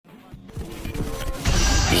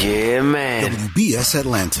Yeah, man. WBS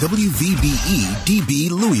Atlanta, WVBE DB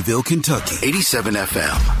Louisville, Kentucky. 87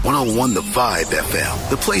 FM, 101 The Vibe FM,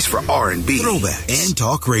 the place for R&B, throwback, and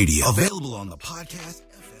talk radio. Available on the podcast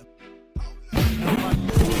FM.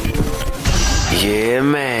 Yeah,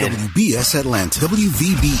 man. WBS Atlanta,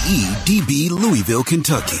 WVBE DB Louisville,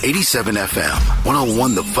 Kentucky. 87 FM,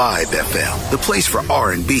 101 The Vibe FM, the place for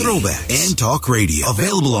R&B, throwback, and talk radio.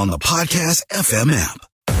 Available on the podcast FM app.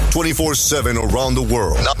 24/7 around the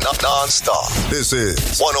world. Non-stop. This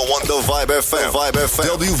is 101 The Vibe FM.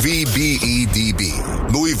 WVBEDB,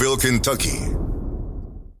 Louisville, Kentucky.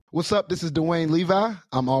 What's up? This is Dwayne Levi.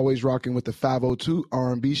 I'm always rocking with the 502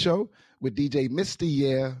 R&B show with DJ Mr.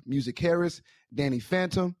 Yeah, Music Harris, Danny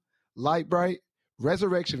Phantom, Light Bright,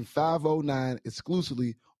 Resurrection 509,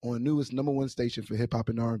 exclusively on newest #1 station for hip hop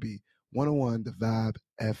and R&B, 101 The Vibe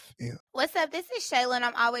FM. What's up? This is Shayla, and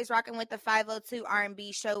I'm always rocking with the 502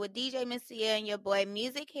 R&B show with DJ Mr. Yeah and your boy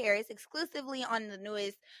Music Harris, exclusively on the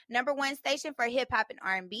newest #1 station for hip hop and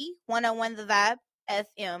R&B, 101 The Vibe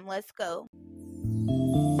FM. Let's go.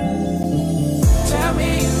 Tell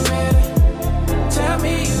me you ready. Tell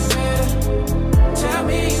me you ready. Tell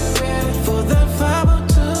me you ready for the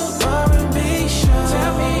 502 R&B show.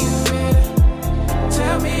 Tell me you ready.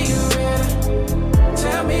 Tell me you ready.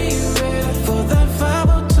 Tell me you ready for the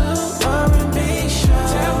 502 R&B show.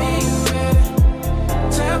 Tell me you ready.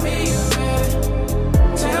 Tell me you ready.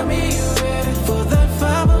 Tell me you ready for the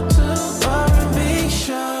 502 R&B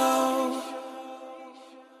show.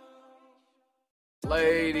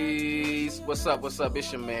 Ladies, what's up? What's up?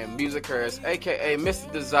 It's your man, Music Harris, aka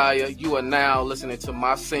Mr. Desire. You are now listening to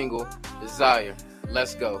my single, Desire.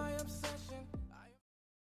 Let's go.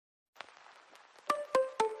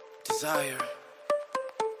 Desire.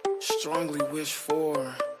 Strongly wish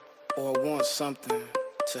for or want something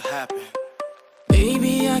to happen.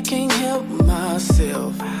 Baby, I can't help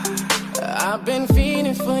myself. I've been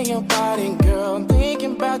feeling for your body, girl. I'm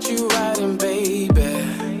thinking about you riding, baby.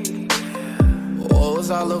 Oils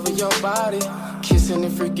all over your body, kissing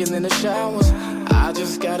and freaking in the showers. I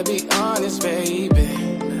just gotta be honest, baby.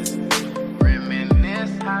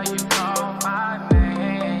 Reminisce how you call my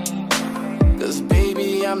name. 'Cause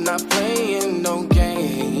baby, I'm not playing no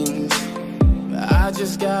games. I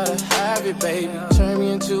just gotta have it, baby. Turn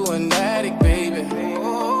me into an addict, baby.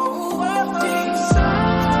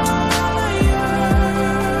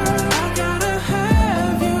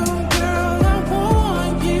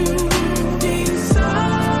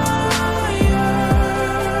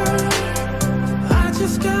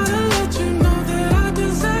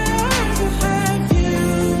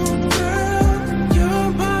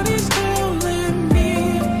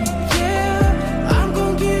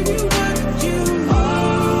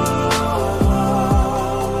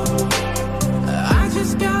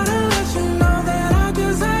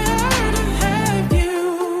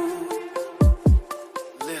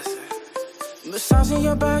 Massaging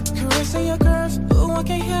your back, caressing your curves. Ooh, I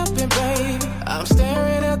can't help it, babe. I'm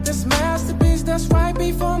staring at this masterpiece that's right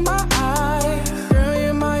before my eyes. Girl,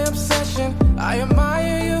 you're my obsession. I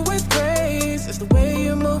admire you with grace. It's the way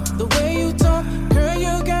you move, the way you talk. Girl,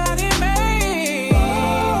 you got it made.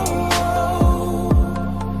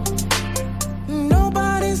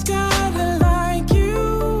 Nobody's got it like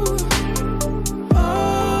you.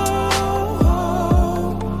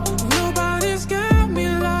 Nobody's got me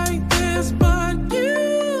like this, but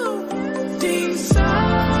you desire.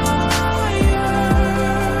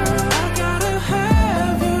 I gotta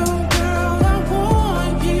have you,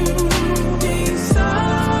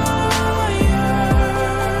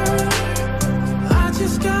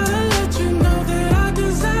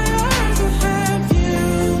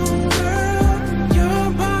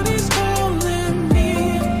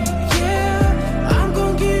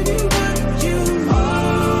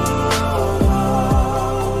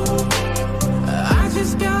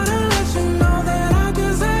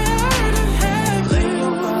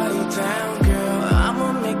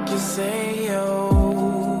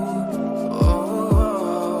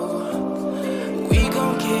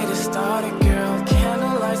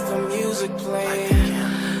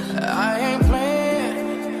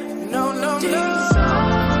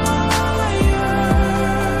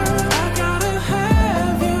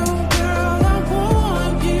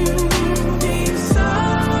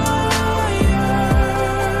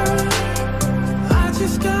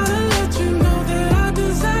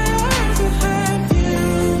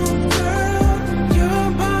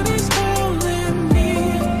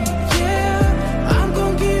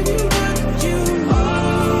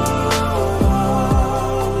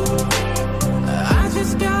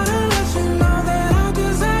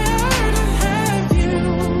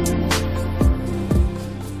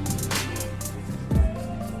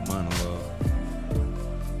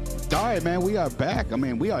 right, man, we are back. I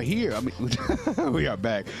mean, we are here. I mean, we are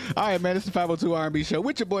back. All right, man, this is the 502 R&B show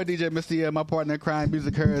with your boy DJ Mr. Yeah, my partner in crime,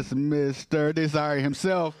 music Harris, Mr. Desire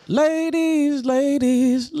himself. Ladies.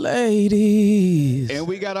 And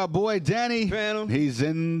we got our boy Danny. Phantom. He's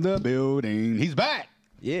in the building. He's back.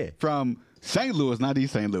 Yeah. From St. Louis, not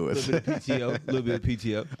East St. Louis. A little bit of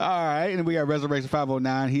PTO. All right, and we got Resurrection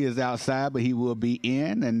 509. He is outside, but he will be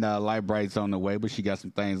in, and Light Bright's on the way, but she got some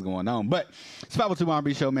things going on. But it's 502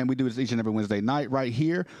 R&B show, man. We do this each and every Wednesday night right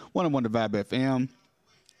here, 101 The Vibe FM.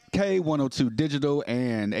 K102 Digital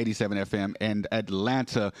and 87 FM in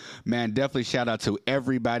Atlanta. Man, definitely shout out to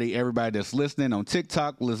everybody that's listening on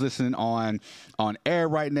TikTok, listening on air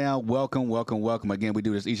right now. Welcome. Again, we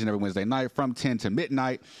do this each and every Wednesday night from 10 to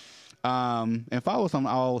midnight. And follow us on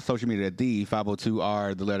all social media at the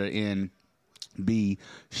 502R, the letter N, B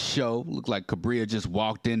show. Look like Cabria just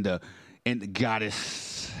walked in the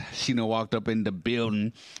goddess. She walked up in the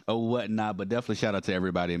building or whatnot. But definitely shout out to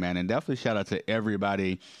everybody, man. And definitely shout out to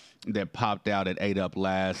everybody that popped out at 8 Up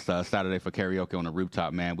last Saturday for karaoke on the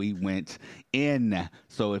rooftop, man. We went in.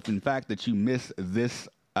 So if in fact that you missed this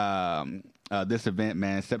this event,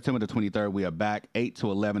 man, September the 23rd, we are back. 8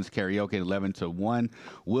 to 11 is karaoke. 11 to 1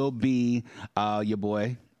 will be your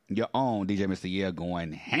boy, your own DJ Mr. Yeah,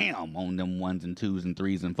 going ham on them 1s and 2s and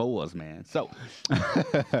 3s and 4s, man. So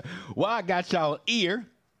while I got y'all ear,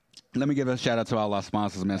 let me give a shout out to all our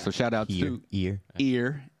sponsors, man. So shout out to ear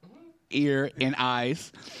and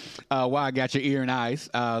eyes. While I got your ear and eyes,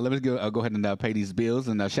 let me go ahead and pay these bills.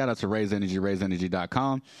 And shout out to Raise Energy,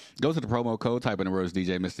 RaiseEnergy.com. Go to the promo code, type in the words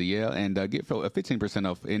DJ Mr. Yeah, and get 15%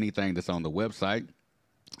 off anything that's on the website.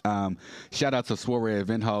 Shout out to Soiree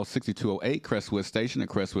Event Hall 6208 Crestwood Station in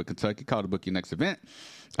Crestwood, Kentucky. Call to book your next event.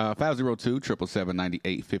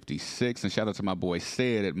 502-777-9856. And shout out to my boy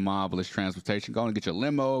Sid at Marvelous Transportation. Go and get your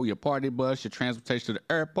limo, your party bus, your transportation to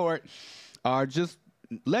the airport, or just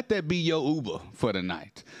let that be your Uber for the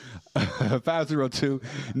night.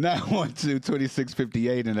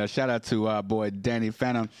 502-912-2658. And shout out to our boy Danny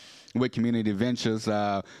Phantom with Community Ventures.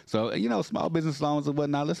 So, small business loans and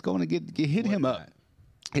whatnot. Let's go and hit him up.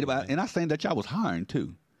 Hit him up. And I saying that y'all was hiring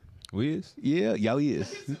too. We is? Yeah, y'all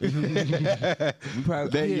is.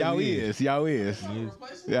 Y'all is.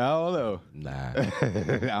 Yeah, I don't know. Nah.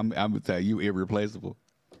 I'm going to tell you, irreplaceable.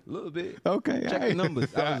 A little bit. Okay. Check the numbers.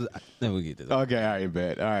 Then we'll get to that. Okay, all right,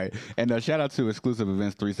 bet. All right. And shout out to Exclusive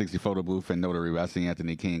Events 360 Photo Booth and Notary by C.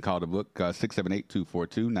 Anthony King. Call the book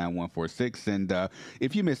 678-242-9146. And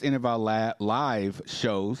if you missed any of our live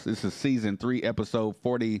shows, this is season 3, episode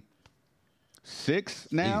 46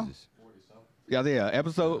 now. Jesus. Yeah,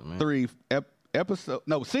 episode 3,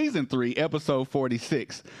 season 3, episode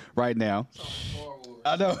 46 right now.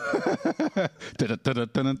 I know.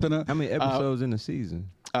 How many episodes in the season?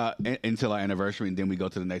 Until our anniversary, and then we go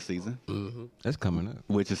to the next season. Mm-hmm. That's coming up.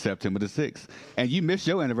 Which is September the 6th. And you missed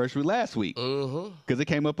your anniversary last week. Because it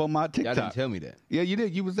came up on my TikTok. Y'all didn't tell me that. Yeah, you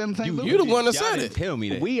did. You was in St. Louis. You the one that said it. Tell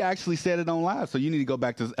me that. We actually said it on live, so you need to go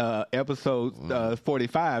back to episode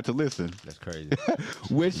 45 to listen. That's crazy.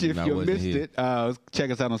 Which, if you missed it,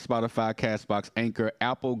 check us out on Spotify, Castbox, Anchor,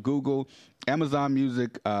 Apple, Google, Amazon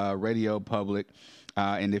Music, Radio Public.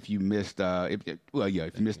 And if you missed, if you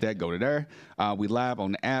missed that, go to there. We live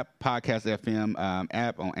on the app, Podcast FM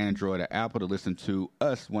app on Android or Apple to listen to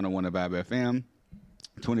us 101 The Vibe FM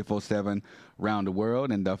 24/7 around the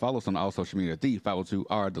world. And follow us on all social media, the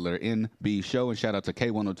 502R, the letter NB show. And shout out to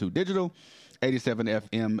K102 Digital, 87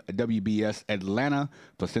 FM WBS Atlanta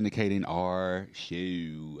for syndicating our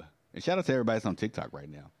show. And shout out to everybody that's on TikTok right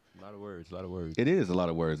now. A lot of words. It is a lot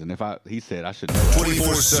of words. And he said I should know.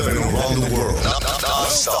 24/7 around the world.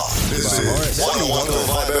 Non-stop. This is 101 The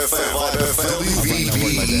Vibe FM.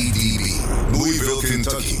 WVBEDB. Louisville,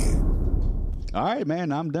 Kentucky. All right,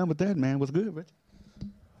 man. I'm done with that, man. What's good, Rich?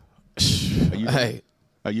 Hey.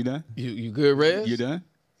 Are you done? You good, Rez? You done?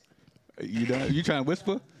 You done? You trying to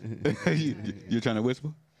whisper? you trying to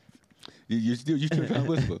whisper? You still trying to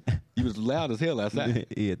whisper? You was loud as hell outside.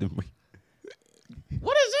 He had to breathe.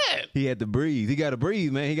 What is that? He had to breathe. He got to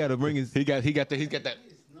breathe, man. He got to bring his. He got that.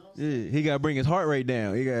 Yeah, he got to bring his heart rate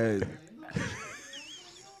down. He got. All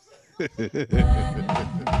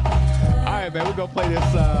right, man. We're gonna play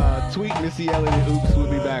this tweet. Missy Elliott and Oops. We'll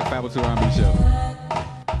be back. 502 R&B show.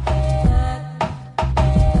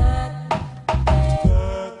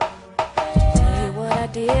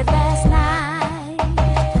 Did last night.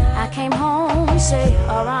 I came home, say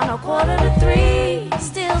around 2:45,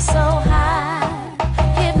 still so high,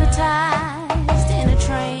 hypnotized in a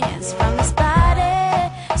trance from this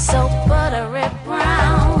body, so buttery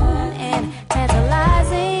brown and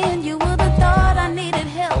tantalizing. You would have thought I needed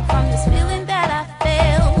help from this feeling that I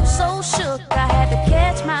felt, so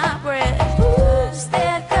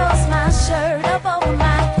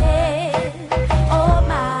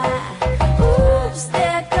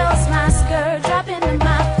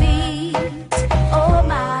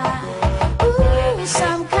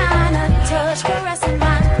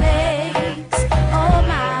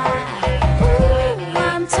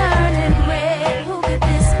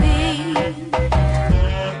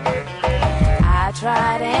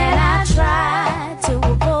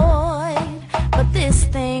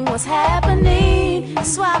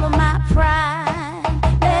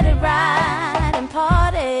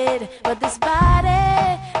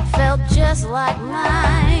body felt just like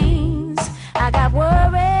mine. I got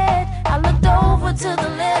worried, I looked over to the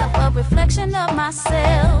left, a reflection of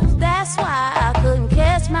myself. That's why I couldn't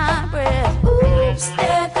catch my breath. Oops,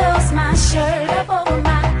 there goes my shirt up over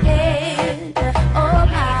my head. Oh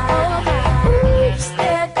my, oops,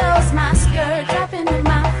 there goes my skirt dropping to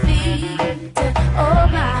my feet. Oh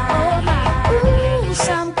my, ooh,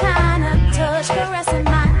 some kind of touch caressing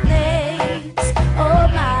my legs. Oh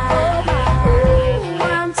my, ooh,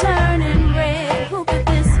 I'm turning red. Who could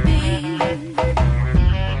this be?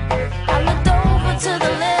 I looked over to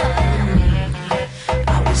the left.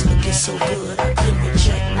 I was looking so good, I couldn't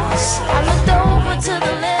reject myself. I looked over to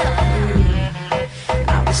the left.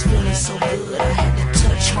 I was feeling so good, I had to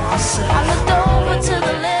touch myself. I looked over to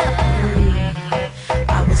the left.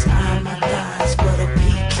 I was eyeing my thighs, but a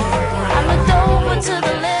peak came I looked over to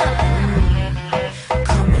the left.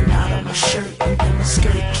 coming out of my shirt, and then my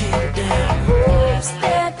skirt came down. Oops,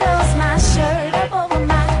 there goes my shirt up over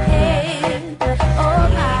my head. Oh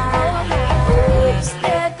my, oops,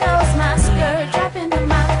 there goes my skirt dropping to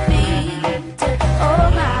my feet. Oh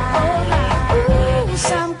my, ooh,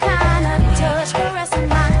 some kind of touch caressing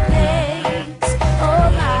my legs. Oh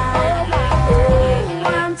my, ooh,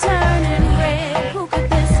 I'm turning red. Who could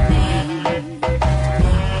this be?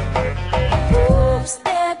 Oops,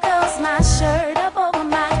 there goes my shirt up over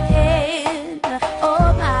my head.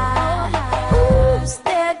 Oh my, oops,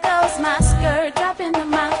 there goes my skirt dropping to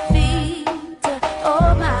my feet.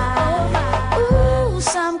 Oh my, ooh,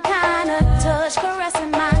 some kind of touch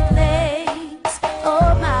caressing my legs.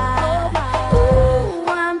 Oh my, ooh,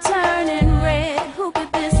 I'm turning red. Who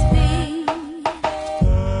could this be?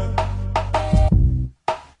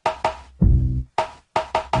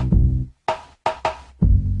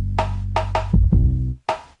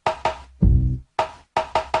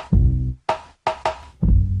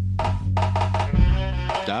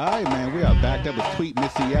 All right, man. We are back. That was Tweet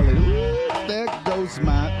Missy Elliott. Ooh, there goes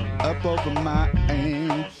my up over my aim.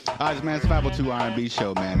 All right, man. It's 502 R&B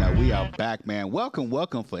show, man. We are back, man.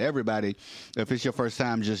 Welcome for everybody. If it's your first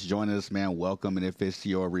time just joining us, man, welcome. And if it's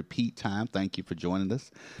your repeat time, thank you for joining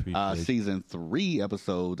us. Season 3,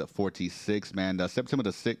 episode 46, man. September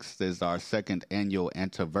the 6th is our second annual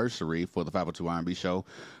anniversary for the 502 R&B show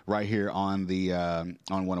right here on the on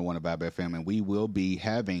 101 of Vibe FM. And we will be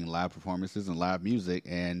having live performances and live music.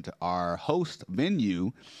 And our host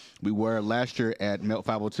venue, we were last year at Melt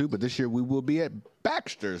 502, but this year we will be at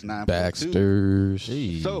Baxter's 942.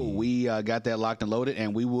 Baxter's. So we got that locked and loaded,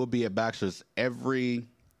 and we will be at Baxter's every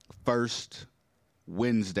first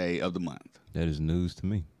Wednesday of the month. That is news to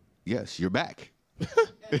me. Yes, you're back.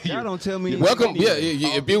 Y'all don't tell me. Welcome. Yeah,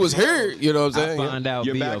 if you was here, you know what I'm saying? I find out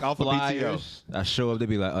You're via back off of flyers. I show up, they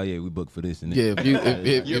be like, "Oh yeah, we booked for this and that." Yeah,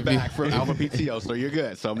 if You're back from Alpha PTO, so you're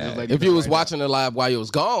good. So I'm just letting if you was watching it live while you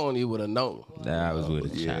was gone, you would have known. Nah, I was with a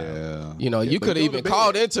child. Yeah. You know, you but could have doing even it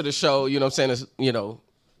called big. into the show. You know what I'm saying? It's, you know,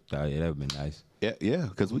 Oh yeah, that would be nice. Yeah,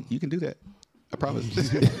 because you can do that. I promise.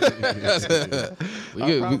 we I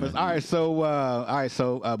good. promise. All right.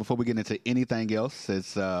 So before we get into anything else,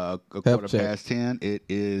 it's a quarter check. past 10. It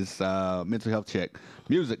is mental health check.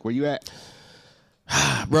 Music, where you at?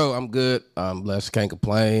 Bro, I'm good. I'm blessed. Can't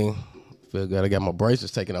complain. Feel good. I got my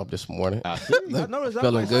braces taken off this morning. I noticed I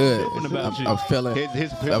Feeling was good. something about you. I'm feeling.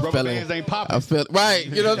 His I'm rubber feeling. bands ain't popping. I feel right.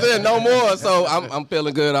 You know what I'm saying? No more. So I'm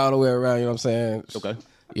feeling good all the way around. You know what I'm saying? Okay.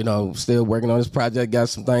 You know, still working on this project. Got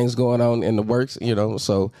some things going on in the works. You know,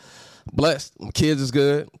 so blessed. My kids is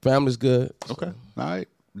good. Family's good. Okay. All right.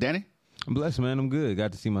 Danny? I'm blessed, man. I'm good.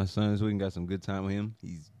 Got to see my son this week and got some good time with him.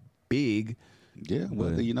 He's big. Yeah,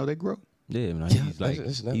 well, But- you know they grow. Yeah, man. Yeah, He's like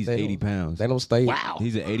it's- he's they 80 don't- pounds. They don't stay. Wow.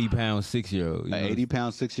 He's an 80-pound 6-year-old. An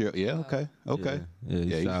 80-pound 6-year-old. Yeah, okay. Okay.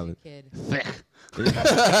 Yeah, he's solid. Kid. And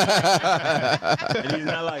he's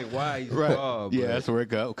not like why he's Right. tall, Yeah, but- that's where it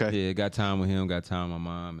go. Okay. Yeah, got time with him, got time with my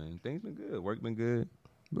mom, and things been good. Work been good.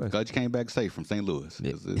 Blessed. Glad you came back safe from St. Louis.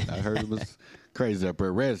 'Cause I heard it was crazy up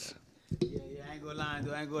there. Rez. Yeah, I ain't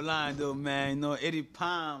gonna lie though, man. You know, 80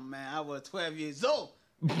 pounds, man. I was 12 years old.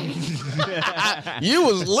 You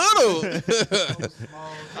was little.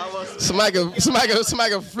 I was somebody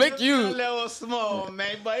can flick a you. little small,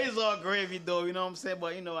 man. But it's all gravy though, you know what I'm saying?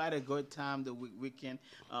 But you know, I had a good time the weekend.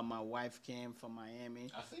 My wife came from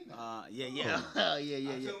Miami. I seen that. Yeah. I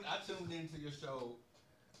tuned into your show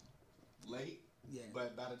late. Yeah.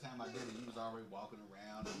 But by the time I did it, you was already walking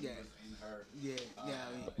around. And Yeah. you was in her Yeah.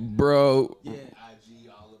 Bro, Yeah. IG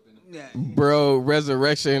all up in the Yeah. bro,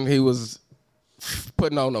 Resurrection, he was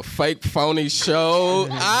putting on a fake phony show.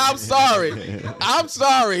 I'm sorry. He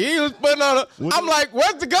was putting on I'm like,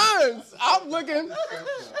 where's the guns? I'm looking.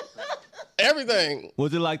 Everything.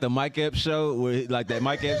 Was it like the Mike Epps show, where like that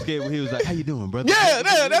Mike Epps skit where he was like, "How you doing, brother?"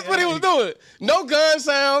 Yeah, that's what he was doing. No gun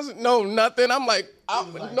sounds, no nothing. I'm like,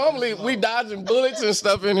 normally we dodging bullets and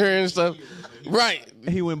stuff in here and stuff. Right.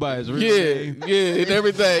 He went by his real name. Yeah, and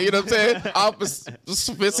everything. You know what I'm saying? All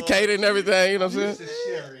sophisticated and everything. You know what I'm saying?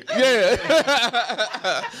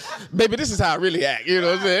 Yeah. Baby, this is how I really act. You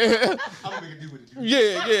know what I'm saying?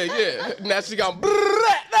 Yeah. Now she gone,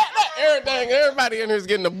 everything. Everybody in here is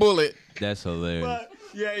getting a bullet. That's hilarious.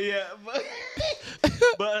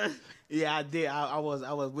 But yeah, I did. I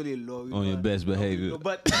was really low. On your best behavior.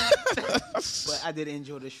 But I did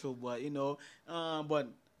enjoy the show. But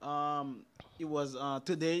it was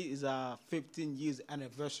today is our 15 years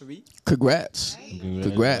anniversary. Congrats. 15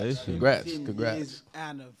 years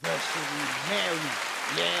anniversary, married,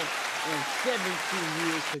 and 17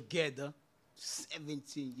 years together.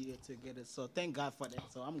 17 years together. So thank God for that.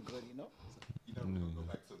 So I'm good, you know.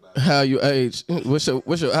 How you age? What's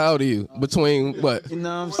your how old are you? Between what? You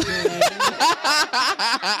know what I'm saying?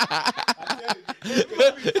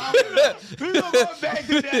 We're gonna go back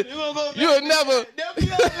to that.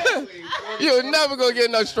 You'll never gonna get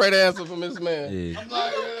no straight answer from this man. Yeah.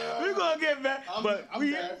 We're gonna get back. But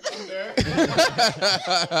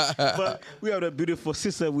we have a beautiful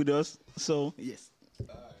sister with us. So yes.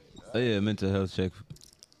 Oh yeah, mental health check.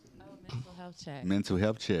 Mental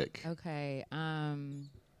health check. Okay.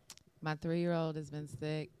 My 3-year-old has been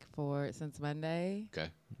sick since Monday. Okay.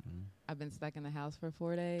 I've been stuck in the house for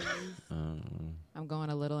 4 days. I'm going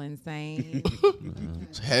a little insane.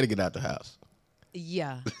 So had to get out the house.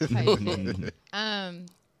 Yeah. Type shit.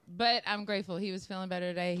 But I'm grateful. He was feeling better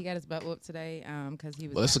today. He got his butt whooped today because he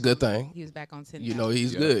was. Well, that's a good thing. He was back on 10. You know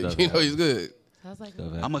he's good. You know he's good. So I was like,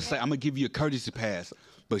 I'm gonna give you a courtesy pass,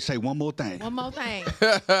 but say one more thing. One more thing.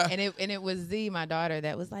 and it was Z, my daughter,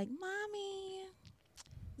 that was like, "Mommy,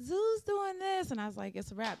 Zoo's doing this," and I was like,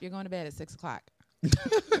 "It's a wrap. You're going to bed at 6:00."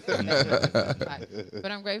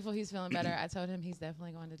 But I'm grateful he's feeling better. I told him he's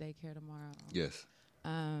definitely going to daycare tomorrow. Yes.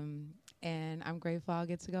 And I'm grateful I'll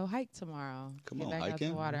get to go hike tomorrow. Come on, back hiking.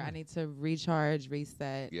 out to water. I need to recharge,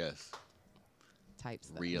 reset. Yes. Type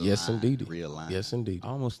stuff. Realign, yes, indeed. Realign. Yes, indeed. I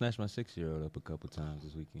almost snatched my 6-year-old up a couple times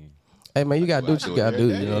this weekend. Hey man, you gotta do what you gotta do.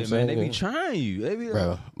 You know what I'm saying? They be trying you. They be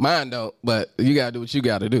bro, mine don't, but you gotta do what you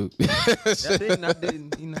gotta do. I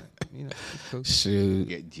didn't, you know. Cool.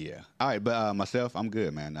 Shoot. Yeah. All right, but myself, I'm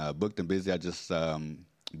good, man. Booked and busy. I just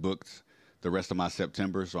booked the rest of my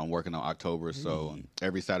September, so I'm working on October. So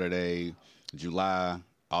every Saturday, July,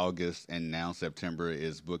 August, and now September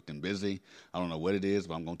is booked and busy. I don't know what it is,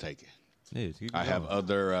 but I'm gonna take it. Yeah, I have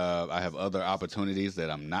other opportunities that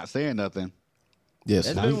I'm not saying nothing. Yes,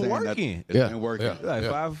 it's been working. It's been working. Yeah. Like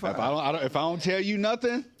 5 for 5. If I don't tell you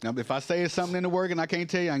nothing, if I say it's something in the work and I can't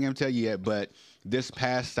tell you, I ain't gonna tell you yet. But this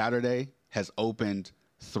past Saturday has opened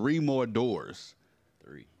 3 more doors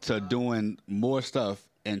to doing more stuff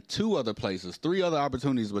in 2 other places. 3 other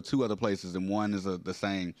opportunities, but 2 other places, and one is the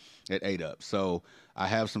same at 8 Up. So I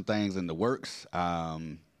have some things in the works,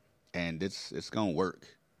 and it's gonna work.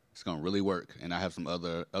 It's gonna really work, and I have some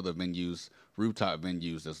other venues, rooftop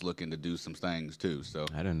venues that's looking to do some things too. So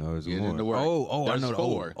I didn't know there was get more. into work. There's I know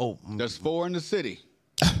 4. There's 4 in the city,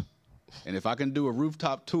 and if I can do a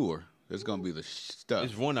rooftop tour, it's gonna be the stuff.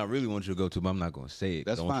 There's one I really want you to go to, but I'm not gonna say it.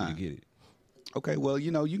 That's I want fine. you to get it. Okay, well,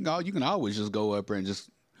 you can always just go up there and just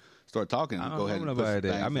start talking. I don't go ahead know and put some about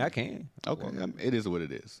that. things I mean, in. I can. Okay, it is what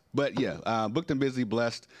it is. But yeah, booked and busy,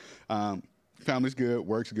 blessed. Family's good,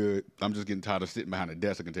 work's good. I'm just getting tired of sitting behind a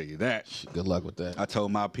desk. I can tell you that. Good luck with that. I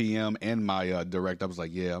told my PM and my director, I was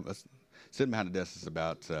like, yeah, sitting behind the desk is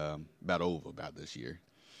about over this year.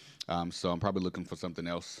 So I'm probably looking for something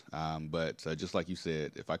else. But just like you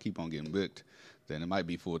said, if I keep on getting booked, then it might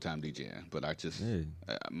be full-time DJing. But I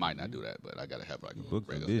might not do that. But I got to have like a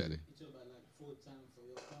regular steady.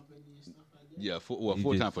 Yeah,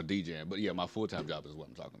 full-time for DJing. But yeah, my full-time job is what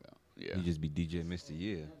I'm talking about. Yeah. You just be DJ Mr.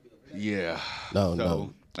 Yeah. Yeah.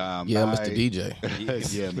 No. Yeah, Mr. DJ.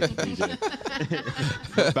 Yeah, Mr.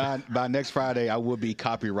 DJ. by next Friday, I will be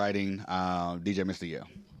copywriting DJ Mr. Yeah.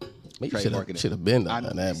 You should have been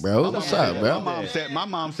on that, bro. What's up, bro? My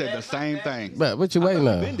mom said the same thing. But what you waiting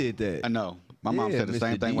on? Ben did that. I know. My mom said the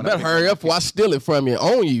same thing. You better hurry up before I steal it from you,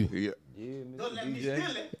 own you. Yeah. Don't let me steal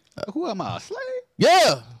it. Who am I, a slave?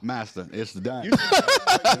 Yeah. Master, it's done. You should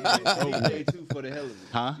DJ too for the hell of it.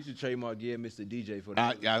 Huh? You should trademark Mr. DJ for the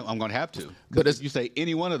I'm going to have to. But if you say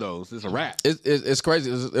any one of those, it's a rap. It's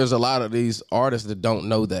crazy. There's a lot of these artists that don't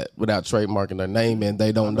know that without trademarking their name, and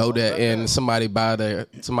they don't know that, and somebody buy their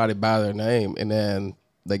name, and then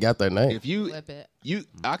They got their name. If you, Flip it.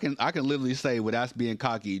 I can literally say without being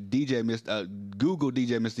cocky, Google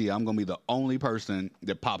DJ Mr. I'm gonna be the only person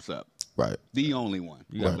that pops up. Right. The only one.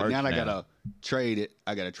 You got But merch now I now. gotta trade it.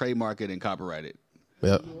 I gotta trademark it and copyright it.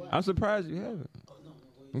 Yep. I'm surprised you haven't.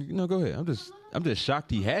 No, go ahead. I'm just shocked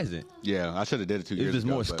he hasn't. Yeah, I should have did it 2 years It's just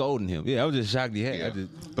ago. more but- scolding him. Yeah, I was just shocked he had. Yeah. I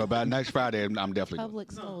just, But by next Friday, I'm definitely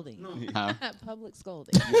Public scolding. Huh? Public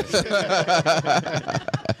scolding.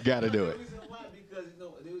 gotta do it.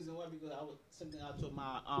 The reason why because I was something I told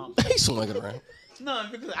my He's swinging around. No,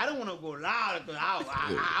 because I don't want to go loud because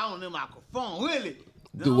I don't know my microphone really.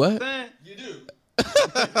 You Do know what? I'm saying? You do.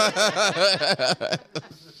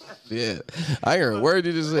 Yeah. I heard a word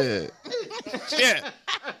you just said. Shit.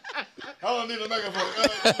 I don't need a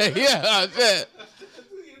microphone. Yeah, shit.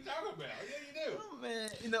 Man,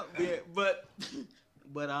 yeah,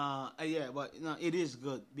 but it is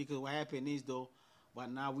good because what happened is though,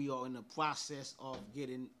 but now we are in the process of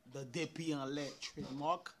getting the DP and let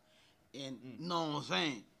trademark, and know what I'm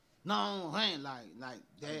saying? No, like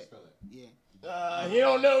that. Yeah. He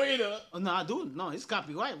don't know either. Oh, no, I do. No, it's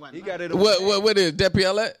copyright. Right he now. got it. What is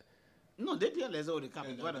DPLA? No, DPL is already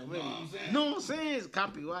copyright already. No, I'm saying it's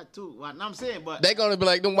copyright too. What I'm saying, but They gonna be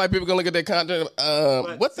like, them white people gonna look at that content.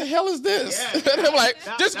 What the hell is this? Yeah. And I'm like,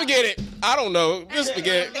 just forget it. I don't know. Just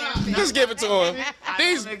forget it. Just give it to them.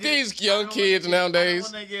 These young kids nowadays.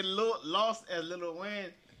 When they get lost as Lil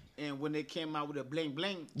Wayne, and when they came out with a bling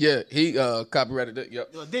bling, Yeah, he copyrighted it.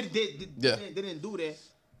 Yep. they Yeah. didn't do that.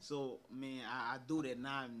 So man, I do that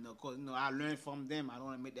now. Cause I learned from them. I don't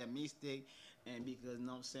want to make that mistake. And because you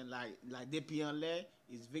know what I'm saying, like DPLA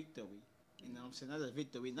is victory. You know what I'm saying? That's a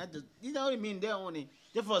victory. Not just, you know what I mean? They're only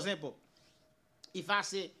just for example, if I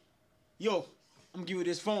say, yo, I'm giving you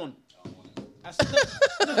this phone. I said,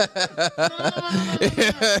 no.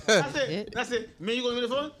 I said, man, you gonna give me the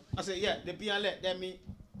phone? I said, yeah, DPLA. That means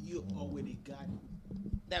you already got it.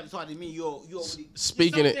 That's what I mean. You already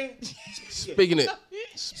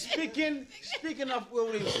Speaking of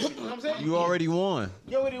what I'm saying? You already won.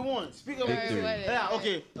 You already won. Speaking of Victory. yeah,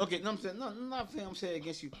 okay. No, I'm saying I'm saying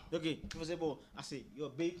against you. Okay, for example, I say, yo,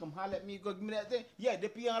 babe, come holler at me, go give me that thing. Yeah, they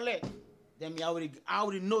pee on that. That mean I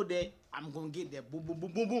already know that I'm gonna get that. Boom, boom,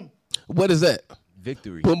 boom, boom, boom. What is that?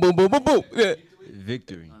 Victory. Boom, boom, boom, boom, boom. Yeah.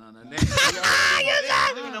 Victory.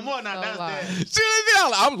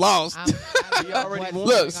 I'm lost. He already won.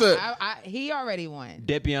 Look, sir. He already won.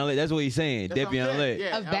 Depion, that's what he's saying. Depion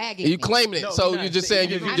let. Of bagging. You claiming it, so you're just saying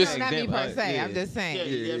you just. Not me per se. I'm just saying.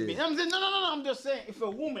 I'm saying no. I'm just saying if a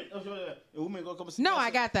woman gonna come. No,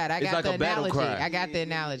 I got that. I It's got like the a battle analogy. cry. I got the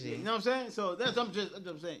analogy. You know what I'm saying? So that's I'm just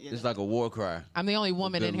saying. Yeah. It's like a war cry. I'm the only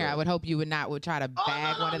woman in here. I would hope you would try to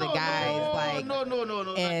bag one of the guys like no,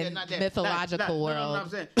 in not that. mythological world. No, I'm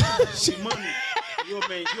saying money. Yo,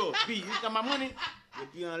 man, B, you got my money?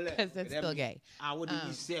 Because that's still gay. I would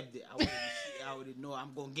accept it. I would know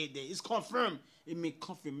I'm gonna get there. It's confirmed. It means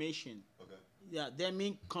confirmation. Okay. Yeah, that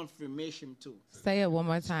means confirmation too. Say it one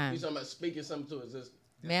more time. You talking about speaking something to us?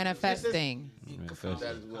 Manifesting.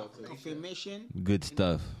 Confirmation. Good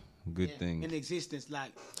stuff. Good thing. In existence,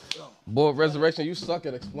 like. Yo. Boy, Resurrection, you suck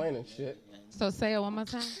at explaining shit. So say it one more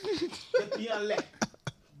time.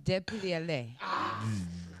 Depiale.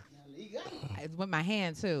 It's with my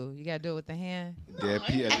hand too. You gotta do it with the hand. No,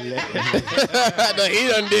 he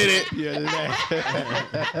done did it.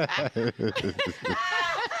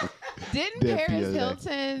 Didn't Paris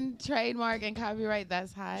Hilton trademark and copyright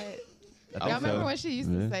That's Hot? Y'all remember when she used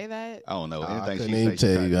to say that? I don't know. I Anything couldn't she even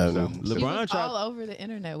say, tell you. I know. She LeBron was tried. all over the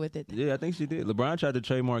internet with it. Yeah, I think she did. LeBron tried to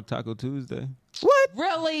trademark Taco Tuesday. What?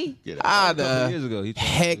 Really? A couple years ago. He tried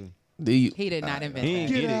Heck, to. do you? He did not invent He that.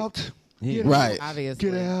 ain't get it. He- Right.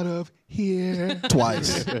 Obviously. Get out of here.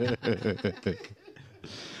 Twice. All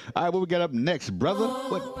right, what we got up next, brother?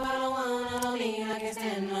 What?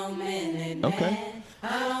 Okay.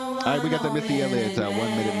 All right, we got the Missy Elliott 1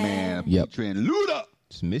 Minute Man featuring Luda.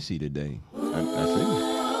 It's Missy today. I see.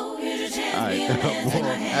 All right.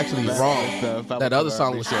 Actually, wrong. That other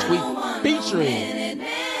song was Tweet featuring.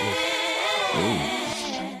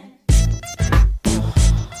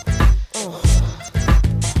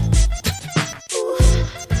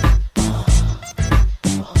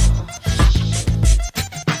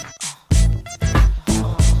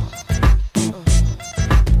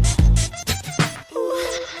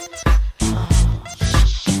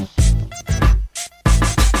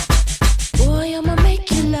 Boy, I'ma make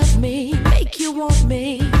you love me, make you want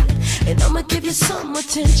me, and I'ma give you some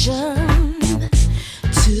attention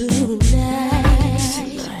tonight.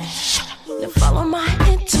 Now follow my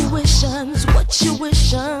intuitions, what you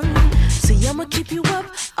wishin'. See, I'ma keep you up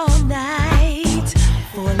all night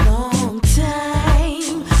for a long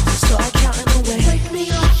time.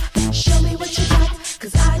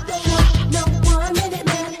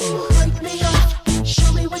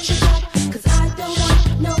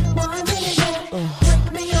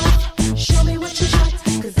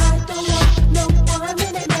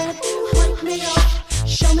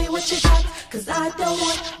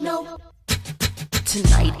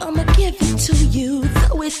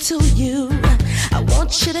 to you. I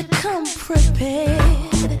want you to come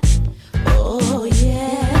prepared. Oh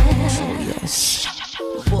yeah. Yes.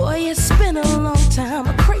 Boy, it's been a long time,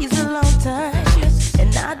 a crazy long time,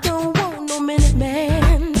 and I don't want no minute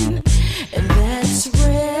man, and that's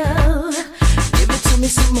real. Give it to me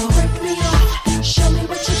some more. Break me off, show me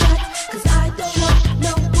what you got, 'cause I don't want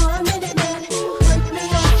no 1 minute man. Break me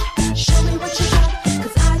off, show me what you got,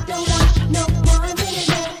 'cause I don't want no 1 minute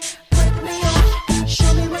man. Break me off,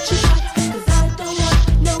 show me what you got, 'cause I don't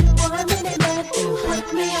want no 1 minute man.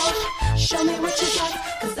 Break me off, show me what you got,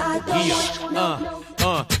 'cause I don't want no.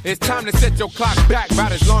 It's time to set your clock back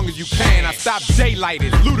about as long as you can. I stop daylight,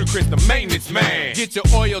 it's Ludacris, the maintenance man. Get your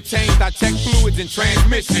oil changed, I check fluids and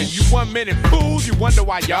transmission. You 1 minute fools, you wonder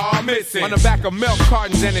why y'all missing. On the back of milk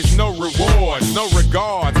cartons and it's no rewards, no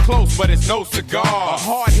regards. Close, but it's no cigar. A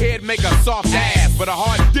hard head make a soft ass, but a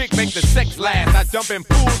hard dick make the sex last. I jump in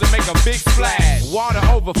pools and make a big splash. Water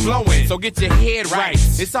overflowing, so get your head right.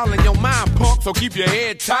 It's all in your mind, punk, so keep your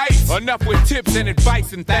head tight. Enough with tips and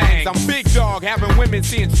advice and things. I'm big dog, having women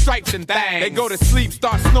seeing stripes and things. They go to sleep,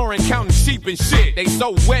 start snoring, counting sheep and shit. They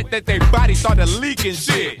so wet that their body started leaking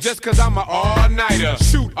shit. Just 'cause I'm an all-nighter,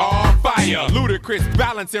 shoot all fire. Ludacris,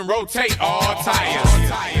 balance and rotate all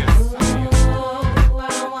tires.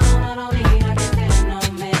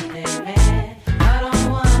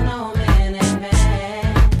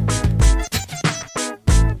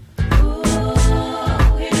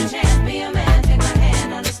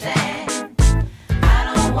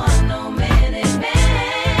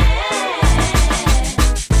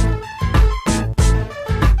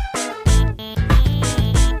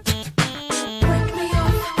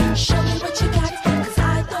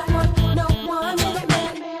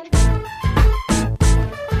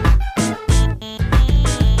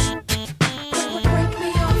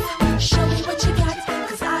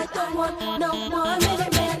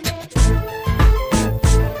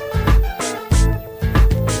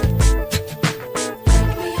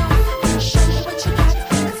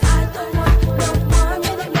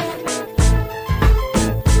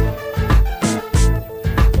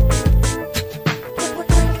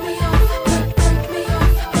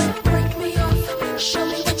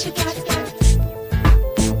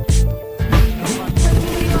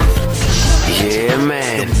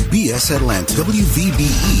 Atlanta,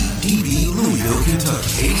 WVBE, DB, Louisville,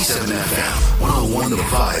 Kentucky, 87 FM, 101 The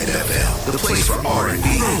Vibe FM, the place for R&B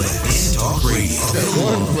and talk radio. Available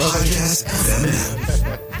on the podcast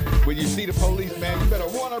FM. When you see the police, man, you better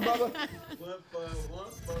warn her, brother.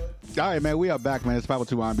 All right, man, we are back, man. It's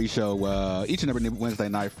 502 R&B show each and every Wednesday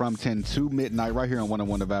night from 10 to midnight right here on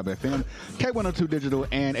 101 The Vibe FM, K102 Digital,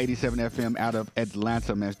 and 87 FM out of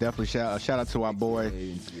Atlanta, man. Definitely shout out to our boy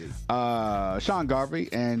Sean Garvey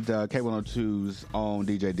and K102's own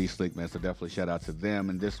DJ D Slick, man. So definitely shout out to them.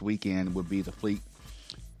 And this weekend would be the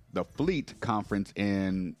Fleet Conference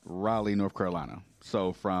in Raleigh, North Carolina.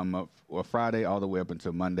 So from Friday all the way up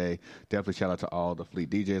until Monday, definitely shout out to all the Fleet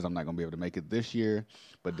DJs. I'm not going to be able to make it this year,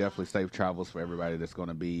 but definitely safe travels for everybody that's going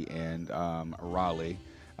to be in Raleigh.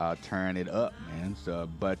 Turn it up, man. So,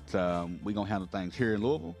 but we're going to handle things here in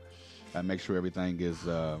Louisville and make sure everything is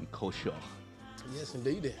kosher. Yes,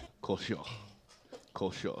 indeed. Kosher.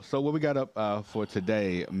 So what we got up for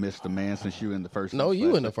today, Mr. Man, since you're in the first seat? No,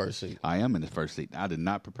 you in the first seat. I am in the first seat. I did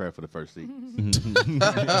not prepare for the first seat.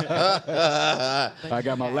 I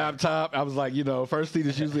got my laptop. I was like, first seat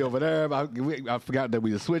is usually over there. I forgot that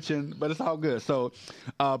we were switching, but it's all good. So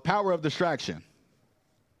power of distraction.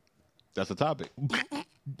 That's the topic.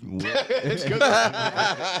 It's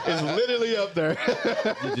literally up there.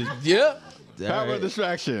 Yeah. Power of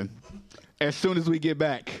distraction. As soon as we get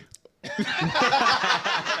back.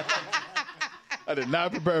 I did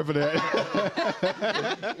not prepare for that.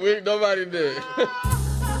 Nobody did.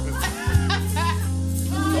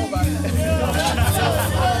 Nobody did.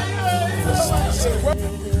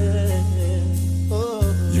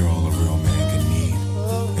 You're all a real man can need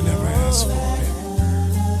and never ask for it.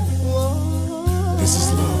 This is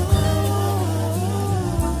love,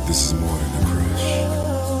 girl. This is more than a crush.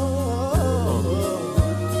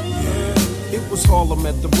 It was Harlem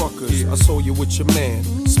at the Ruckers. I saw you with your man,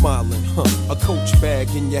 smiling, a Coach bag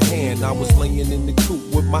in your hand. I was laying in the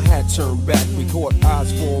coupe with my hat turned back. We caught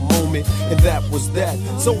eyes for a moment, and that was that.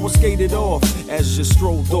 So I skated off as you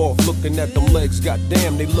strolled off, looking at them legs.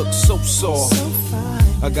 Goddamn, they look so soft. So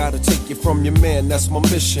fine. I gotta take you from your man, that's my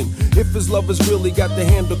mission. If his love has really got to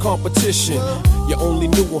handle competition, you only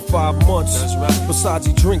knew him 5 months. That's right. Besides,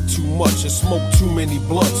 he drink too much and smoke too many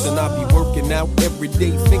blunts. And I be working out every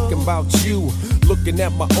day thinking about you, looking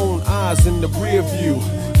at my own eyes in the rear view,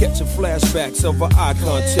 catching flashbacks of our eye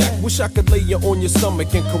contact. Wish I could lay you on your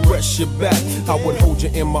stomach and caress your back. I would hold you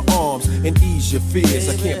in my arms and ease your fears.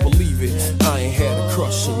 I can't believe it, I ain't had a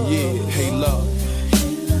crush in years. Hey, love.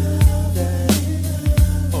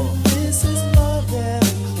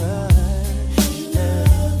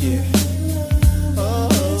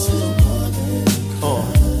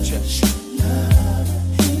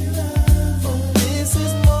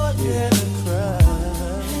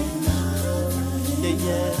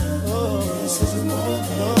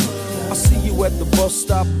 I see you at the bus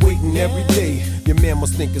stop waiting every day. Your man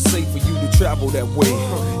must think it's safe for you to travel that way.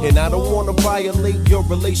 And I don't wanna violate your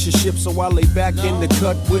relationship, so I lay back in the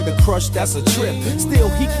cut with a crush that's a trip. Still,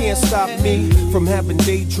 he can't stop me from having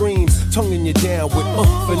daydreams, tonguing you down with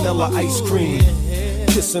vanilla ice cream,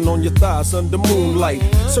 kissing on your thighs under moonlight,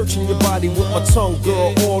 searching your body with my tongue,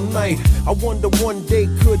 girl, all night. I wonder one day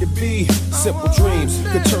could it be simple dreams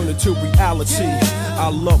could turn into reality.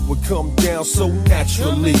 Our love would come down so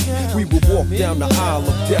naturally. We would walk down the aisle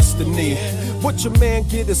of destiny. But your man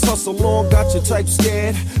get his hustle on, got your type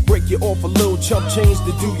scared. Break you off a little chump change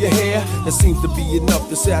to do your hair. It seems to be enough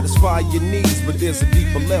to satisfy your needs, but there's a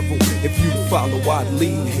deeper level if you follow I'd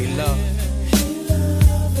lead. Hey, love.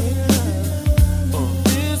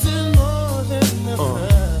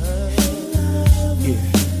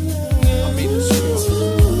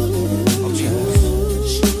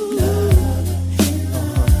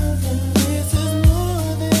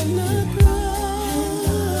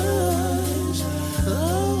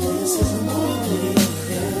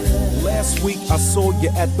 I saw you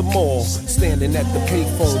at the mall, standing at the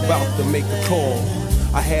payphone, about to make a call.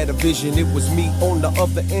 I had a vision, it was me on the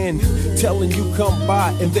other end, telling you come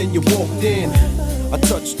by, and then you walked in. I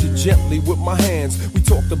touched you gently with my hands. We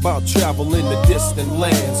talked about traveling to distant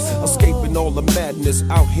lands, escaping all the madness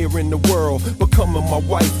out here in the world, becoming my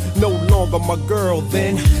wife, no longer my girl.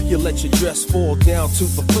 Then you let your dress fall down to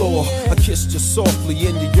the floor. I kissed you softly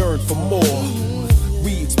and you yearned for more.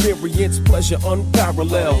 We experienced pleasure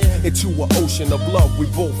unparalleled. Into an ocean of love we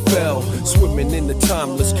both fell, swimming in the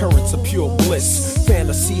timeless currents of pure bliss.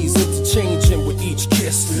 Fantasies interchanging with each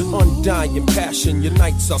kiss. Undying passion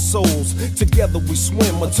unites our souls. Together we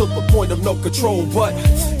swim until the point of no control. But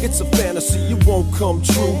it's a fantasy, it won't come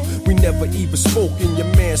true. We never even spoke and your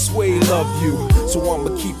man Sway loved you. So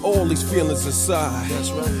I'ma keep all these feelings inside. That's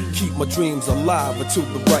right. Keep my dreams alive until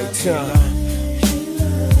the right time.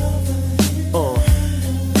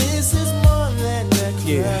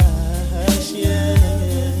 Yeah.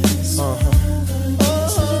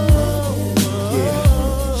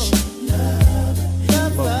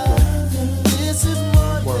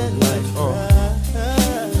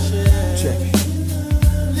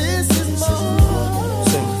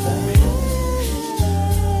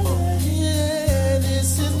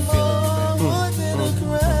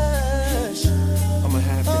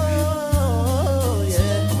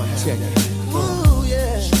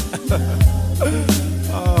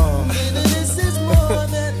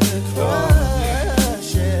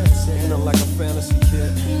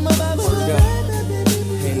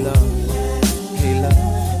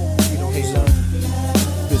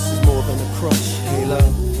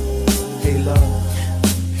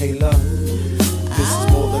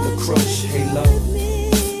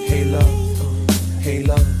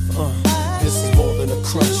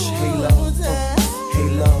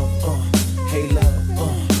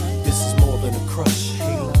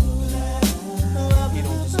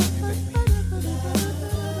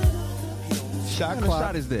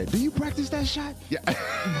 Is that? Do you practice that shot? Yeah.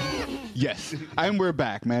 Yes. And we're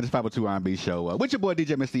back, man. It's 502 R&B show. With your boy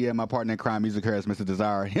DJ Mr. Yeah, my partner in crime, music harris, Mr.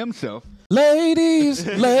 Desire himself. Ladies,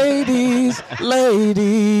 ladies,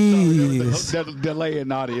 ladies. So, delay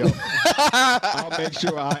in audio. I'll make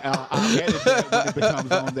sure I'll edit that when it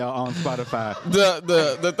becomes on there on Spotify.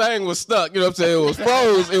 The thing was stuck. You know what I'm saying? It was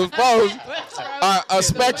froze. It was froze. Our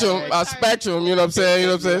spectrum. You know what I'm saying? You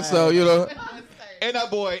know what I'm saying? So you know. And our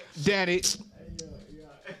boy Danny.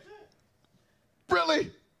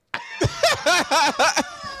 Really?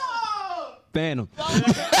 Phantom. You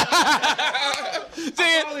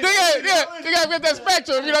gotta get that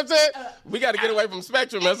spectrum, you know what I'm saying? We gotta get away from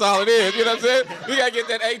spectrum, that's all it is, you know what I'm saying? We gotta get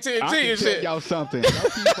that AT&T and shit. Y'all something. Y'all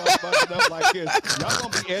keep on busting up like this. Y'all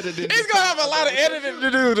gonna be editing. He's gonna have a lot of editing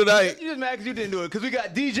to do tonight. You just mad because you didn't do it, because we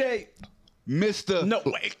got DJ Mr. No,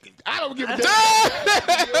 wait. I don't give a damn.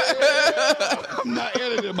 I'm not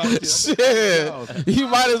editing my shit. Shit. You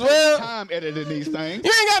might as well. Time editing these things.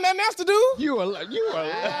 You ain't got nothing else to do. You are.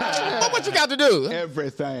 What you got to do?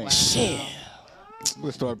 Everything. Shit.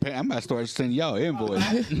 We'll start paying. I'm about to start sending y'all invoice.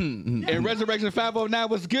 And Resurrection 509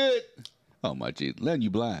 was good. Oh my G, letting you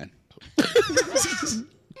blind.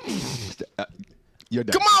 You're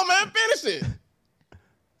done. Come on, man, finish it.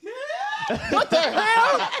 What the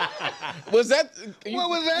hell? Was that? What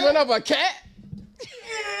was that? Run up a cat?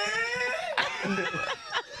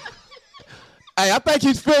 Hey, I think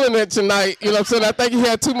he's feeling it tonight. You know what I'm saying? I think he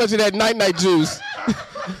had too much of that night juice.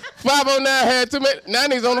 509 had too much. Now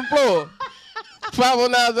he's on the floor.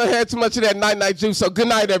 509 had too much of that night juice. So good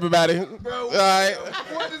night, everybody. Bro, all right.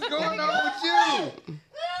 What is going on with you?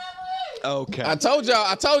 Okay. I told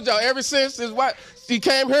y'all ever since his wife he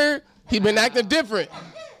came here, he been acting different.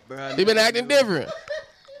 He been acting different.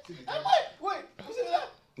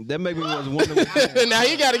 That make me was wondering. Now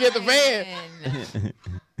he got to get the fan.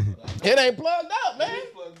 It ain't plugged up, man.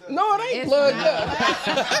 No, it ain't plugged up.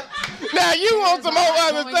 Now you want some more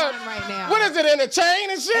other stuff. Right now. What is it, in a chain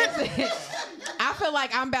and shit? I feel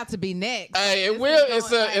like I'm about to be next. Hey, it will.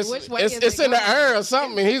 It's in the air or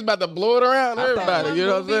something, and he's about to blow it around everybody. You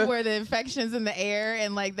know what I'm saying? Where the infection's in the air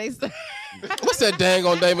and like they. What's that dang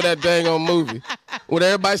on name of that dang on movie? When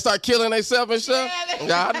everybody start killing themselves and stuff?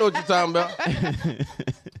 Yeah, I know what you're talking about.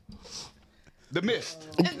 The Mist.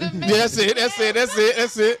 Yeah, that's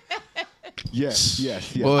it.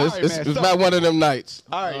 Yes. Well, it's about one of them nights.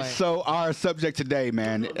 All right, so our subject today,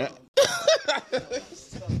 man.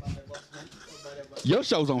 Your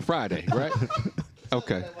show's on Friday, right?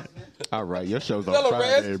 Okay. All right, your show's on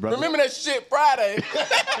Friday, brother. Remember that shit Friday.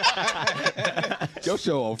 Your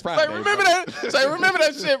show on Friday. Remember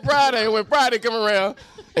that shit Friday. When Friday come around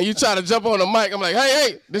and you try to jump on the mic, I'm like,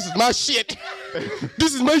 hey, this is my shit.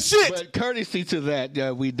 This is my shit. But courtesy to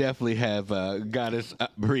that, we definitely have Goddess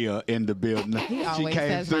Bria in the building. He always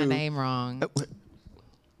says my name wrong.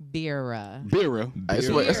 Bira. Bira.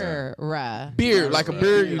 Beer, like a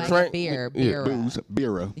beer you like drink. Beer. Booze.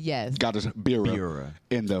 Bira. Yes. Goddess Bira.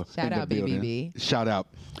 In the Shout out building. BBB. Shout out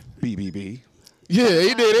BBB. Yeah,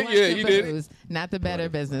 he did it. Yeah, he did it. Not the Better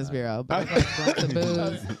Business Bureau, but the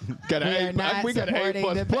booze. We got an A++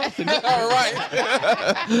 in that. All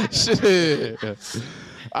right. Shit.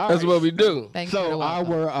 That's what we do. Thanks for the So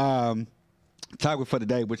welcome. our topic for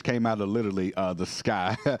today, which came out of literally the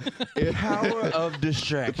sky. Power of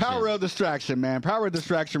distraction. The power of distraction, man. Power of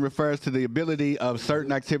distraction refers to the ability of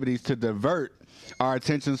certain activities to divert our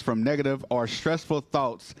attentions from negative or stressful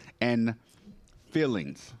thoughts and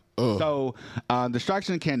feelings. So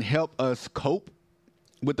distraction can help us cope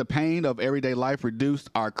with the pain of everyday life, reduce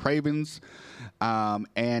our cravings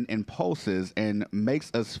and impulses, and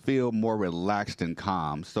makes us feel more relaxed and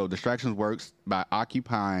calm. So distractions works by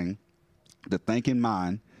occupying the thinking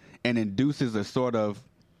mind and induces a sort of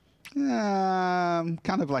kind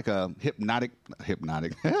of like a hypnotic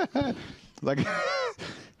like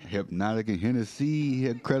Hypnotic and Hennessy,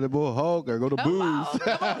 Incredible Hulk, or go to Booze. Wow.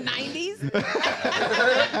 Come on, 90s.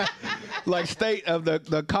 Like state of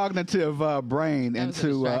the cognitive brain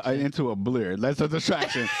into a blur. That's a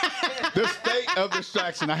distraction. The state of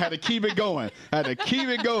distraction. I had to keep it going.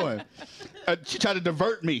 She tried to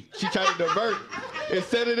divert me. It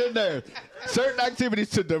said it in there. Certain activities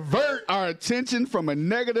to divert our attention from a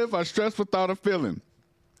negative or stressful thought or feeling.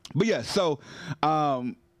 But yeah, so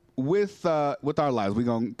with our lives, we're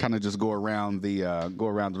gonna kind of just go around the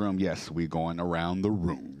room. Yes, we're going around the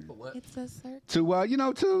room. It's a search.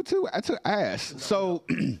 To ask. So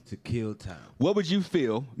to kill time. What would you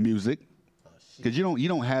feel, music? Because you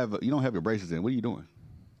don't have your braces in. What are you doing?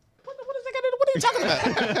 What are you talking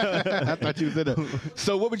about? I thought you said that.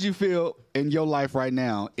 So what would you feel in your life right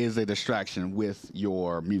now is a distraction with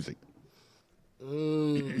your music?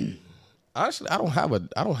 Honestly, I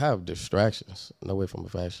don't have distractions. No way from a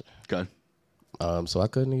fashion. Okay. So I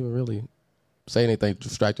couldn't even really say anything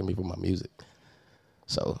distracting me from my music.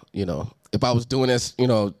 So, if I was doing this,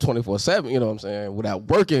 24/7, you know what I'm saying, without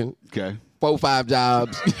working, 4-5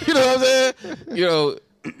 jobs, you know what I'm saying?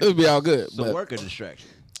 It would be all good. So but work or distraction?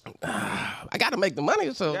 I got to make the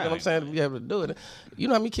money, so you know what I'm saying, to be able to do it. You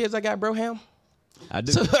know how many kids I got, bro, Ham? I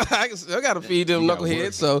do. So I got to feed them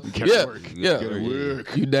knuckleheads. So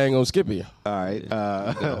you dang on Skippy. All right,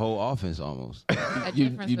 the whole offense almost. you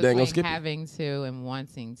dang on Skippy. Having to and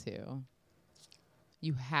wanting to.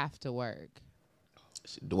 You have to work.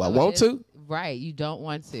 Do I want to? Right, you don't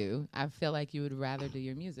want to. I feel like you would rather do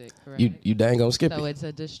your music, correct? You dang on Skippy. So it's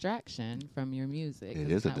a distraction from your music. It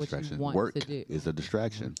is a distraction. Work is a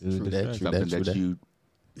distraction. True that. You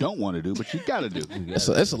don't want to do, but you got to do. It's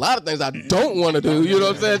a lot of things I don't want to do. You know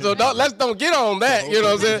what I'm saying? So let's don't get on that. You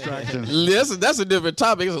know what I'm saying? That's a different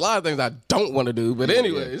topic. There's a lot of things I don't want to do. But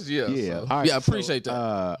anyways, yeah. So, All right, I appreciate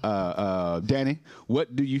that. Danny,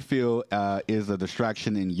 what do you feel is a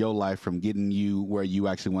distraction in your life from getting you where you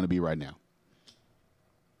actually want to be right now?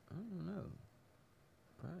 I don't know.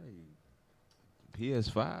 Probably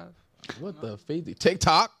PS5. What the feed?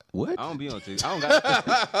 TikTok? What? I don't be on TikTok. I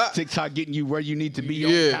don't got TikTok getting you where you need to be.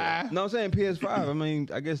 Yeah. No, I'm saying PS5. I mean,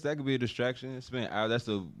 I guess that could be a distraction.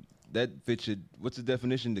 That fits your. What's the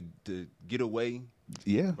definition to get away?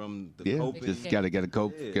 Yeah. From the coping. Just gotta get a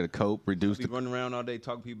cope. Yeah. Get a cope. Reduce Be running around all day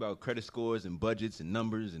talking to people about credit scores and budgets and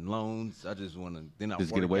numbers and loans. I just want to. Then I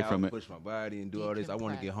just get away from it. Push my body and do all this. I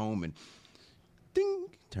want to get home and ding,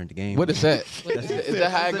 turn the game. What is that? Is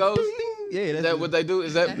that how it goes? Yeah, Is that what they do?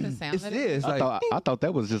 Is that the sound? It's like I thought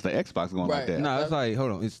that was just the Xbox going like that. no, it's like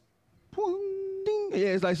hold on, it's ding.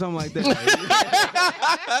 Yeah, it's like something like that.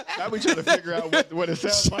 Now we trying to figure out what it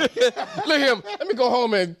sounds like. Look at him. Let me go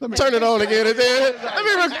home and turn it on again. Let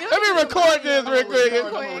me record this real quick.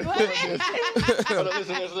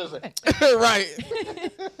 Listen. Right.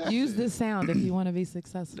 Use this sound if you want to be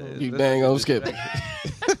successful. You dang on skip.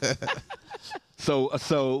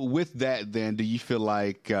 So with that, then, do you feel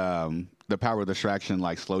like the power of distraction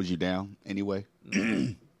like slows you down anyway?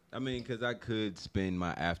 I mean, because I could spend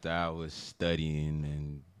my after hours studying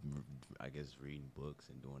and I guess reading books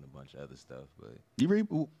and doing a bunch of other stuff. But you read?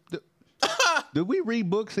 Do we read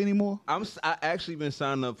books anymore? I actually been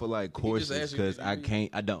signing up for like courses because I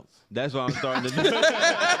don't. That's what I'm starting to do.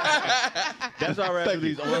 That's why I read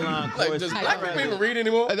these online courses. Does black people even read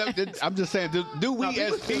anymore? I'm just saying, do we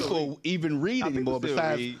as people even read anymore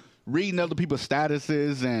besides reading other people's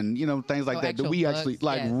statuses and things like that? Do we actually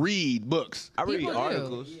read books? I read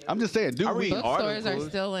articles. I'm just saying, do we? Bookstores are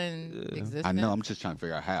still in existence. I know. I'm just trying to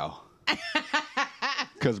figure out how.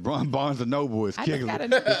 Because Barnes & Noble is killing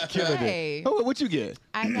it. Oh, what you get?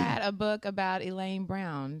 I got a book about Elaine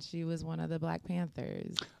Brown. She was one of the Black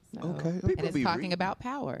Panthers. So, Okay. And it's talking about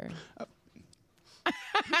power.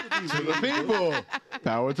 To the people.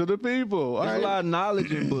 Power to the people. All There's right. a lot of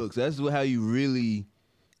knowledge in books. That's how you really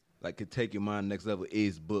could take your mind next level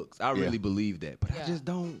is books. I really believe that, but I just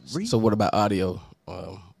don't read. So what about audio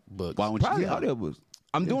books? Why won't you Probably get audio books.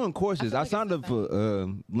 I'm doing courses. I signed up for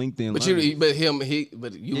LinkedIn. But Learning.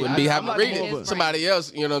 you wouldn't be having to read it. Somebody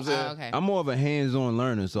else, you know what I'm saying? Okay. I'm more of a hands-on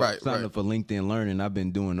learner, so I signed right. up for LinkedIn Learning. I've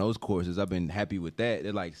been doing those courses. I've been happy with that.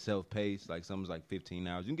 They're like self-paced, like some's like 15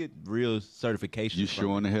 hours. You can get real certifications. You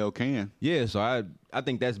sure in the hell can. Yeah, so I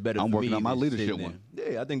think that's better. I'm for working me on my than leadership sitting one.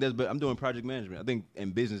 there. Yeah, I think that's better. I'm doing project management. I think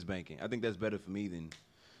in business banking. I think that's better for me than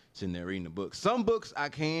sitting there reading a book. Some books I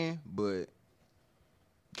can, but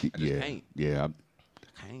I just can't. Yeah.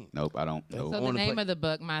 Can't. Nope, I don't. Nope. So the name of the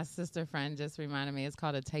book, my sister friend just reminded me, it's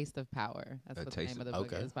called A Taste of Power. That's what the name of the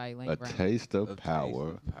book is by Elaine Brown. Taste of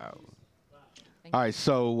Power. All right,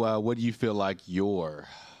 so what do you feel like your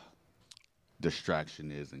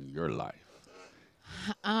distraction is in your life?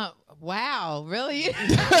 Wow, really? He's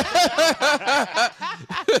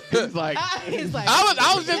like,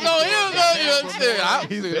 I was just on here.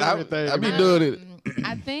 I be doing it.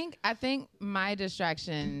 I think my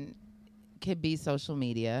distraction could be social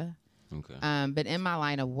media. Okay. But in my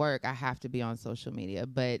line of work, I have to be on social media.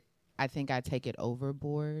 But I think I take it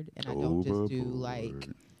overboard, and I don't just do like.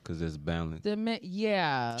 Because there's balance.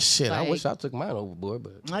 Yeah. Shit, I wish I took mine overboard,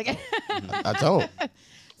 but I don't.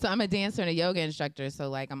 So I'm a dancer and a yoga instructor. So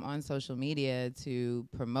like I'm on social media to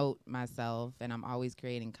promote myself, and I'm always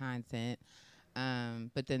creating content.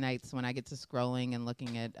 But the nights when I get to scrolling and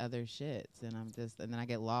looking at other shits, and then I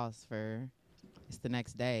get lost for. It's the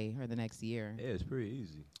next day or the next year. Yeah, it's pretty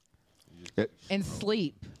easy. And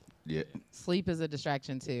sleep. Yeah. Sleep is a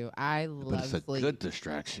distraction too. I love But it's a good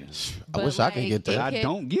distraction. I wish I could get that. I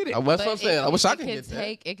don't get it. That's what I'm saying. I wish I could get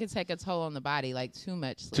that. It could take a toll on the body, like too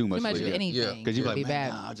much sleep. Too much of sleep. anything. Because you're could like, be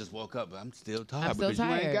man, bad. I just woke up, but I'm still tired. I'm still because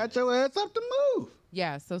you ain't tired. got your ass up to move.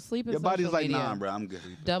 Yeah, so sleep is Your body's social like, media. nah, bro, I'm good.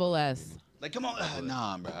 Double S. Like, come on.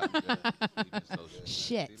 Nah, bro. I'm good.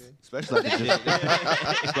 Shit. Especially like,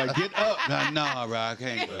 it's like, get up. Nah, bro, I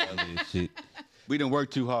can't, bro. Shit. We done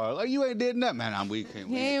worked too hard. Like, you ain't did nothing, man. I'm weak.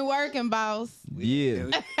 He ain't working, boss. Yeah.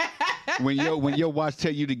 When your watch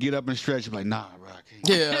tell you to get up and stretch, you're like, nah, bro, I can't.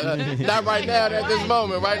 Yeah, not right now at this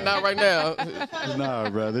moment, right? Not right now. Nah,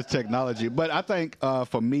 bro, this technology. But I think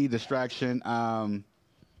for me, distraction,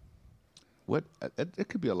 it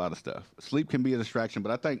could be a lot of stuff. Sleep can be a distraction,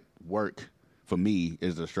 but I think work for me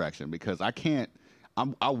is a distraction because I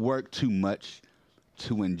work too much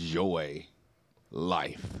to enjoy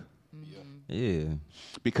life. Yeah.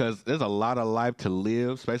 Because there's a lot of life to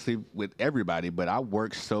live, especially with everybody. But I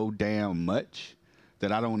work so damn much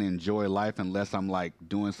that I don't enjoy life unless I'm like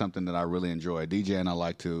doing something that I really enjoy. DJing, I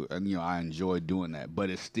like to, and I enjoy doing that. But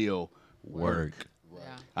it's still work. Yeah.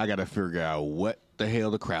 I got to figure out what the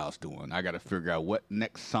hell the crowd's doing. I got to figure out what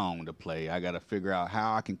next song to play. I got to figure out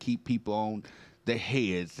how I can keep people on their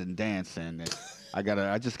heads and dancing. And I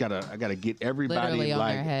gotta get everybody Literally on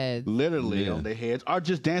like their heads. literally on their heads, or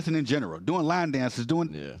just dancing in general, doing line dances,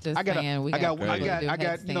 doing. Just I got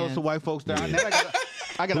some white folks down there.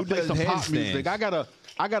 I gotta play some pop music. I gotta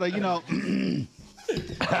I gotta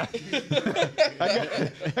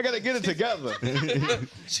get it together.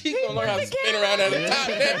 She's gonna learn how to spin around at the top.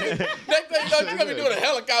 Next thing you know, she's gonna be doing a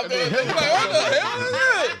helicopter. She's like, what the hell is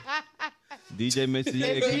this? DJ Mr.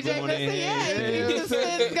 Yeah, keep them on their hands.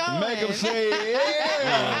 Make them say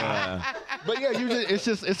yeah. But yeah,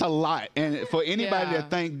 it's a lot. And for anybody that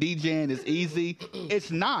think DJing is easy,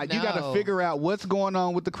 it's not. You got to figure out what's going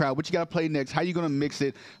on with the crowd, what you got to play next, how you going to mix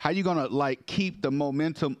it, how you going to like keep the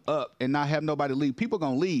momentum up and not have nobody leave. People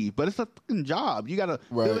going to leave, but it's a fucking job. You got to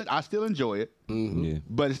feel it. I still enjoy it,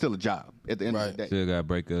 but it's still a job at the end of the day. Still got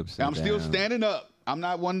breakups. I'm still standing up. I'm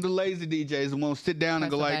not one of the lazy DJs that won't sit down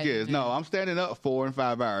and go like this. No, I'm standing up 4 and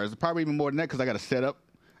 5 hours. Probably even more than that because I got to set up,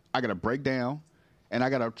 I got to break down, and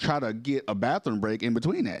I got to try to get a bathroom break in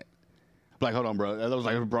between that. Like, hold on, bro. I was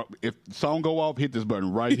like, bro, if the song go off, hit this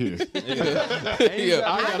button right here.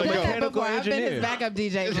 I gotta go. I've been his backup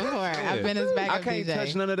DJ before. I've been his backup DJ. I can't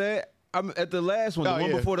touch none of that. I'm at the last one. The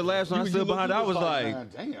one before the last one, I stood behind. I was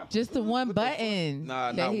like, damn. Just the one button.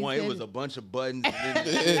 Nah, not one. It was a bunch of buttons.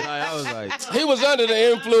 I was like, he was under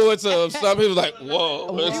the influence of something. He was like,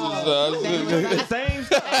 whoa, this is same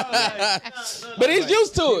stuff. But he's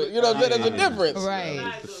used to it. You know, there's a difference.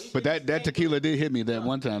 Right. But that tequila did hit me that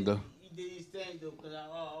one time though. He did his thing though, because I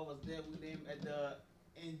was there with him at the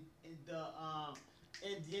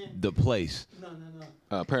Indian. The place.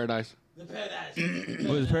 No. Paradise. The Paradise.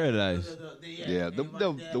 What is Paradise?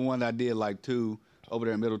 The one I did like 2 over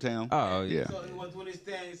there in Middletown. Oh yeah. So he was doing his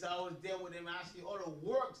thing. So I was there with him. Actually, all the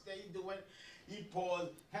works that he doing, he paused,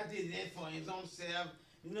 had to do that for his own self.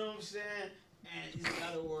 You know what I'm saying? And he's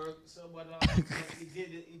got to work. So, but he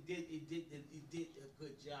did a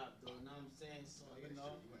good job, though. You know what I'm saying? So, you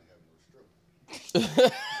know.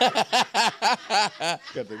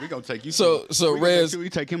 We gonna take you. So Rez, we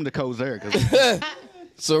take him to Cozair.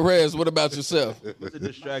 So Rez, what about yourself? What's the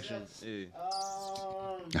distraction?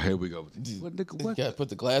 Here we go. What? Gotta put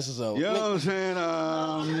the glasses on. You know what I'm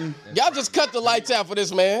saying? Y'all just cut the lights out for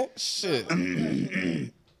this man. Shit.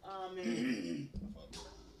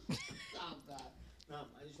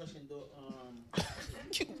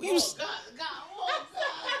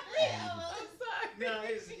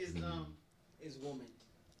 It's woman.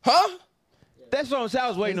 Huh? That's what I'm saying. I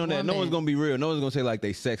was waiting on that. No one's gonna be real. No one's gonna say like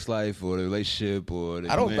they sex life or their relationship or.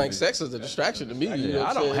 I don't think sex is a distraction to me. You know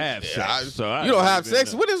I don't have sex. You don't have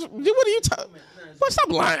sex. What are you talking? What's up,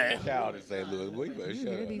 lying? Child in St. Louis. Boy, you better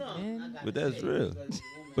shut up. But that's real.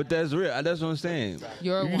 But that's real. That's what I'm saying.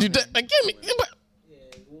 You're a woman. Give me.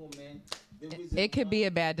 It could be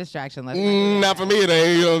a bad distraction. Let's not for me. It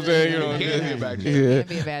ain't. You know what I'm saying? You know what I'm saying? It can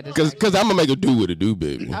be a bad distraction. Because I'm gonna make her do what it do,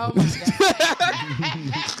 baby. Oh my God.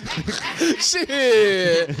 Shit.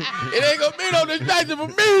 It ain't gonna be no distraction for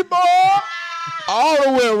me, boy. All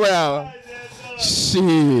the way around.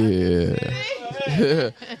 Shit.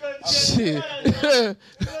 Shit.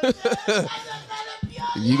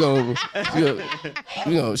 You gonna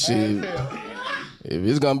shit. If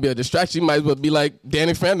it's gonna be a distraction, you might as well be like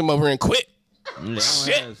Danny Phantom over here and quit.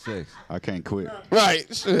 Shit. I can't quit. Right.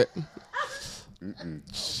 Shit.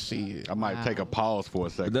 Shit. I might take a pause for a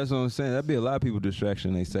second. But that's what I'm saying. That'd be a lot of people distraction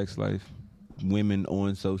in their sex life. Women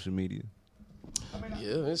on social media.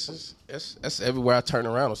 Yeah, that's everywhere I turn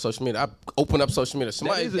around on social media. I open up social media.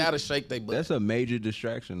 Somebody gotta shake their butt. That's a major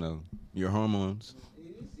distraction though. Your hormones.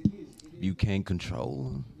 You can't control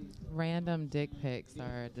them. Random dick pics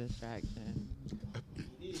are a distraction.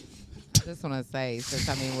 Just want to say, since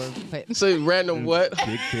we're putting. Say random what?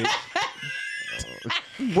 Dick pics.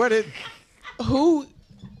 Who?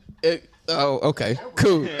 Oh, okay,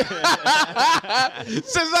 cool. Since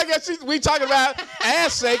I guess we talking about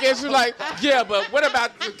ass shaking, she's like, yeah, but what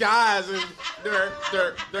about the guys and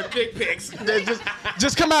their dick pics? They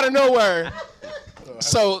just come out of nowhere.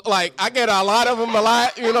 So like, I get a lot of them a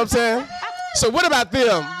lot. You know what I'm saying? So what about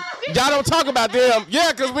them? Y'all don't talk about them.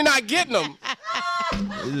 Yeah, because we're not getting them.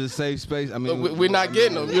 This is a safe space. I mean, we're not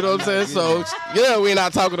getting them. You know what I'm saying? So yeah, we're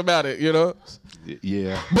not talking about it. You know.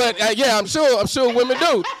 Yeah. But yeah, I'm sure women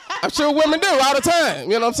do. I'm sure women do all the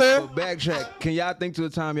time. You know what I'm saying? But backtrack. Can y'all think to the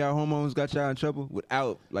time y'all hormones got y'all in trouble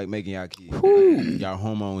without like making y'all kids? Y'all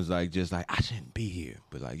hormones like just like I shouldn't be here,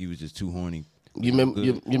 but like you was just too horny. You remember?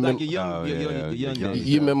 You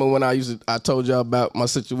remember when I told y'all about my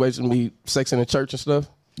situation, me sexing in church and stuff?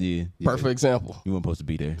 Yeah. Perfect example. You weren't supposed to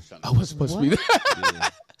be there. I wasn't supposed to be there. Yeah.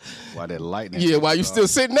 Why that lightning? Yeah, while you still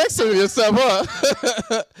sitting next to yourself, huh?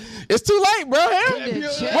 It's too late, bro. Wait.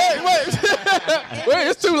 Wait,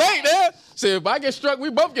 it's too late, man. See, if I get struck, we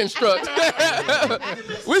both getting struck.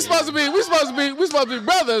 we supposed to be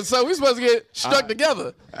brothers, so we supposed to get struck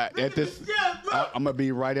together. At this, I'm gonna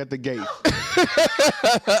be right at the gate.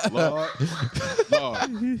 Lord,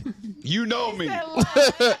 you know me.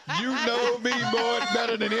 You know me more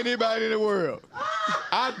better than anybody in the world.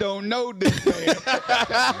 I don't know this man.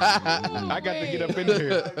 I got to get up in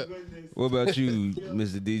here. What about you,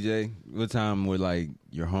 Mr. DJ? What time were like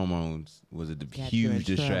your hormones was a huge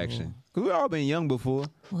distraction? Cause we all been young before.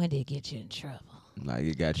 When did it get you in trouble? Like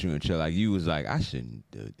it got you in trouble. Like you was like, I shouldn't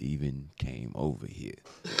have even came over here.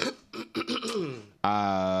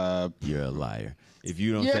 You're a liar. If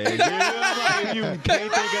you don't say it, you can't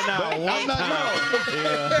think of not one time.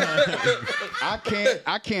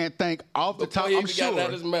 I can't think off the top.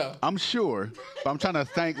 I'm sure, but I'm trying to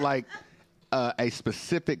think like a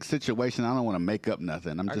specific situation. I don't want to make up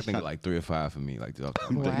nothing. I'm just thinking like 3 or 5 for me. Like off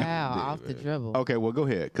the dribble. Okay, well go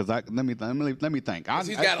ahead, cause let me think.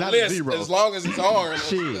 He's got a list as long as it's orange.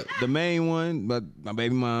 Shit, the main one, but my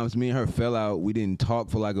baby mom's, me and her fell out. We didn't talk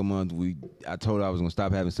for like a month. I told her I was gonna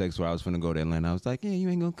stop having sex, or I was finna go to Atlanta. I was like, yeah, you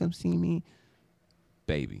ain't gonna come see me,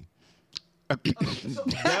 baby. That's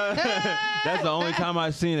the only time I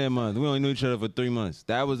seen that month. We only knew each other for 3 months.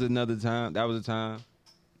 That was another time. That was a time.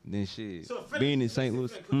 Then shit, so, being in St.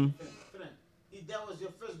 Louis. That was your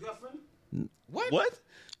first girlfriend? What?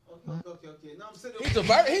 Okay. No, I'm saying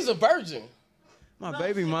he's a virgin. My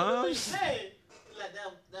baby mom.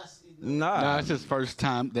 Nah, it's his first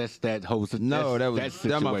time. That's that whole. No, that was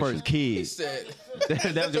my first kid. He said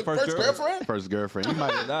that was your first girlfriend. First girlfriend. You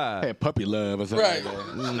might have had puppy love or something. Right. Like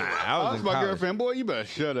that. Nah, I was my girlfriend. Boy, you better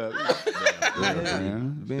shut up.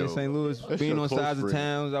 Being in St. Louis, being on sides of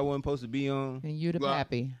towns I wasn't supposed to be on. And you the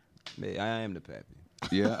pappy. I am the pappy.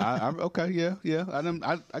 Yeah, I'm okay. Yeah. I'm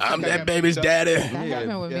that baby's daddy. That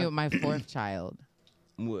happened with me with my 4th child.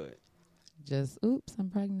 What? Just oops, I'm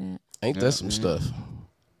pregnant. Ain't that some stuff?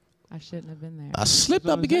 I shouldn't have been there. I slipped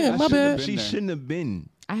up again. My bad. She shouldn't have been.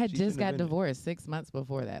 I had just got divorced 6 months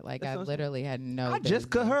before that. Like I literally had no. I just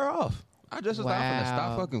cut her off. I just was like, I'm gonna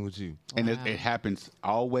stop fucking with you. And it happens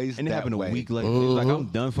always. And it happened way. a week later. Like I'm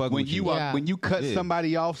done fucking with you. When you cut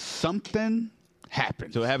somebody off, something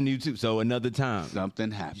happens. So it happened to you too. So another time.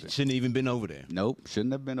 Something happened. Shouldn't have even been over there. Nope.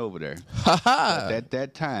 Shouldn't have been over there. At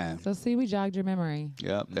that time. So see, we jogged your memory.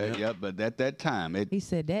 Yep. But at that time, he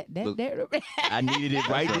said that. I needed it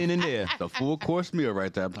right then and there. The full course meal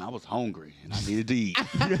right there. I was hungry and I needed to eat.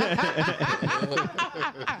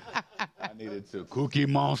 I needed to Cookie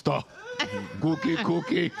Monster.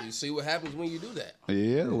 Cookie. You see what happens when you do that.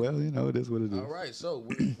 Yeah. Well, it is what it is. All right. So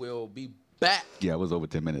we will be back. Yeah, it was over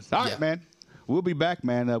 10 minutes. All right, man. We'll be back,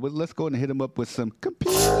 man. Let's go and hit him up with some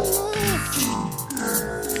computer.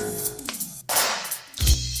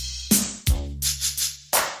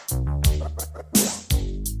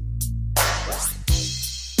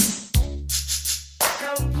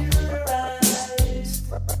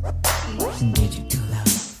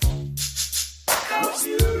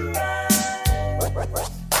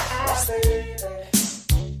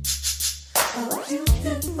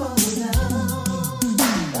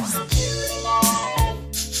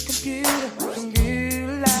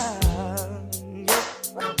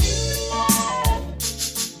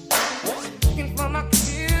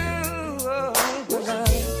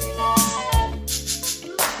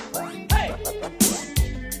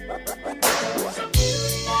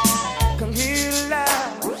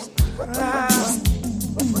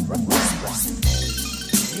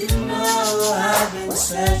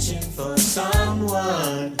 Searching for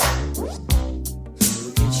someone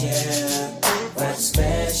who can share that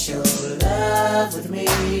special love with me.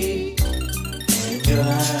 And your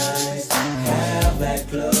eyes have that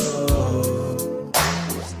glow.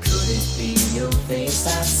 Could it be your face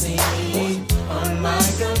I see on my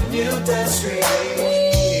computer screen?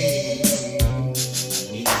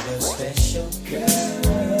 Need a special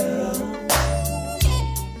girl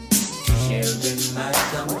to share in my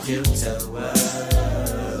computer world.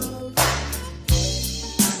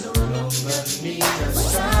 Need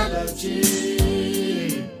astrology.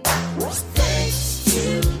 Thanks to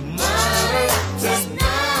my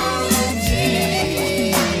technology.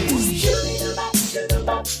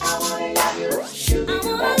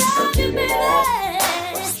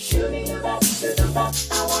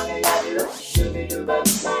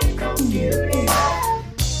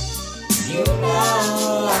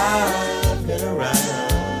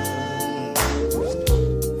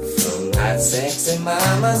 sexy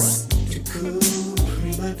mamas to cool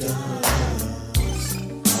prima donnas. I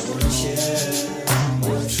wanna share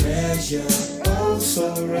your treasure, oh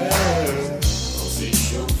so rare. Cause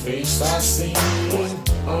it's your face I see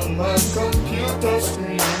on my computer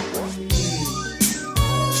screen.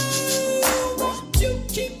 You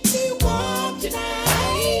keep me warm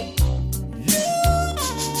tonight.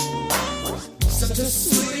 Such a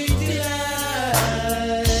sweet delight.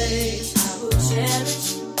 I will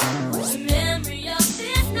cherish the memory of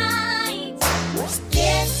this night.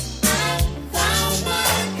 Yes, I found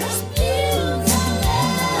my computer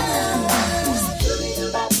love.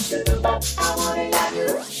 Shoo-be-doo-bop, I wanna love you.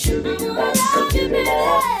 Shoo-be-doo-bop, computer.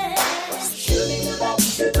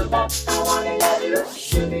 Shoo-be-doo-bop, I wanna love you.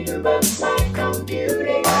 Shoo-be-doo-bop, my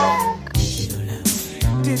computer.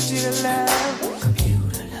 Digital love,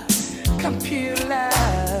 computer love, computer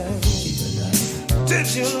love,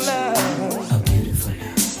 digital love, a beautiful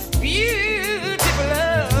love, beautiful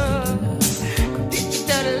love,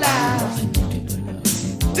 digital love,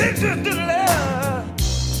 digital love.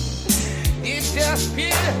 It's just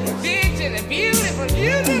beautiful, digital, beautiful,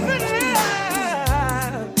 beautiful love.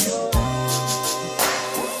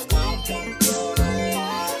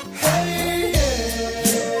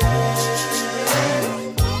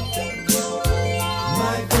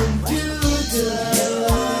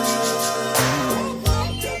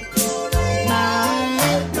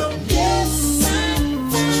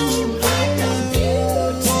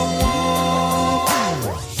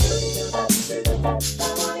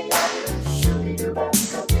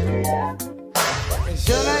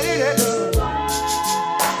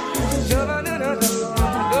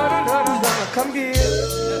 Come here.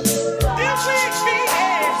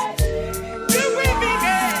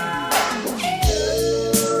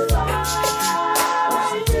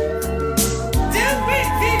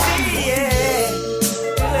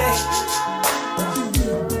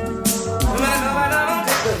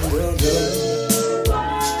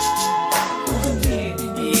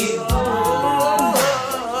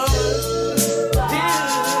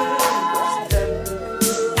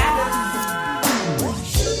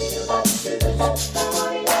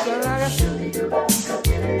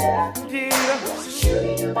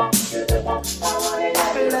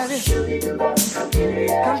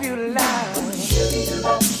 Computer love.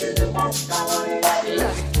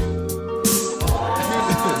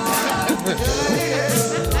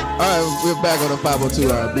 All right, we're back on the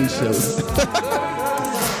 502 R&B show.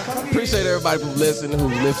 Appreciate everybody for listening,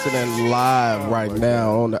 who's listening live right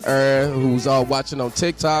now on the air, who's all watching on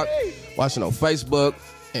TikTok, watching on Facebook,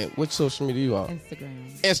 and which social media you on?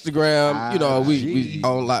 Instagram. You know, we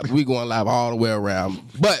on live, we going live all the way around,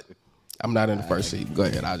 but I'm not in the first seat. Go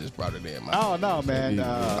ahead, I just brought it in. Oh no, man!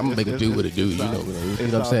 I'm gonna make it do what it do. You know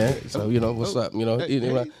what I'm saying? So you know what's up. You know.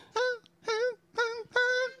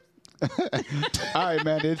 All right,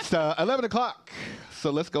 man. It's 11 o'clock. So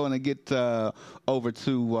let's go in and get over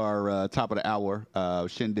to our top of the hour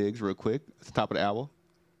shindigs real quick. It's the top of the hour.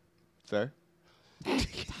 Sir?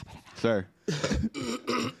 Sir.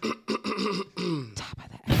 Top of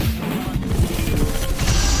the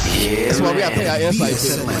That's why we got to pay our insight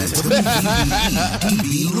fee.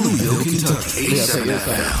 Louisville, Kentucky. 87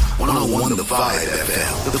 FM, 101 The Vibe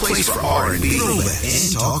FM, the place for R&B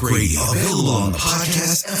and talk radio. Available on the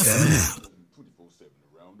podcast FM app.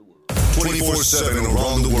 24/7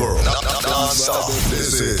 around the world. Non-stop.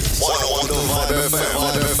 This is 101 The Vibe FM.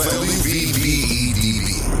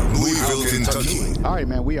 LVBEDB, Louisville, Kentucky. All right,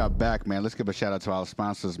 man, we are back, man. Let's give a shout out to our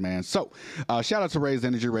sponsors, man. So, shout out to Raise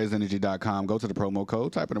Energy, raiseenergy.com. Go to the promo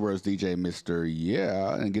code, type in the words DJ Mr.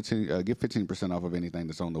 Yeah, and get 15% off of anything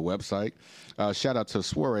that's on the website. Shout out to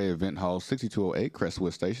Soiree Event Hall, 6208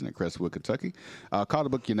 Crestwood Station in Crestwood, Kentucky. Call to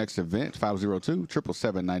book your next event,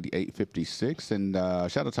 502-777-9856. And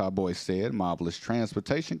shout out to our boy Said, Marvelous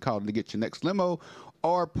Transportation. Call to get your next limo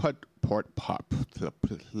or party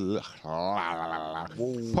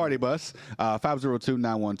bus,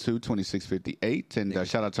 502-912-2658. And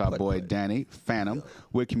shout out to our boy Danny Phantom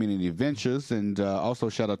with Community Ventures. And also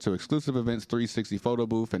shout out to Exclusive Events 360 Photo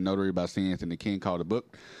Booth and Notary by C. Anthony King. Call the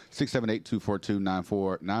book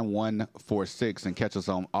 678-242-9146 and catch us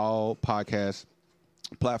on all podcasts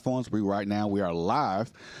platforms. Right now we are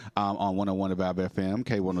live on 101 The Vibe FM,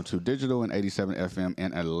 K102 Digital, and 87 FM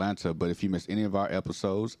in Atlanta. But if you missed any of our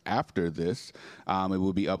episodes after this, it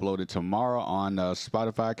will be uploaded tomorrow on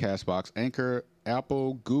Spotify, Castbox, Anchor,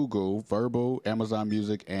 Apple, Google, Verbal, Amazon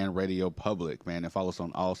Music, and Radio Public. Man, and follow us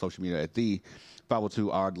on all social media at the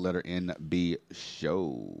 502R the letter NB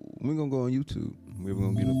show. We're gonna go on YouTube. We're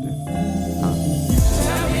gonna get up there.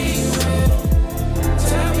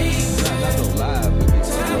 Tell me you Not no live, but it's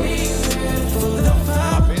Tell me you ready for the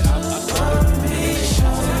 502 R&B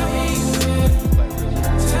show. Tell me you ready.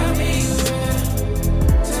 Tell me you ready.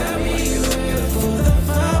 Tell me you ready for the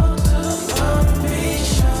 502 R&B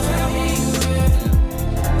show. Tell me you ready.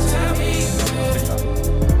 Tell me you ready.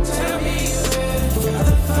 Tell me you ready for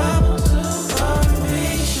the 502 R&B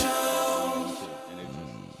show.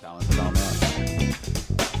 Balance it on out.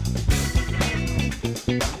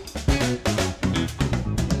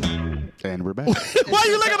 And we're back. Why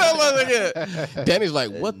you looking at us again? Danny's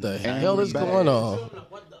like, what the hell is going on?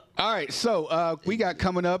 All right, so we got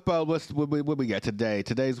coming up. What we got today?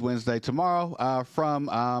 Today's Wednesday. Tomorrow, from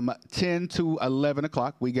 10 to 11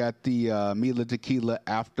 o'clock, we got the Mila Tequila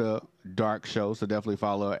After Dark show. So definitely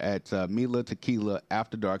follow at Mila Tequila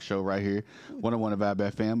After Dark show right here, 101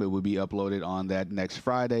 Vibe FM. It will be uploaded on that next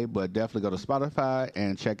Friday, but definitely go to Spotify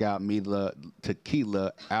and check out Mila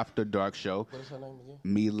Tequila After Dark show. What is her name again?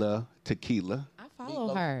 Mila Tequila. I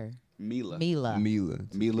follow her. Mila. Mila.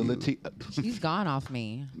 She's gone off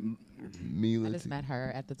me. Mila. I just met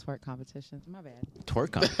her at the twerk competitions. My bad.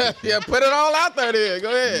 Twerk competition. Yeah, put it all out there then. Go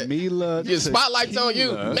ahead. Mila. Your spotlight's on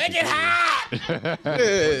you. Make it hot.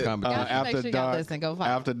 After dark.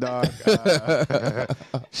 After dark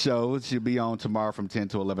show should be on tomorrow from 10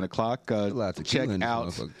 to 11 o'clock. Check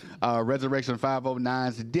out Resurrection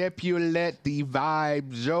 509's Depulet the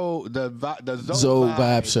Vibe Show. The Zoe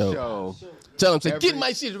Vibe Show. Tell him, say, get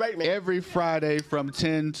my shit right, man. Every Friday from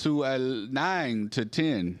 10 to 9 to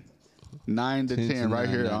 10. 9 to 10 right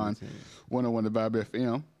here on 101 The Vibe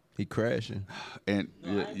FM. He crashing. And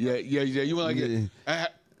yeah. You want to get...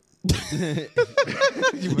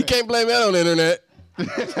 You can't blame that on the internet.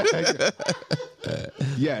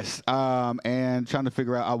 Yes. And trying to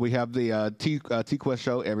figure out, we have the T-Quest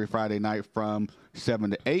show every Friday night from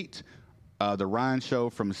 7 to 8. The Ryan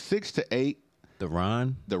show from 6 to 8. The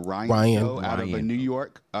Ryan show out of New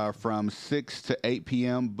York from 6 to 8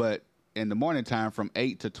 p.m. But in the morning time from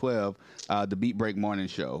 8 to 12, the Beat Break Morning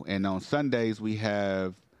Show. And on Sundays, we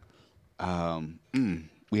have a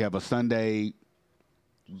Sunday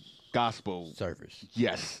gospel service.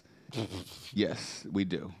 Yes. Yes, we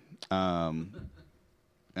do. I'm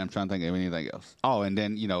trying to think of anything else. Oh, and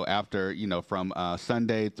then, after, from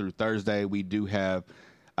Sunday through Thursday, we do have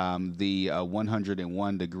the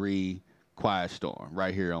 101 Degree Quiet Storm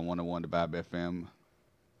right here on 101 The Vibe FM.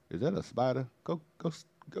 Is that a spider? Go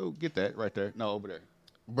get that right there. No, over there.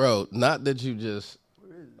 Bro, not that you just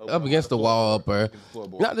up against the wall up there.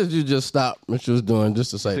 Not that you just stopped what you was doing just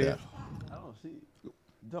to say that. I don't see it. You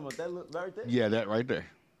talking about that look right there? Yeah, that right there.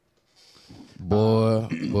 Boy.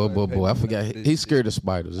 I forgot. He's scared of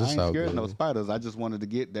spiders. I It's ain't all scared good. of no spiders. I just wanted to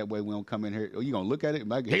get that way we don't come in here. Oh, you going to look at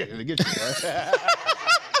it? I get you.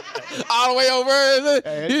 All the way over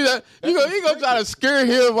here. You gonna try to scare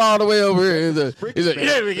him all the way over here. He's like,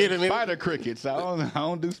 yeah, spider crickets. I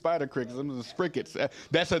don't do spider crickets. I'm just crickets.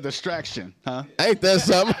 That's a distraction, huh? Ain't that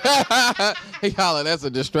something? He holler, that's a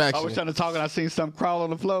distraction. I was trying to talk and I seen something crawl on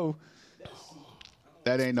the floor.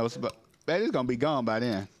 That ain't no spider. That is gonna be gone by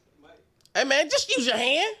then. Hey man, just use your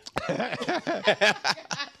hand.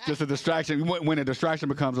 Just a distraction. When a distraction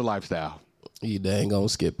becomes a lifestyle. You dang on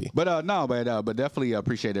Skippy. But but definitely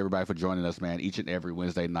appreciate everybody for joining us, man, each and every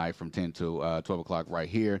Wednesday night from 10 to 12 o'clock right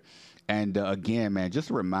here. And again, man,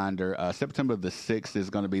 just a reminder, September the 6th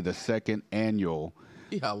is going to be the second annual.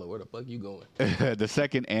 He holler, where the fuck you going? The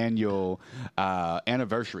second annual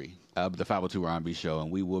anniversary of the 502 R&B show.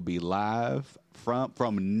 And we will be live from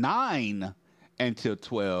 9 until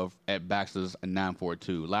 12 at Baxter's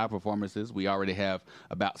 942. Live performances. We already have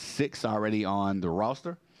about 6 already on the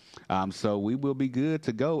roster. So we will be good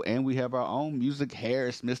to go, and we have our own Music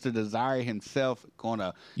Harris, Mr. Desire himself,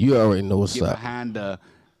 gonna You already know what's get up. behind the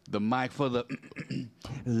mic for the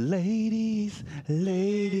ladies.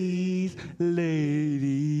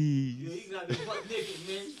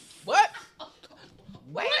 What?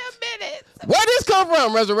 Wait a minute. Where this come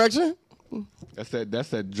from, Resurrection? That's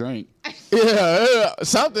that drink. Yeah,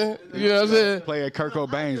 something. You know what I'm saying? Play at Kurt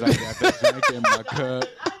Cobain's. I got that drink in my cup.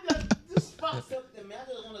 Just spark something, man. I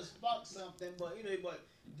just want to spark something, but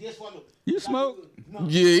this one. You smoke? No.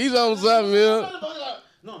 Yeah, he's on something, yeah.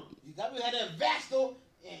 No, you got to have that vest though,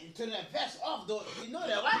 and turn that vest off though. You know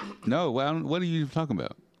that, right? No. Well, what are you talking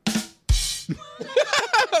about?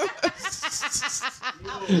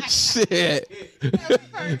 Shit.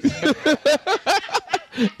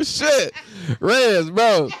 Shit. Rez,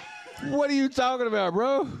 bro. What are you talking about,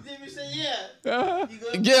 bro? Then we say yeah.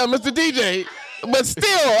 Yeah, Mr. DJ. But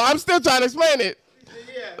still, I'm still trying to explain it.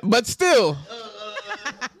 But still.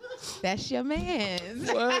 That's your man.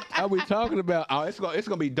 What are we talking about? Oh, it's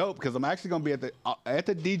gonna be dope because I'm actually gonna be at the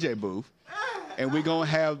DJ booth, and we're gonna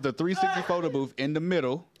have the 360 photo booth in the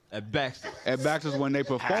middle. At Baxter's. At Baxter's when they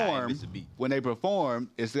perform,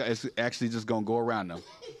 it's actually just gonna go around them.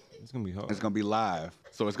 It's gonna be hard. It's gonna be live,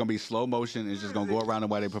 so it's gonna be slow motion. It's just gonna go around them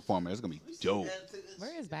while they perform. It's gonna be dope.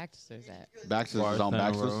 Where is Baxter's at? Baxter's is on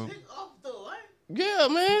Baxter's. Yeah,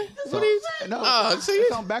 man. So, What is? no,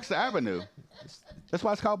 it's on Baxter Avenue. That's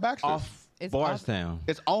why it's called Baxter's. Off Bardstown.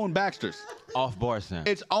 It's on Baxter's. Off Bardstown.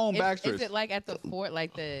 It's on Baxter's. Is it like at the fort,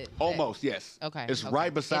 like the? Almost, yes. Okay. It's okay.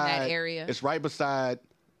 right beside. In that area. It's right beside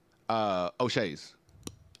O'Shea's.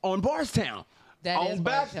 On Bardstown. That on is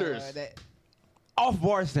Baxter's. Off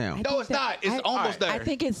Bardstown. No, it's not. It's almost there. I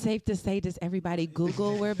think it's safe to say, does everybody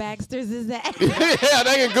Google where Baxter's is at? Yeah,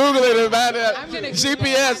 they can Google it about that. I'm gonna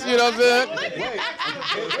GPS, you know what I'm saying? Wait.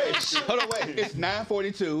 Hold on, wait. It's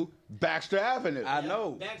 942 Baxter Avenue. I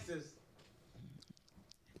know. Baxter's.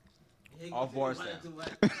 Off Bardstown.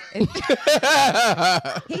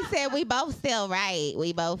 He said we both still right.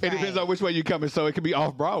 We both It right. depends on which way you're coming, so it could be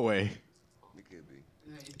off Broadway. It could be.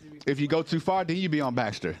 If you go too far, then you be on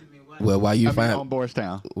Baxter. Well, why you on find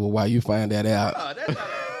Bardstown. Well, why you find that out?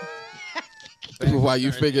 Why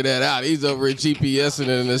you figure that out? He's over at GPSing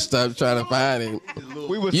and this stuff trying to find him.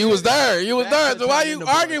 You was there. So why you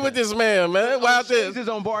arguing with this man, man? Why this? This is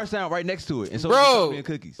on Bardstown right next to it. And so Bro, and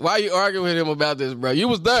cookies. why you arguing with him about this, bro? You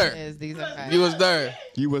was there. Yes, these are facts. You was there.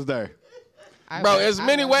 You was there. Bro, there's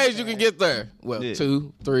many ways you can get there. Well,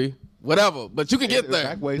 2, 3, whatever. But you can get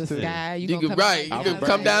there. Ways too. You can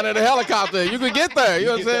come down in a helicopter. You can get there. You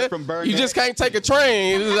know what I'm saying? You just can't take a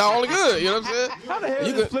train. It's all good. You know what I'm saying? How the hell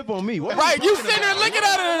you can flip on me? What Right, you sitting there looking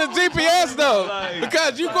at it in the GPS though,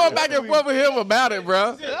 because you going back and forth with him about it,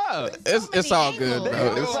 bro. Yeah. It's all good,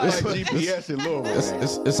 bro. It's GPS in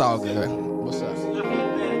Louisville. it's all good. What's up?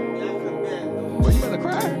 Well, you gonna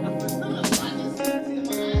cry?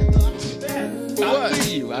 I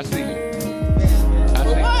see you. What,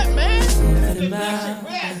 man?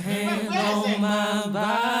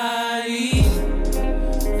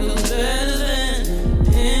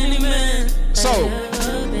 So,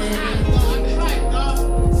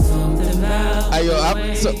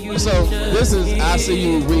 so this is I See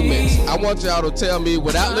You remix. I want y'all to tell me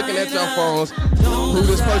without looking at your phones who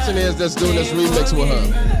this person is that's doing this remix with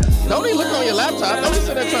her. Don't even look on your laptop. Don't be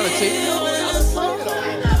sitting there trying to cheat.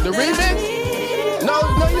 The remix? No,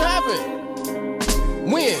 you haven't.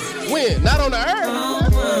 When? Not on the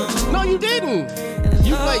earth. No, you didn't.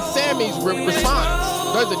 You played Sammy's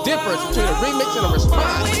response. There's a difference between a remix and a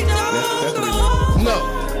response. That's a remix. No.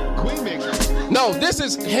 Queen mix. No, this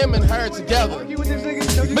is him and her together.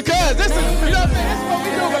 Because this is, you know what I'm saying? This is what we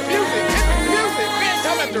do with music. This is music. We ain't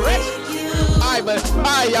talking about direction. All right,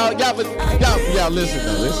 y'all listen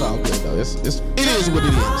though. It's all good though. It is what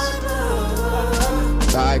it is.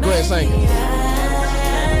 All right, go ahead, sing it.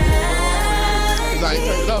 I ain't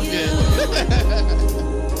turned it off yet.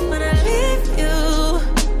 When I leave you,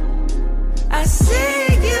 I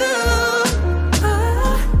see you.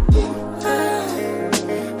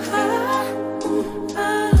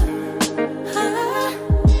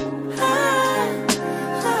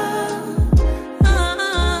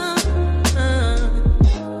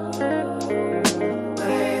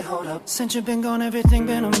 Hey, hold up. Since you've been gone, everything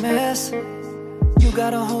been a mess. You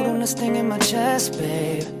got a hold on this thing in my chest,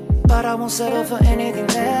 babe. But I won't settle for anything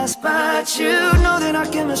less. But you know that our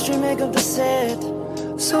chemistry make up the set.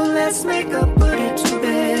 So let's make up, put it to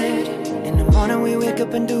bed. In the morning we wake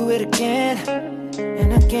up and do it again.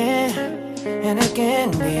 And again, and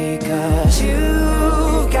again. Because you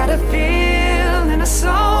got a feel and a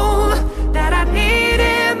soul that I need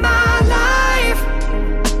in my life.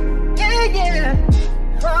 Yeah.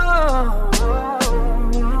 Oh.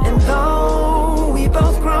 And though we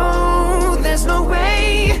both grow, there's no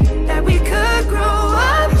way that we could grow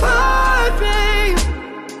apart, babe.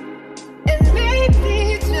 And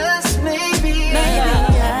maybe, just maybe, I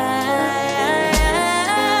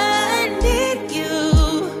need you.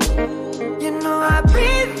 You know I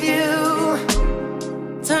breathe you,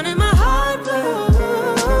 turning my heart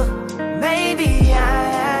blue. Maybe I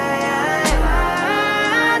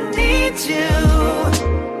need you.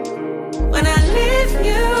 When I leave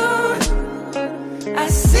you, I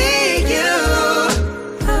see you.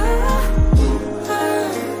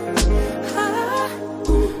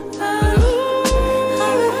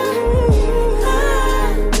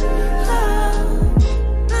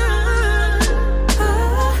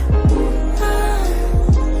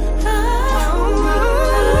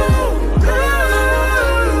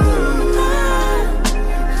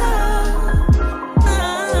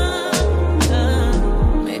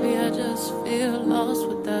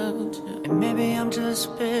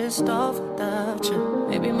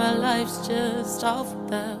 lost off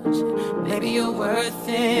without you. Maybe you're worth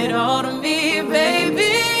it all to me,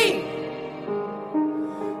 baby.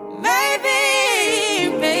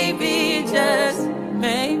 Maybe, maybe, just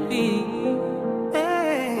maybe.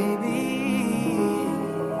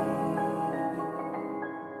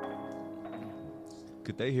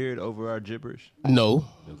 Could they hear it over our gibberish? No.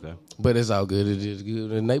 Okay. But it's all good. It is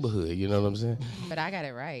good in the neighborhood. You know what I'm saying? But I got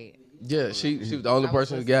it right. Yeah, she was the only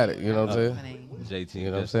person who got it. You know what I'm saying? JT, You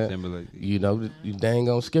know what I'm saying? Timberlake. You know, you dang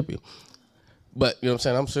gonna skip you. But you know what I'm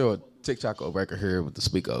saying? I'm sure TikTok will record here with the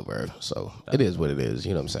speak over. So it is what it is.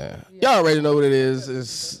 You know what I'm saying? Y'all already know what it is.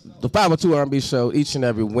 It's the 502 R&B show each and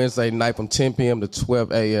every Wednesday night from 10 p.m. to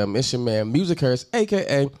 12 a.m. It's your man, Music Harris,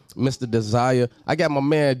 a.k.a. Mr. Desire. I got my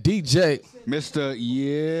man, DJ. Mr.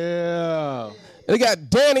 Yeah. And I got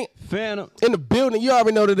Danny Phantom in the building. You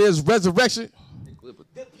already know what it is. Resurrection.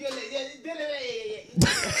 Yeah.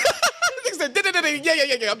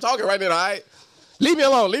 I'm talking right now, all right? Leave me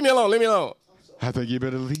alone. I think you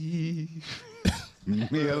better leave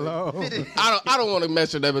me alone. I don't want to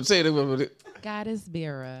mess with that, but say it. Goddess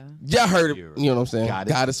Beera. Y'all heard it. You know what I'm saying?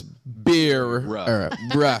 Goddess Beera.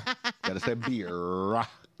 Bruh. Gotta say beer.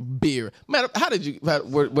 Beer. Man, how did you, where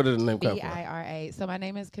did the name come from? Bira. So my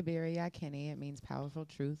name is Kabiria Kenny. It means powerful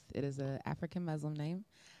truth. It is an African Muslim name.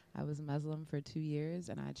 I was Muslim for 2 years,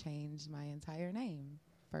 and I changed my entire name.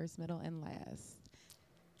 First, middle, and last.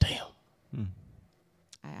 Damn.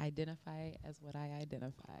 I identify as what I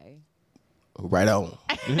identify. Right on.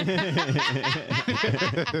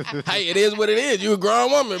 Hey, it is what it is. You a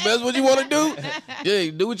grown woman. That's what you want to do.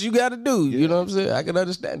 Yeah, do what you got to do. You know what I'm saying? I can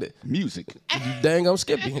understand it. Music. You dang gonna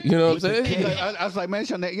skip you. You know what I'm saying? I was like, man,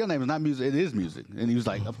 your name is not music. It is music. And he was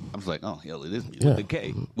like, I was like, oh, hell, it is music. Yeah. With the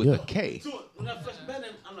K. With the K. So when I first met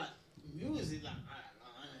him, I'm like, music, like,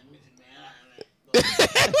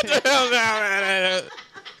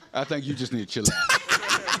 I think you just need to chill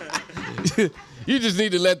out. You just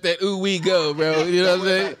need to let that ooh wee go, bro. You know what I'm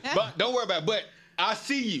saying? But don't worry about it. But I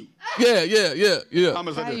see you. Yeah. I'm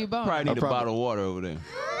How you bone? Probably need a bottle of water over there.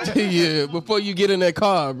 Yeah, before you get in that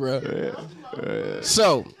car, bro.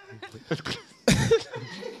 So.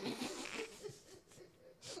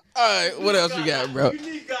 All right, what else you got, bro? You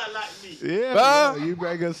need God like me. Yeah, you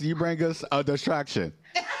bring us a distraction.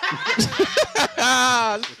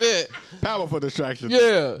 Shit. Powerful distraction.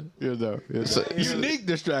 Yeah. You know, unique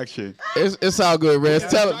distraction. It's all good, Rez.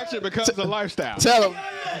 Tell him. Distraction becomes a lifestyle. Tell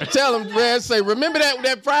him, Rez. Say, remember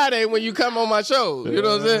that Friday when you come on my show. You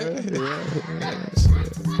know what I'm saying?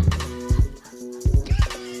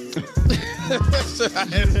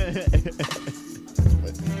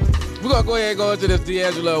 We're gonna go ahead and go into this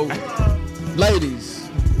D'Angelo. Ladies,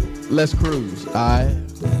 let's cruise. All right.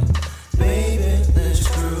 Baby, let's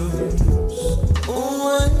cruise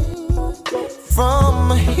away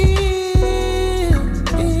from here.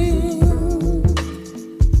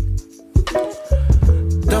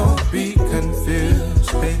 Don't be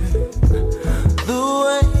confused, baby. The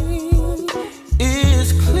way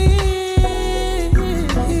is clear.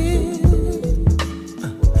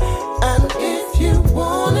 And if you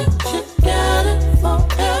want it, you got it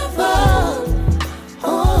forever.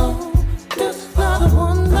 Oh, just not a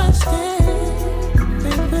one night stand,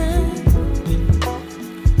 baby.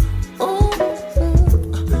 Oh,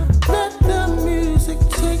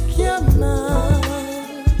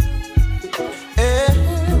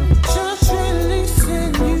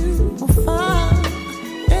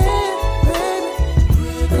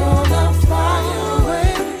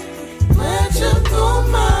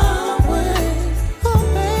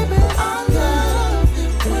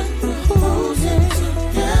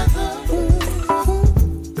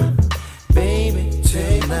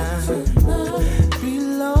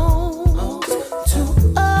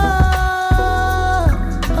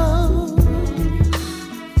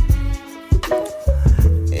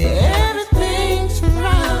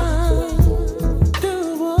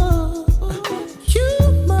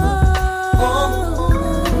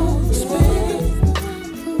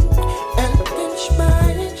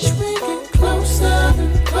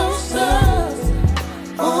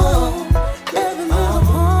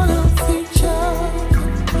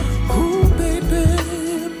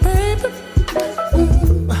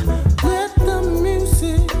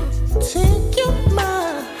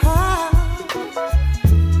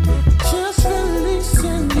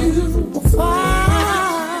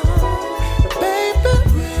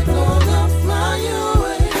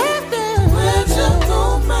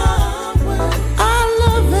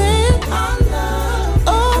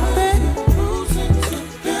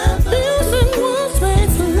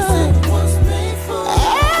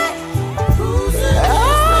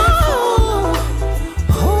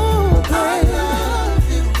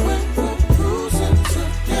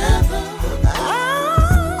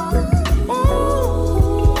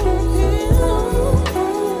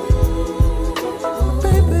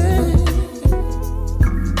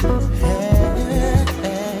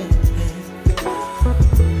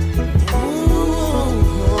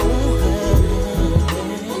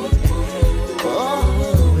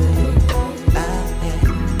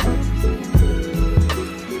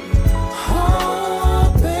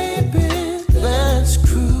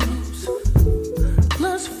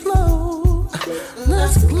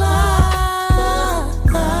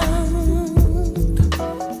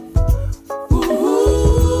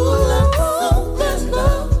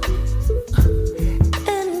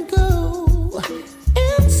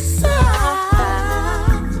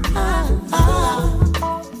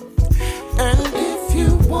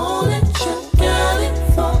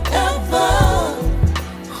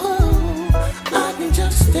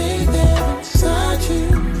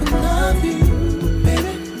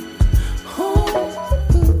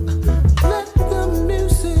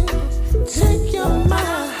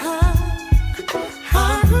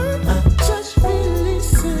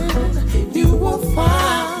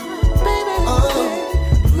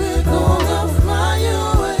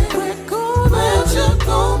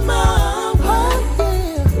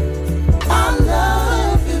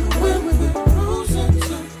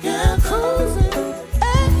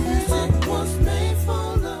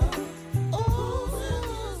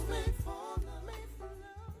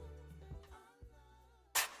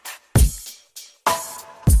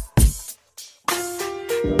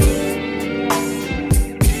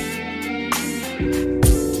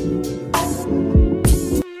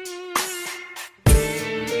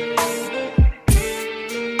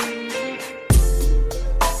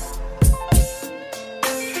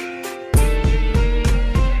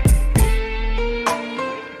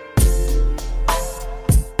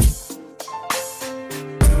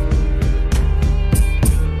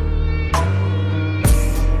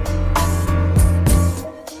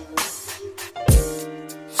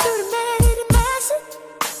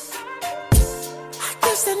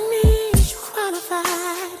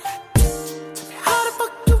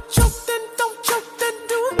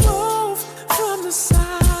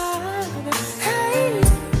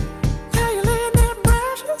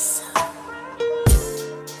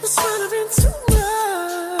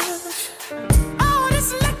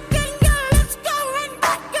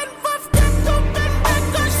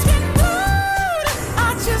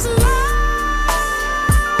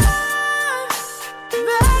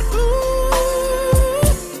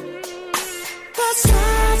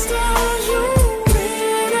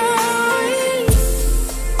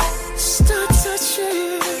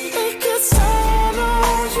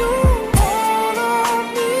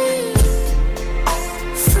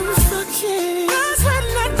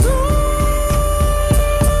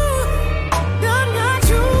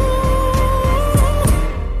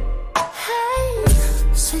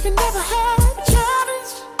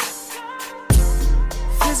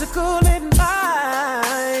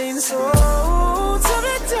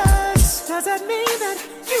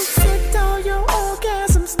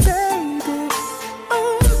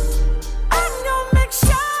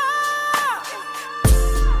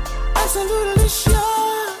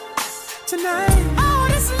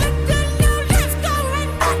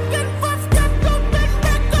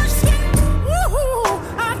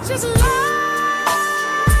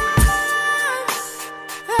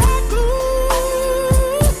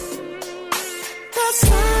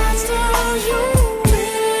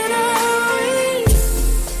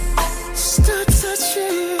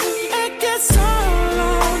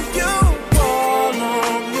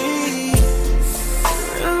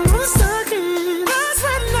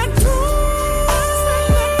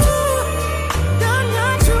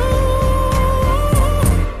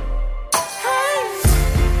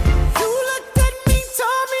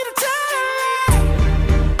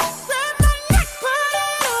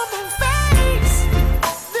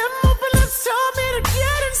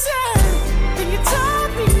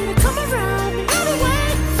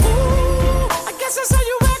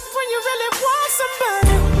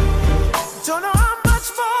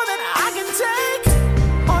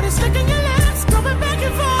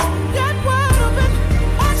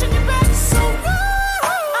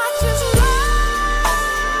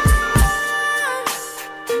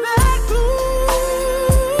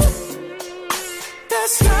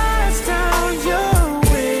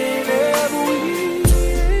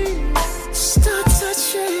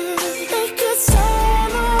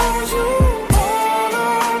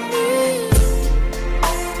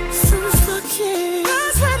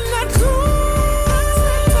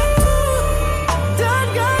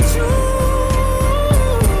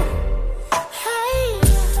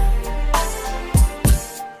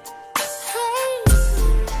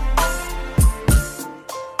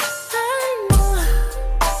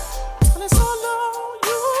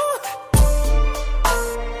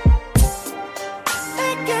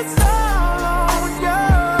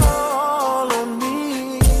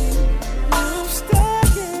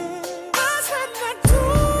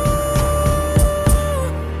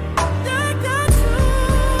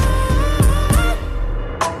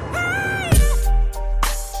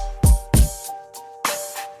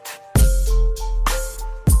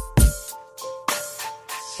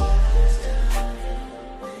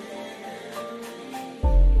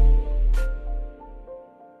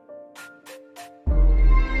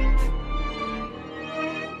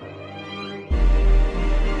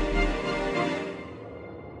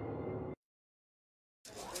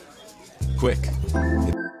 Quick.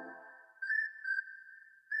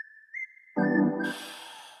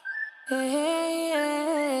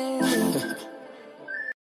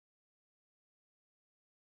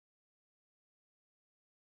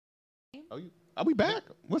 Are we back?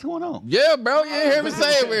 What's going on? Yeah, bro. You hear me say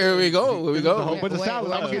it. Here we go. Here we go. A whole bunch of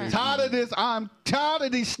salads. I'm getting tired of this. I'm tired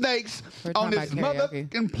of these snakes on this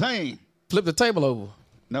motherfucking plane. Flip the table over.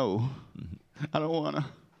 No, I don't wanna.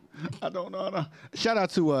 I don't know. Shout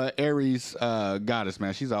out to Aries Goddess,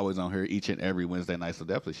 man. She's always on here each and every Wednesday night. So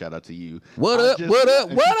definitely shout out to you. What up?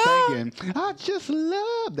 I just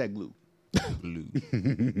love that glue. blue.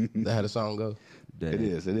 That how the song go? It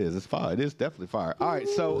is. It's fire. It is definitely fire. All right,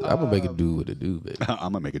 so I'm gonna make a do with a do, baby.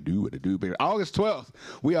 I'm gonna make a do with a do, baby. August 12th,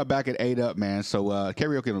 we are back at 8 Up, man. So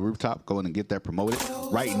karaoke on the rooftop. Go in and get that promoted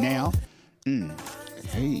right now.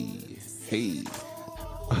 Hey.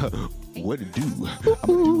 What to do? I'm gonna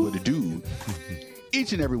do what to do.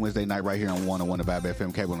 Each and every Wednesday night right here on 101 The Vibe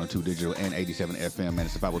FM, Cable 102 Digital, and 87 FM, man.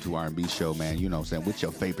 It's a 502 R&B show, man. You know what I'm saying? With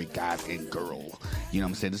your favorite guys and girls. You know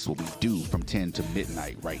what I'm saying? This is what we do from 10 to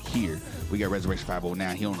midnight right here. We got Resurrection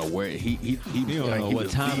 509. He don't know where he don't know what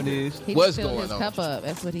time it is. He What's filled going his on? cup up.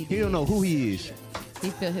 That's what he did. He don't know who he is.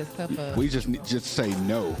 He filled his cup up. We just say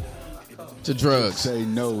no To drugs. Say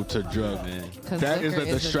no to drugs, man. 'Cause That is liquor a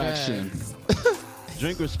is a distraction.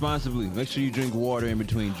 Drink responsibly. Make sure you drink water in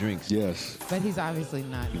between drinks. Yes. But he's obviously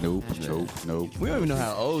not. Nope. We don't even know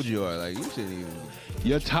how old you are. Like, you shouldn't even.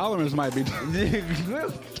 Your tolerance might be. I don't even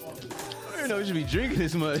know you should be drinking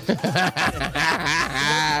this much. Matter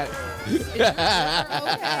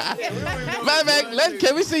of fact,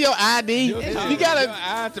 can we see your ID? You gotta. Your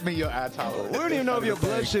eye to me, your eye tolerance. We don't even know if your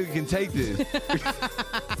blood sugar can take this.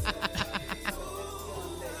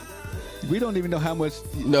 We don't even know how much.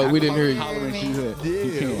 No, we didn't hear you. Tolerance you had.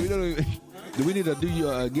 You can. We don't even. Do we need to do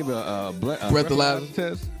you give a breathalyzer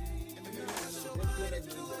test?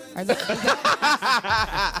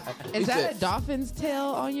 Is that a dolphin's tail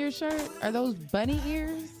on your shirt? Are those bunny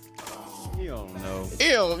ears? You don't know.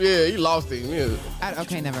 Yeah, he lost him. Yeah.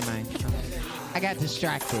 Okay, never mind. I got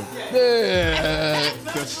distracted. Yeah.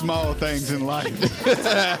 The small things in life.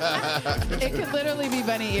 It could literally be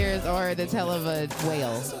bunny ears or the tail of a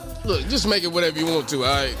whale. Look, just make it whatever you want to,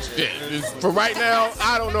 all right? For right now,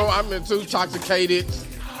 I don't know. I'm intoxicated.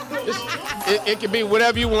 It can be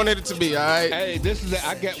whatever you wanted it to be, all right? Hey, this is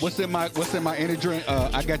I got what's in my energy drink.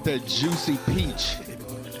 I got the juicy peach.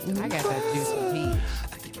 I got that juicy peach.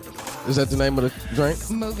 Is that the name of the drink?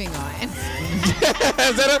 Moving on.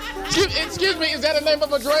 Excuse me, is that the name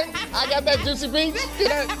of a drink? I got that juicy peach.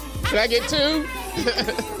 Can I get two?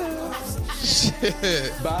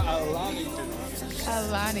 By Alani.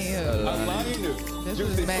 Alani who? Alani New. This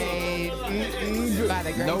was made by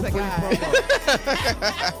the grace No of free God.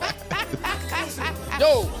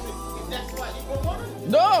 Yo.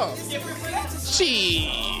 No. Shit.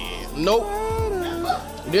 Nope.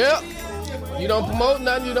 Yep. You don't promote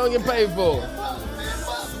nothing you don't get paid for.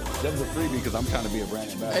 That was a freebie because I'm trying to be a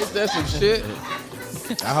brand ambassador. Ain't that some shit?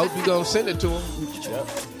 I hope you gonna send it to him. Yep.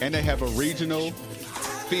 And they have a regional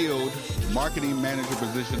field marketing manager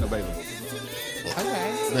position available.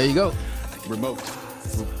 Okay. There you go. Remote.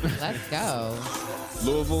 Let's go.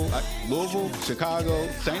 Louisville, Chicago,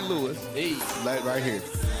 St. Louis. Right here.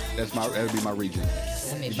 That'll be my region.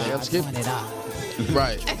 Let me Yeah, buy skip. $20.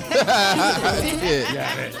 Right. Yeah.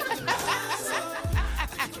 Got it.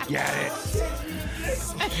 Got it.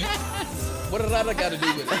 What did I got to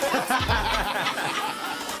do with it?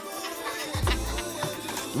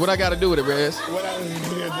 What I got to do with it, Rez? What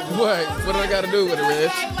did I got to do with it,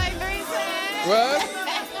 Rez? What?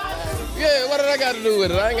 Yeah, what did I got to do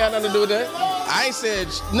with it? I ain't got nothing to do with that. I ain't said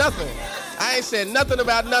nothing. I ain't said nothing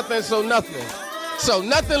about nothing, so nothing. So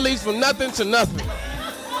nothing leads from nothing to nothing.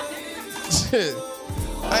 Shit.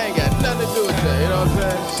 I ain't got nothing to do with that. You know what I'm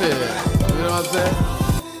saying? Shit. You know what I'm saying?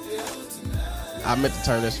 I meant to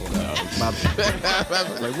turn this one out. My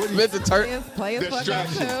meant to turn. Play his fuck up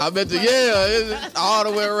too. I meant to, it's all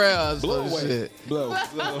the way around. Blow So away. shit. Blow.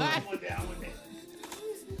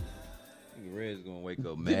 Red's gonna wake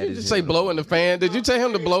up mad. Did you as just say hell. blow in the fan? Did you tell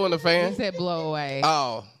him to blow in the He fan? said blow away.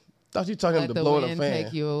 Oh, thought you told him Let to the blow in the wind fan.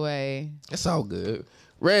 take you away. It's all good.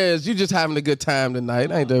 Rez, you just having a good time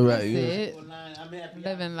tonight, ain't that right? That's it. I'm happy.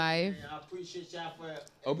 Living life. I appreciate y'all for.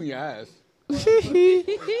 Open your eyes. I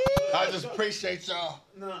just appreciate y'all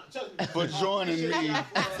for joining me.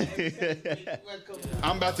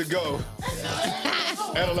 I'm about to go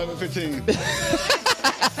at 11:15.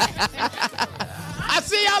 I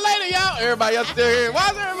see y'all later, y'all. Everybody else still here. Why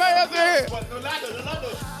is everybody else still here?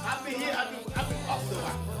 I've been here. I've been off the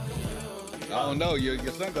while. I don't know. Your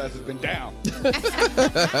sunglasses been down, so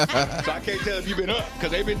I can't tell if you've been up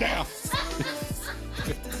because they've been down.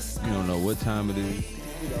 You don't know what time it is.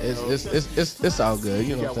 It's all good.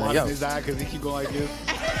 You know Got what I'm water in saying? his eye because he keep going like this.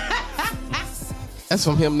 That's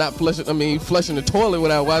from him not flushing the toilet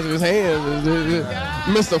without washing his hands.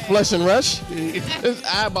 Mr. Flush and Rush. His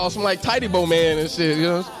eyeballs smell like Tidy Bow Man and shit, you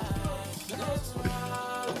know?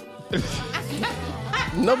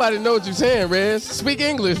 Nobody knows what you're saying, Rez. Speak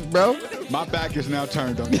English, bro. My back is now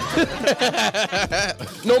turned on.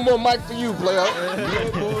 No more mic for you, player.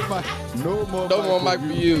 No more mic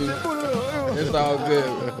for you. It's all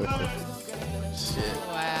good. Shit.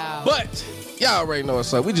 Wow. But Y'all already know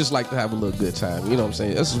what's up. We just like to have a little good time. You know what I'm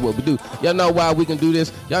saying? This is what we do. Y'all know why we can do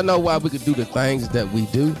this? Y'all know why we can do the things that we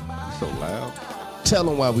do? So loud. Tell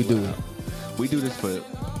them why we do it. We do this for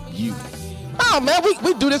you. Oh, man, we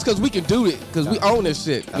do this because we can do it. Because we own this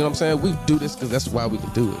shit. You know what I'm saying? We do this because that's why we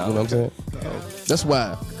can do it. You know what I'm saying? That's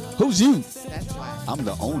why. Who's you? That's why. I'm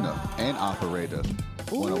the owner and operator.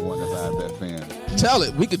 101 The Vibe FM. Tell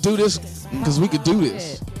it. We could do this because we could do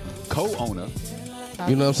this. Co-owner.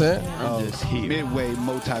 You know what I'm saying? I'm just here. Midway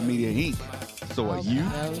Multimedia Inc. So are you?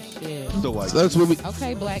 Oh, shit. So are So that's what we.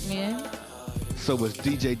 Okay, black men. So was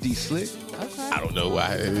DJ D Slick. Okay. I don't know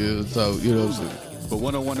why it is. So, you know what I'm saying? But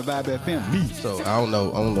 101 The Vibe FM, me. So I don't know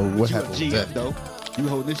what you happened with GF, that. though. You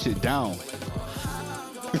holding this shit down.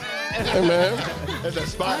 Hey, man. That's that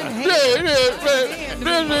spot. Man.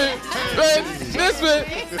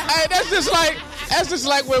 Hey, that's just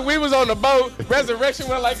like when we was on the boat. Resurrection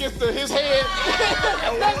went like this to his head.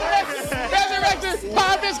 Resurrection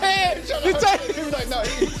popped his head. He was like, no,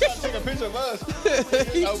 he was trying to take a picture of us with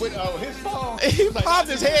his phone. He popped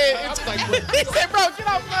his head. He said, bro, get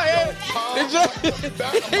off my head.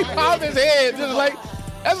 He popped his head. Just like,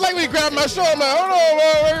 that's like when he grabbed my shoulder. I'm like, hold on,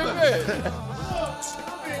 man. Wait a minute.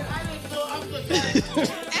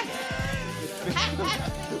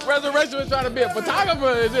 Resurrection was trying to be a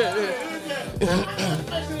photographer.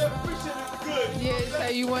 Yeah, so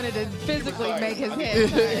you wanted to physically make his head.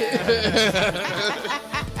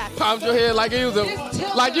 Popped your head like you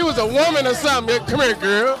was a woman or something. Come here,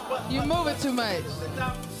 girl. You moving too much.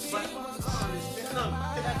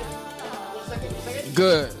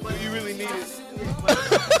 Good. You really need it.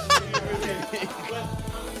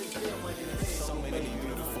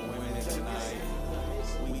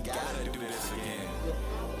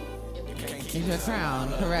 It's your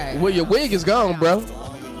crown, correct. Well, your wig is gone, bro.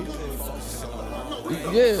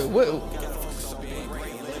 Yeah, what?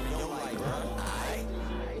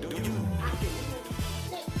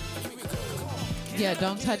 Yeah,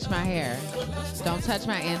 don't touch my hair. Don't touch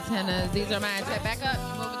my antennas. These are my antennas. Back up. You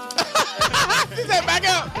moving too much. She said, back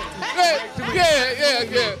up. Yeah.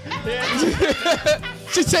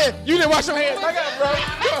 She said, you didn't wash your hands. Back up, bro.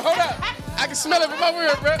 Hold up. I can smell it from over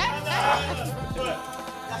here, bro.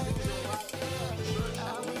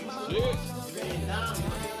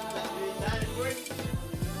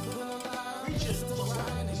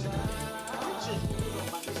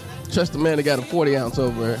 Trust the man that got a 40 ounce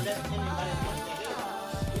over here.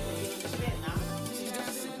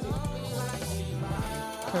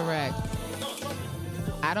 Correct.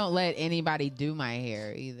 I don't let anybody do my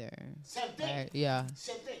hair either. Yeah.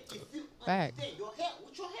 Fact.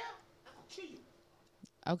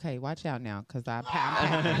 Okay, watch out now, cause I'm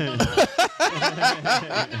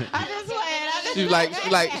She's like,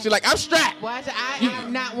 I'm strapped. Watch,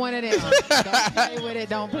 I'm not one of them. Don't play with it.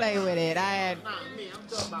 Don't play with it. I had.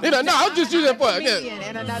 No, I'm just using it for comedian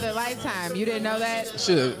in another lifetime. You didn't know that?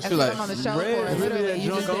 She That's what like, I'm on the show for. Literally,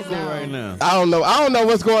 you just didn't know. right now. I don't know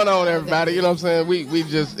what's going on, everybody. You know what I'm saying? We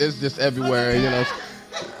just, it's just everywhere. You know.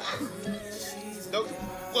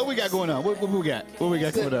 What we got going on? What we got? What we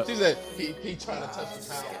got coming up? She said he trying to touch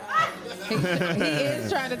the power. He is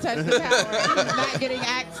trying to touch the power. He's not getting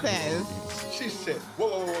access. She said,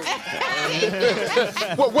 whoa.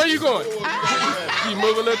 Where you going? You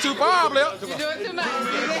moving a little too far, Blair. You're doing too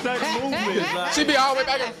much. She be all the way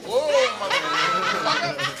back in. Whoa,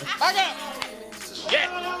 back up. Yeah.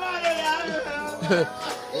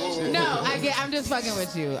 No, I'm just fucking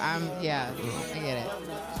with you. I get it.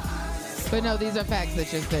 But no, these are facts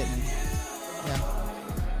that you're spitting.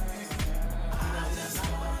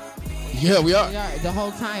 Yeah, we are. The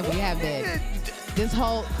whole time we have been. This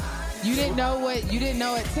whole. You didn't know at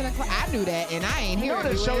 10 o'clock. I knew that, and I ain't here. You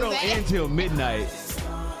know the show don't end till midnight.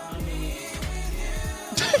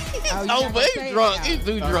 But he's drunk. He's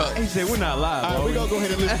too drunk. He said we're not live. All right, we're going to go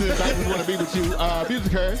ahead and listen to this. I Just Want to Be With You.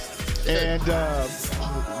 Music Curse. And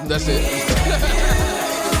that's it.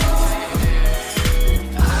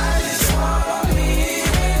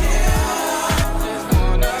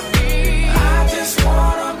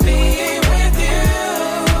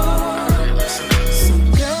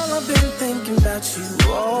 You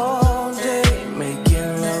all day,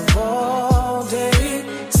 making love all day,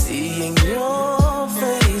 seeing your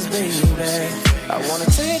face, baby. I wanna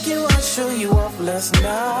take you out, show you off, let's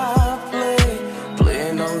not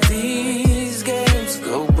playing all these games.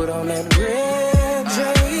 Go put on that red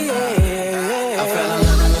dress. I fell in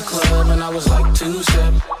love in the club and I was like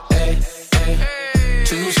two-step,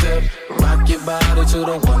 two-step. Rock your body to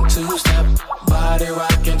the 1-2-step. Body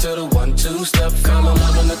rocking to the 1-2-step. Fell in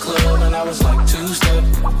love in the club and I was like two-step,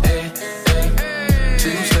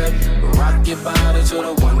 two-step. Rock your body to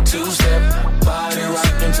the 1-2-step.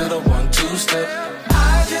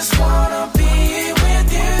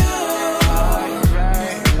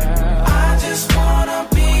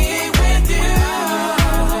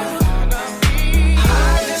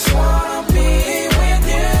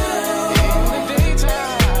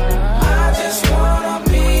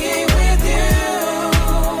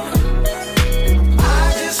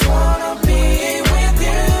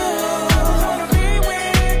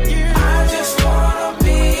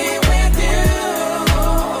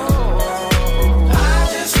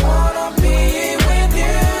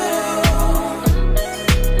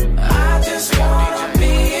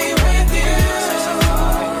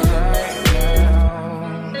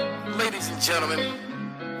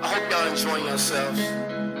 y'all enjoying yourselves,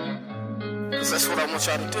 because that's what I want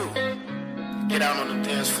y'all to do. Get out on the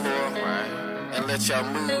dance floor, right, and let y'all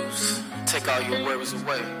moves take all your worries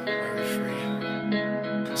away.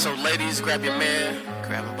 So ladies, grab your man,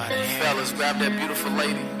 grab him by the hand. Fellas, grab that beautiful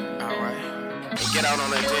lady, all right, and get out on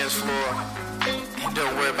that dance floor and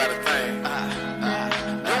don't worry about a thing.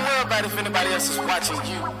 Don't worry about if anybody else is watching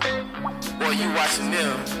you or you watching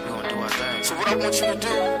them. We're gonna do our thing. So what I want you to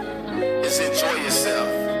do is enjoy yourself.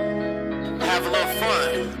 Have a little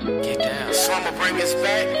fun. Get down. So I'm gonna bring this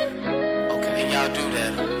back. Okay. And y'all do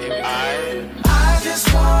that. Here we go. Alright. I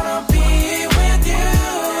just wanna be with you.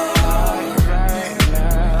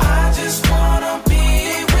 I just wanna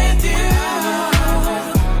be with you.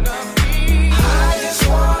 I just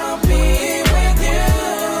wanna be with you.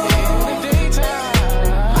 In the daytime.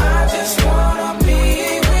 I just wanna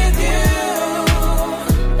be with you.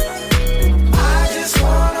 I just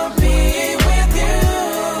wanna be with you.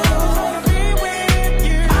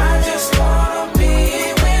 I just wanna be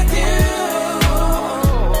with you.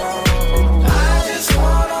 I just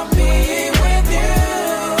wanna be with you.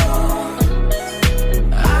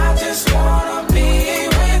 I just wanna be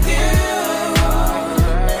with you.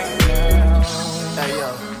 Hey yo,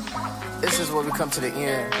 this is where we come to the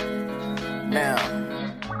end. Now,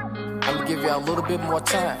 I'm gonna give y'all a little bit more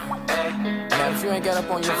time. Now, if you ain't got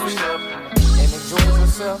up on your feet and enjoy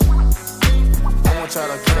yourself, I want y'all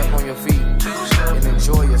to get up on your feet and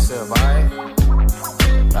enjoy yourself, alright?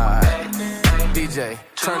 Alright. DJ,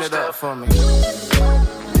 turn it up for me.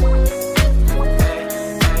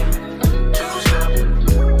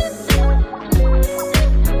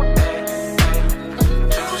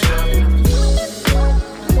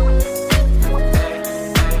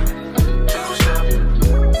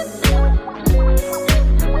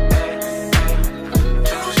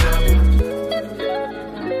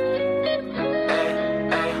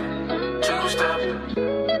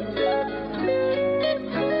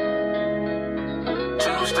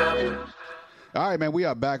 All right, man, we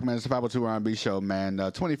are back, man. It's the 502 R&B show, man.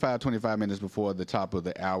 25 minutes before the top of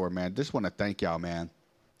the hour, man. Just want to thank y'all, man,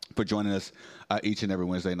 for joining us each and every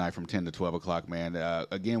Wednesday night from 10 to 12 o'clock, man.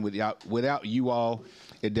 Again, without you all,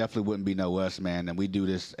 it definitely wouldn't be no us, man. And we do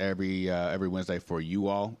this every Wednesday for you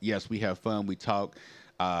all. Yes, we have fun. We talk.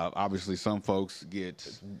 Obviously, some folks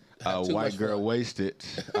get white girl wasted,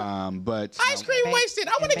 but Ice cream wasted.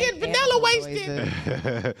 I want to get vanilla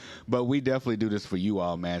wasted. but we definitely do this for you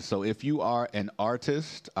all, man. So if you are an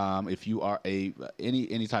artist, if you are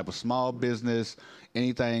any type of small business,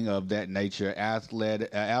 anything of that nature,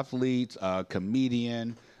 athlete,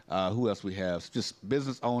 comedian, who else we have? Just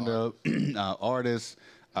business owner, artist,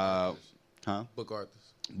 Book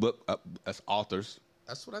artists. That's authors.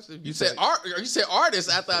 That's what I said. You said art. You said artist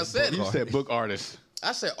after I said it. You said book artist.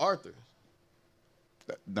 I said Arthur.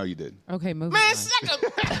 No, you didn't. Okay, moving Man, on.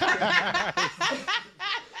 second.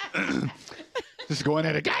 Just going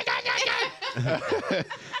at it.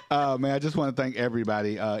 Man, I just want to thank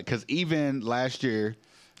everybody because even last year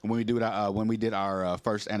when we did our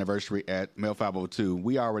first anniversary at Mel 502,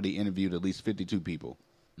 we already interviewed at least 52 people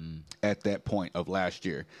at that point of last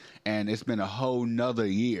year, and it's been a whole nother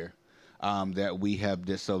year that we have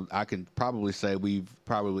this. So I can probably say we've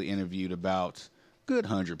probably interviewed about good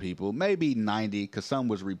 100 people, maybe 90, because some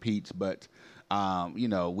was repeats, but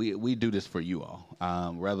we do this for you all.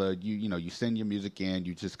 Whether you send your music in,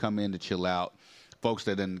 you just come in to chill out. Folks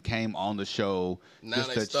that then came on the show Now just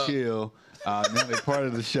they to stuck. chill, now they're part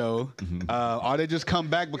of the show, or they just come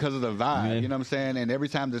back because of the vibe. You know what I'm saying? And every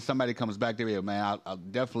time that somebody comes back there, man, I'll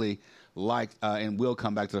definitely like and will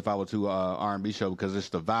come back to the 502 R&B show because it's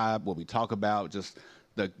the vibe, what we talk about, just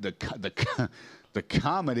the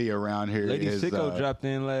comedy around here. Lady is, Sicko dropped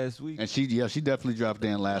in last week. And she definitely dropped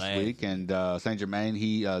in last week. And Saint Germain,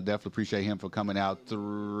 he definitely appreciate him for coming out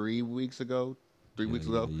 3 weeks ago. 3 weeks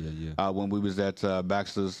ago, when we was at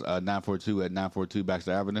Baxter's 942 at 942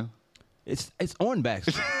 Baxter Avenue. It's on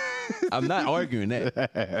Baxter. I'm not arguing that,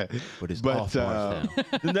 but it's off Marshtown.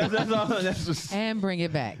 That's all. That's what's... And bring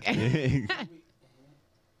it back.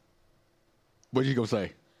 What you gonna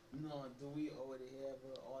say? No, do we already have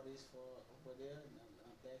artists for over there?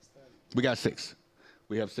 We got 6.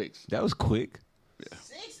 We have 6. That was quick.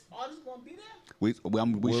 6 artists gonna be there? We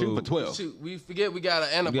shoot for 12. Shoot, we forget we got an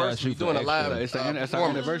anniversary doing a live. It's our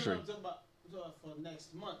anniversary. I'm talking about for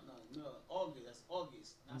next month. No, August. That's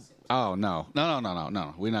August. Not September. Oh no.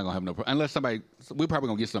 We're not gonna have no unless somebody. We're probably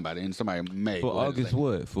gonna get somebody, and somebody may. For August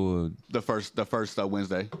what? For the first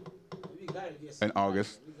Wednesday We gotta get in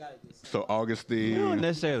August. So August we the. don't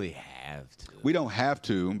necessarily have to. We don't have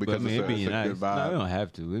to because But, it's it'd be a nice. good vibe. No, we don't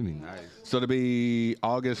have to. It'd be nice. So to be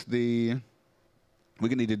August the. We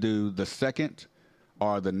can either do the 2nd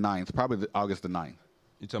or the 9th, probably August the 9th.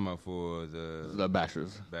 You talking about for the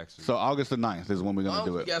Baxters? Baxters. So August the 9th is when we're gonna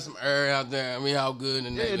do it. Got some air out there. I mean, how good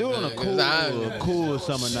and Yeah, do it on a cool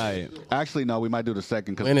summer night. Actually, no, we might do the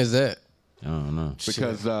 2nd. When is that? I don't know.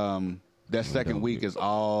 Because that second week is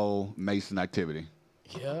all Mason activity.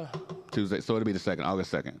 Yeah. Tuesday, so it'll be the 2nd,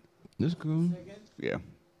 August 2nd. That's cool. Yeah.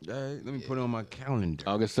 All right, let me put it on my calendar.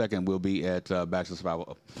 August 2nd, we'll be at Baxter's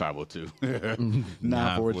 502.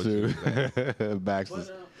 942. Baxter's.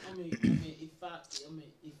 But, I mean,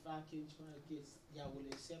 if I can try to get, y'all will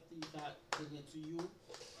accept it. If I bring it to you, and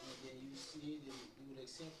then you see it, and you will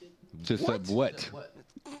accept it. Just like what?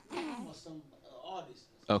 Or some artists.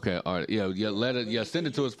 Okay, all right. Yeah, let it. Yeah, send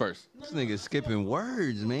it to us first. This nigga skipping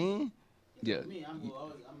words, man. Yeah. Me, I'm a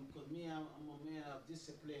man of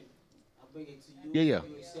discipline. I bring it to you. Yeah.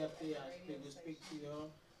 You accept it. I speak to you.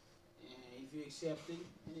 And if you accept it,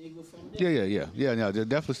 then you go from there. Yeah. No,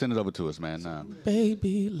 definitely send it over to us, man.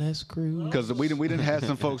 Baby, let's cruise. Because we didn't have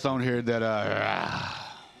some folks on here that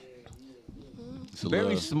it's a Very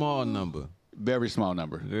little- small number. Very small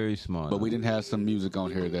number. Very small. But we didn't have some music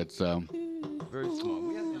on here that's very small.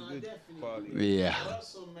 We have some good quality. yeah.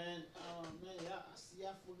 Also, man, I see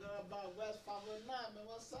I forgot about West 509, man.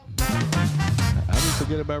 What's up? I didn't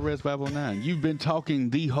forget about Res 509. You've been talking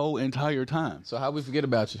the whole entire time. So how we forget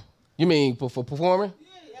about you? You mean for performing?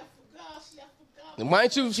 Why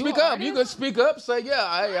don't you speak up? You can speak up. Say,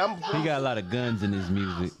 I'm. He got a lot of guns in his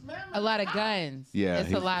music. A lot of guns. Yeah,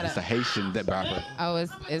 it's a lot it's of. a Haitian that rapper. Oh,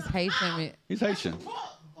 it's Haitian. He's Haitian.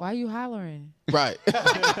 Why are you hollering? Right.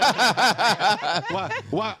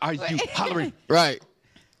 Why are you hollering? Right.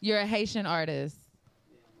 You're a Haitian artist.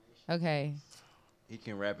 Okay. He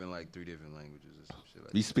can rap in like 3 different languages or some shit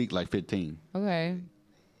like You speak like 15. Okay.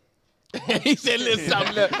 He said, "Let's stop.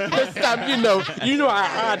 You know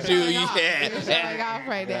how I do." You're showing off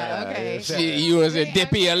right now. Okay. Shit, you was a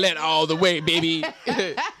dippy and let all the way, baby.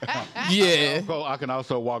 Yeah. I can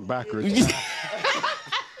also walk backwards.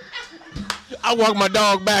 I walk my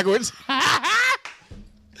dog backwards. Y'all,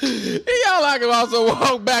 I can also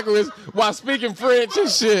walk backwards while speaking French and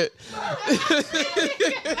shit.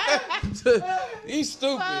 He's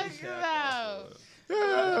stupid.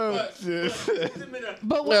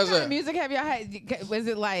 But what kind of music have y'all had? Was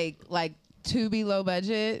it like to be low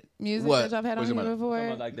budget music that y'all had on here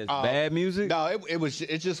before? Like that's bad music? No,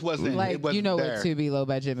 it just wasn't. Like it wasn't you know there. what to be low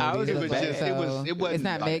budget music look like, so it wasn't. it's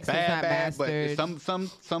not like mixed, bad, it's not bad, mastered. but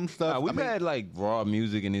some stuff. We've had like raw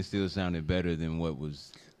music and it still sounded better than what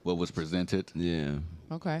was presented. Yeah.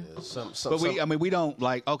 Okay. But we don't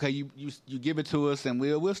like. Okay, you give it to us, and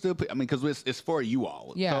we'll still. Because it's for you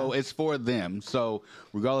all. Yeah. So it's for them. So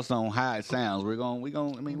regardless on how it sounds, we're gonna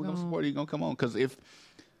support you. You're gonna come on. Because if,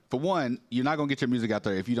 for one, you're not gonna get your music out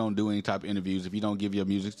there if you don't do any type of interviews, if you don't give your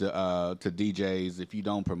music to DJs, if you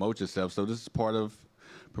don't promote yourself. So this is part of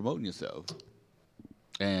promoting yourself.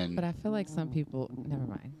 And But I feel like some people. Never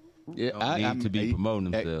mind. Yeah, I need to be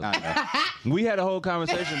promoting themselves. We had a whole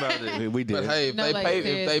conversation about it. We did. But hey, if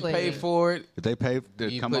they pay for it, if they pay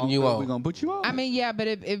to come on, we're gonna put you on. I mean, yeah,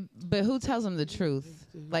 but but who tells them the truth?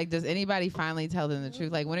 Like, does anybody finally tell them the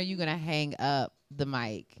truth? Like, when are you gonna hang up the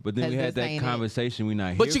mic? But then we had that conversation. We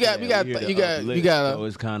not. But here you got, for you that. got, We here you to got, uplift. you got. So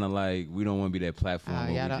it's kind of like we don't want to be that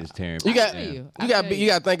platform where we just tearing. You got, down. you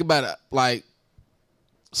got to think about it. Like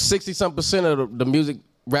 60-some% of the music,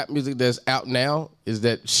 rap music that's out now is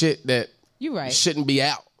that shit that you right shouldn't be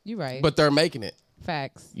out. You right. But they're making it.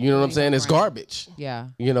 Facts. You know what I'm saying? It's garbage. Yeah.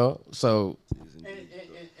 You know, so. And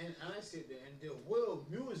I said that, and the real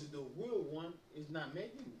music, the real one, is not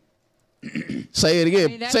making it. Say it again. I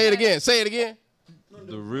mean, that's say it not- again. Say it again.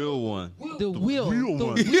 The real one. The real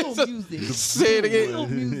one. music. Say it again. Real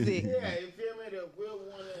music. Yeah, you feel me? The real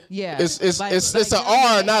one. Yeah. It's an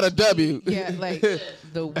R, not a W. Yeah, like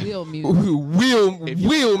the real music.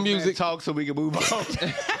 Real music. Talk so we can move on.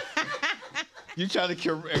 You try to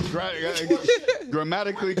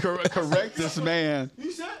grammatically correct this man.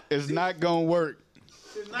 It's not gonna work.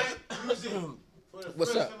 Tonight, music. For the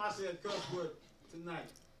What's first up? time I said a curse word tonight.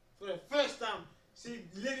 For the first time, see,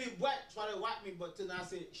 Lily White tried to whack me, but tonight I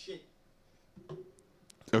said shit.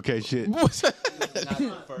 Okay, shit. Bullshit.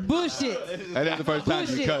 That is the first time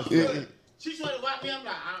you cussed. She tried to whack me. I'm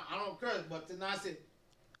like, I don't curse, but tonight I said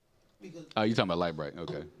because. Oh, you talking about Light Bright?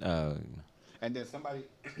 Okay. And then somebody,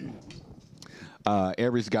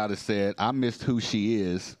 Aries Goddess said, I missed who she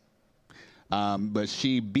is, but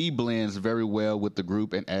she blends very well with the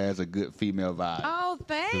group and adds a good female vibe. Oh,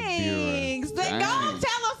 thanks. Then go Dang. and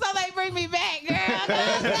tell them so they bring me back, girl.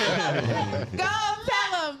 Go and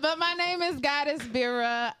tell them. But my name is Goddess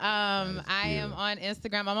Vera. I am on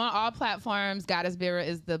Instagram. I'm on all platforms. Goddess Bira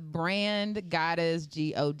is the brand. Goddess,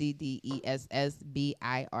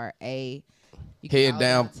 GODDESSBIRA. Head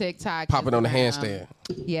down, TikTok, popping on the Instagram.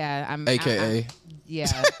 handstand. Yeah, I'm AKA.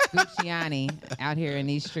 Gucciani out here in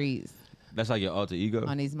these streets. That's like your alter ego?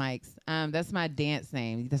 On these mics. That's my dance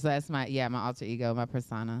name. That's my alter ego, my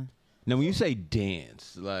persona. Now, when you say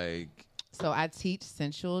dance, like... So I teach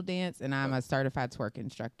sensual dance, and I'm a certified twerk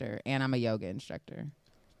instructor, and I'm a yoga instructor.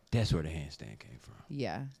 That's where the handstand came from.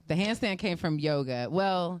 Yeah. The handstand came from yoga.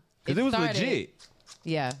 Well, because it was legit.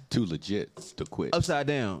 Yeah. Too legit to quit. Upside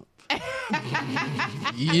down.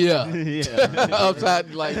 Yeah.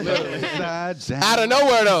 Upside, like, literally. Out of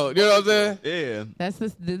nowhere, though. You know what I'm saying? Yeah. That's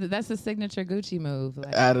the signature Gucci move.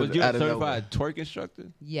 Like, was you a certified twerk instructor?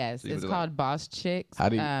 Yes. So it's called Boss Chicks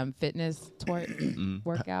Fitness Twerk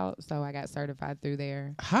Workout. So I got certified through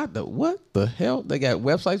there. What the hell? They got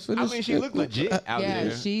websites for this? I mean, she looked legit out there.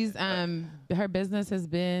 Yeah, she's her business has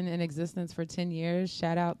been in existence for 10 years.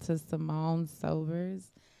 Shout out to Simone Sobers.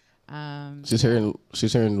 She's here in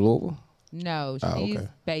Louisville? No, she's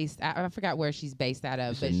based. I forgot where she's based out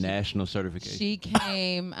of. It's a national certification. She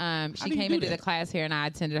came. She came into the class here, and I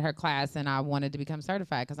attended her class, and I wanted to become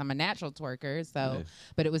certified because I'm a natural twerker. So,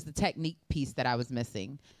 but it was the technique piece that I was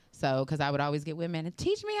missing. So, because I would always get women and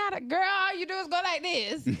teach me how to. Girl, all you do is go like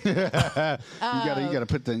this. you gotta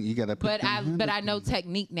put the. But I know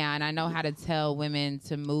technique now, and I know how to tell women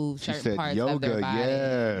to move She certain said parts yoga, of their body.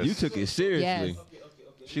 yes. You took it seriously. Yes.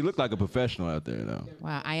 She looked like a professional out there, though.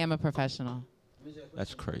 Wow, I am a professional.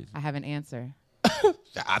 That's crazy. I have an answer.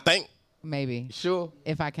 I think. Maybe. Sure.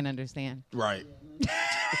 If I can understand. Right.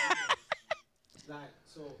 Like,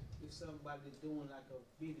 so if somebody doing like a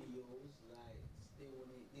videos, like they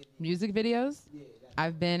Music videos? Yeah.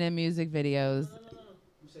 I've been in music videos. No.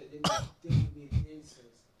 You said they need answers.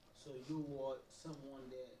 So you are someone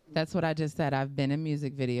that. That's what I just said. I've been in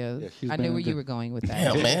music videos. Yeah, I knew where you were going with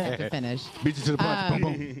that. Damn, I man. have to finish. Beat you to the punch.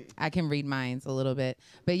 Boom, boom. I can read minds a little bit.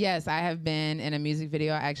 But yes, I have been in a music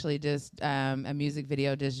video. Actually, just a music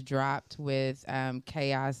video just dropped with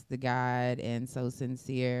Chaos the God and So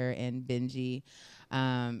Sincere and Benji.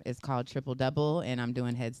 It's called Triple Double, and I'm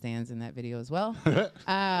doing headstands in that video as well.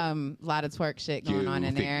 Lot of twerk shit going on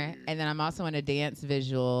in there. And then I'm also in a dance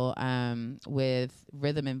visual with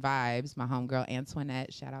Rhythm and Vibes, my homegirl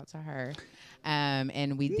Antoinette. Shout out to her.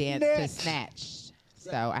 And we dance to Snatched.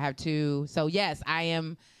 So I have two. So yes, I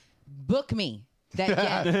am. Book me. That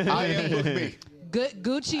yes, I am book me.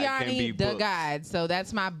 Gucciani the God. So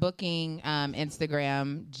that's my booking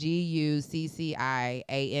Instagram.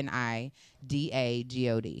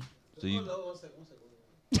 GUCCIANIDAGOD. So you. One second.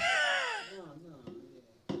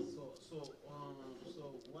 So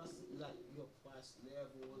what's like your price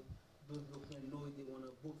level? Do you know they want to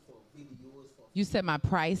book for videos for? You said my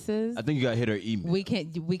prices. I think you got to hit her email. We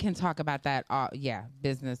can talk about that.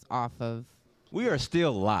 Business off of. We are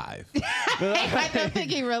still live. I don't think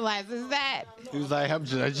he realizes that. He was like, I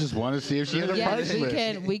just want to see if she had a price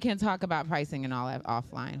list. We can talk about pricing and all that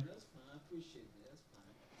offline.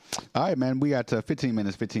 All right, man. We got 15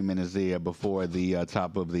 minutes there before the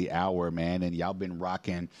top of the hour, man. And y'all been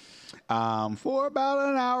rocking for about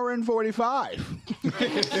an hour and 45.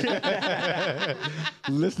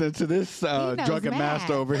 Listening to this drunken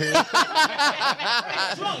master over here. Drunk,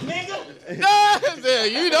 nigga.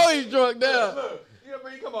 You know he's drunk now.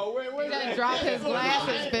 Come on, wait. He done dropped his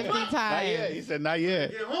glasses 50 times. Not yet. He said not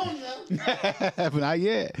yet. Get home now. But not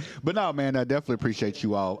yet. But no, man, I definitely appreciate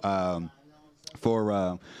you all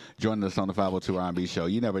for joining us on the 502 R&B show.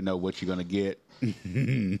 You never know what you're going to get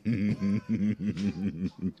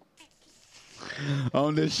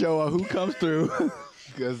on this show or who comes through.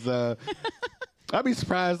 Because I'd be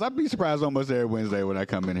surprised almost every Wednesday when I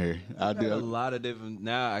come in here. I do a lot of different.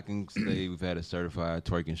 Now I can say we've had a certified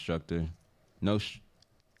twerk instructor. Do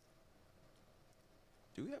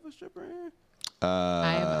we have a stripper in here?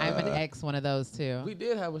 I'm an ex one of those too. We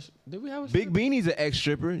did have a. Did we have a? Big Beanie's an ex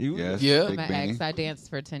stripper. Yes, yeah. Big I'm an Beanie. ex. I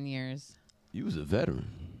danced for 10 years. You was a veteran.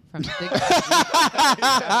 From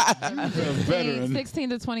 16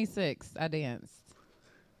 to 26, I danced.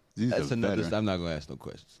 That's another. I'm not gonna ask no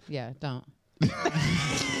questions. Yeah, don't.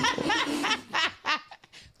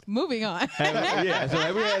 Moving on. Yeah. So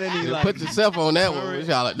have we had any like? Put yourself on that one.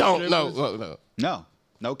 Y'all like, don't.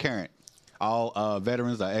 No current. All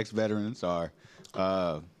veterans or ex-veterans are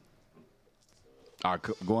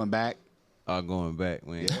going back. Are going back.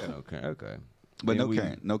 We ain't no current. Okay. But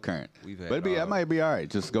Yeah, no current. We've had, But it might be all right.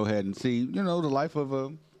 Just go ahead and see, the life of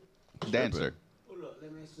a dancer. Hold up,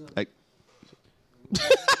 let me ask you Like,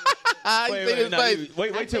 Wait till midnight.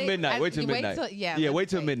 Wait till midnight. Wait till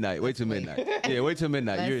midnight. Wait till midnight. Yeah, wait till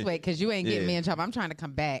midnight. Let's wait, because you ain't getting me in trouble. I'm trying to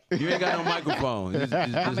come back. You ain't got no microphone. Just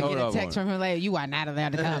I'm hold going to get up a text from him later. You are not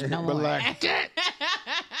allowed to come no more.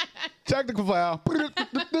 Technical foul.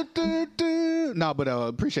 No, but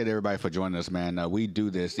appreciate everybody for joining us, man. We do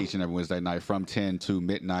this each and every Wednesday night from 10 to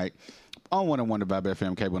midnight on 101 The Vibe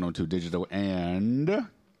FM, K102 Digital, and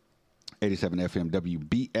 87 FM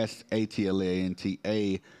WBS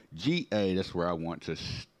ATLANTAGA. That's where I want to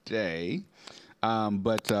stay.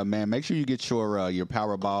 But man, make sure you get your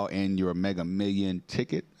Powerball and your Mega Million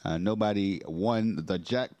ticket. Nobody won the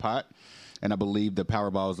jackpot, and I believe the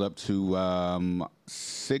Powerball is up to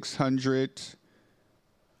 600.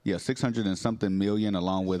 Yeah, 600 and something million,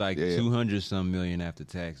 along with like 200 some million after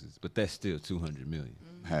taxes, but that's still 200 million.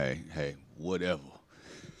 Hey, whatever.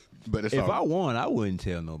 But it's if I won, I wouldn't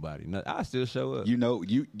tell nobody. I still show up. You know,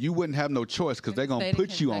 you wouldn't have no choice because they're gonna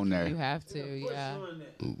put you on there. You have to, yeah.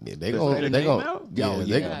 They gonna,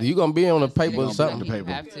 you gonna be on the paper or something. You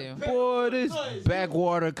have to. Boy, this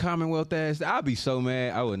backwater Commonwealth ass, I'd be so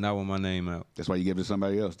mad. I would not want my name out. That's why you give it to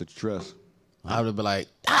somebody else that you trust. I would be like,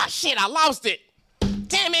 shit, I lost it.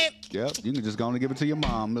 Damn it. Yep, you can just go on and give it to your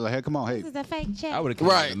mom. Be like, hey, come on, hey. This is a fake check. I would have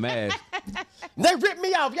kept the mask. They ripped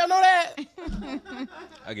me off. Y'all know that?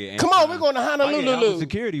 Come on, we're going to Honolulu.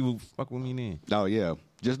 Security will fuck with me then. Oh, yeah.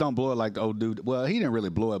 Just don't blow it like the old dude. Well, he didn't really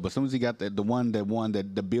blow it, but as soon as he got the one that won the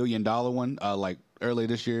 $1 billion one, like earlier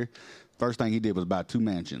this year, first thing he did was buy 2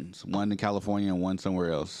 mansions, one in California and one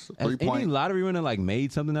somewhere else. Any lottery winner like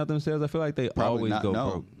made something out themselves? I feel like they always go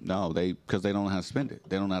broke. No, because they don't know how to spend it.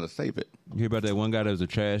 They don't know how to save it. You hear about that one guy that was a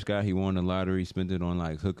trash guy? He won the lottery, spent it on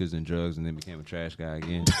like hookers and drugs, and then became a trash guy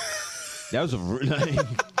again. That was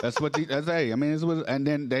that's what I mean, it was, and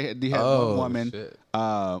then they had one woman.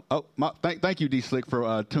 Thank you, D Slick,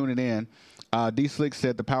 for tuning in. D Slick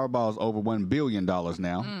said the Powerball is over $1 billion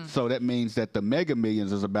now, so that means that the Mega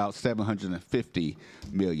Millions is about $750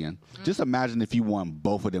 million. Just imagine if you won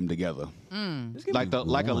both of them together, like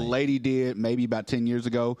a lady did maybe about 10 years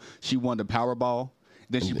ago. She won the Powerball,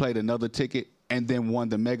 then she played another ticket, and then won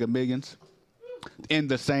the Mega Millions in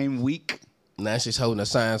the same week. Now she's holding a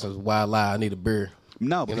sign says, "Why lie? I need a beer."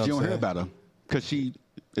 No, because you don't hear about her because she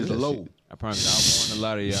is low. I promise I won a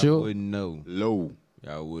lot of y'all Sure. wouldn't know. Low.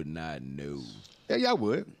 Y'all would not know. Yeah, y'all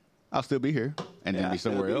would. I'll still be here and then be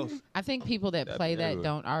somewhere else. I think people that play that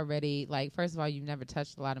don't already, like, first of all, you've never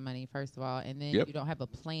touched a lot of money, first of all, and then you don't have a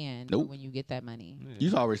plan for when you get that money.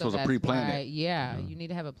 You're already supposed to pre-plan it. Yeah, you need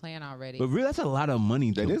to have a plan already. But really, that's a lot of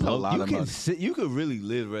money. That is a lot of money. You could really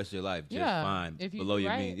live the rest of your life just fine if you below do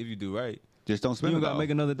your right. means. If you do right. Just don't spend it. You got to make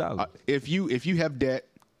another dollar. If you have debt,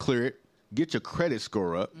 clear it. Get your credit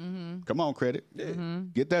score up. Come on, credit.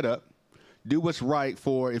 Get that up. Do what's right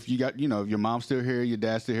for if you got, if your mom's still here, your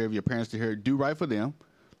dad's still here, if your parents still here, do right for them.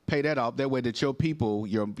 Pay that off. That way that your people,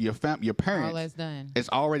 your parents, all that's done. It's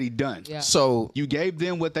already done. Yeah. So you gave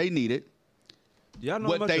them what they needed,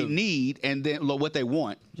 what they need, and then what they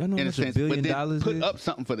want. Y'all know in how a much sense, $1 billion but then put is? up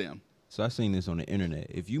something for them. So I seen this on the internet.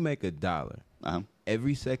 If you make $1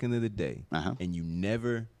 every second of the day and you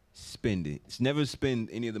never spend it, never spend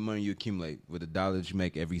any of the money you accumulate with $1 that you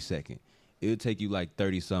make every second, it'll take you like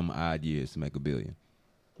 30-some odd years to make $1 billion.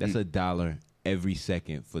 That's $1 every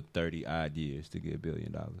second for 30 odd years to get $1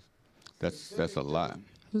 billion. That's a lot.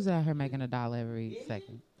 Who's out here making $1 every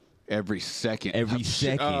second? Every second. Every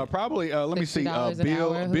second. Probably. Let me see. $60 an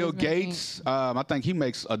hour. Bill Who's Gates. I think he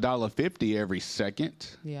makes $1.50 every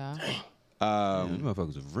second. Yeah.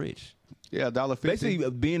 Motherfuckers are rich. Yeah, $1.50. Basically,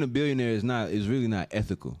 being a billionaire is really not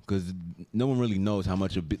ethical because no one really knows how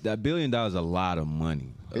much that $1 billion is a lot of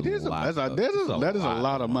money. It is. That is a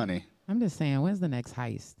lot of money. I'm just saying, when's the next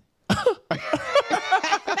heist?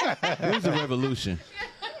 When's the revolution?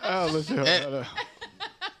 Oh, listen.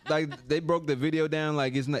 Like they broke the video down.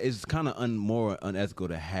 Like it's kind of more unethical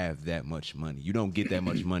to have that much money. You don't get that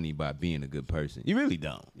much money by being a good person. You really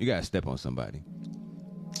don't. You gotta step on somebody.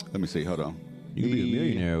 Let me see. Hold on. You can be a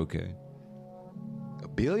millionaire, okay?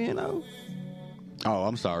 $1 billion, though? Oh,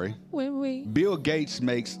 I'm sorry. Bill Gates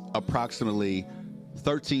makes approximately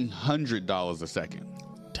 $1,300 a second.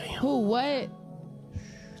 Damn. Who? What?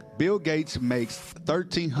 Bill Gates makes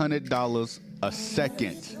 $1,300 a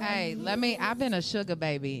second. Hey, I've been a sugar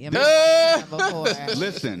baby. Before.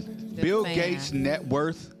 Listen, Bill Gates' net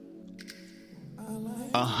worth,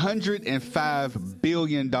 $105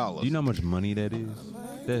 billion. Do you know how much money that is?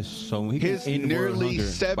 That's so. He's nearly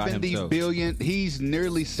 $70 billion. He's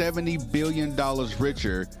nearly $70 billion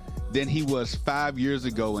richer than he was 5 years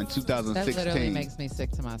ago in 2016. That literally makes me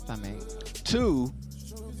sick to my stomach. 2,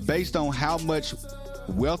 based on how much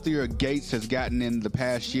wealthier Gates has gotten in the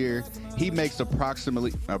past year, he makes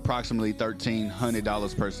approximately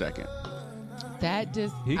 $1,300 per second. That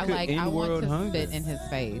just He I could like. end I want world to hunger. spit in his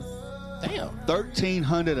face. Damn.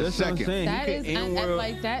 $1,300 a That's what I'm second. saying. That he is could end and world.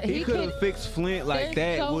 like that. He could have fixed Flint like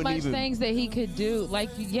There's that. so Wouldn't much even things that he could do. Like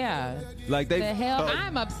yeah. like they. The hell,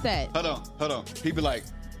 I'm upset. Hold on. He'd be like,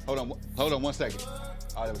 hold on 1 second.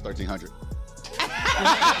 Oh, that was 1,300.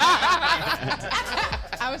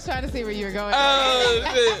 I was trying to see where you were going.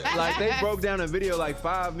 Like they broke down a video like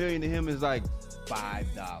 $5 million to him is like $5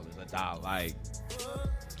 a dollar. Like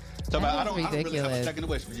So I don't really have a ridiculous. second to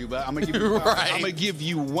waste for you, but I'm gonna give you. I'm gonna give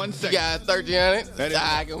you 1 second. You got 1,300.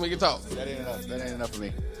 That ain't We can talk. That ain't enough. That ain't enough for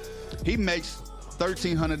me. He makes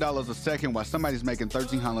 $1,300 a second, while somebody's making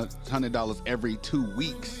 $1,300 every 2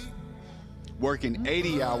 weeks, working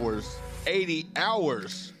 80 hours. 80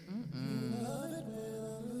 hours.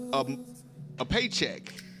 A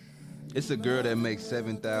paycheck. it's a girl that makes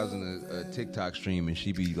 7,000 a TikTok stream, and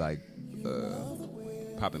she be like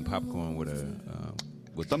popping popcorn with a.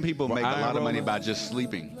 With Some people make a lot of money roller. by just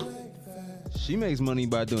sleeping. She makes money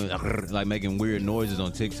by doing like making weird noises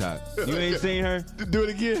on TikTok. You ain't seen her? Do it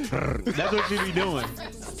again. That's what she be doing.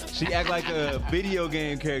 She act like a video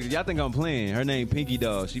game character. Y'all think I'm playing? Her name Pinky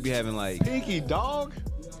Doll. She be having like Pinky Dog?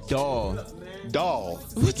 Doll.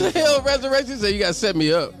 What the hell, Resurrection said? You gotta set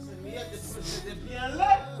me up.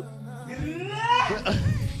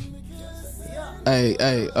 Hey,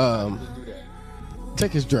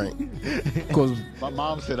 take his drink. Cause My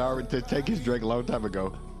mom said I already to take his drink a long time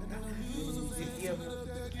ago.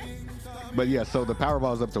 But yeah, so the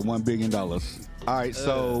Powerball is up to $1 billion. All right,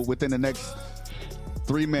 so within the next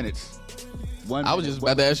 3 minutes, I was just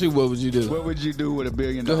about to ask you, what would you do? What would you do with $1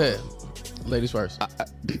 billion? Go ahead, ladies first.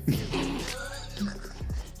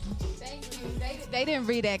 They didn't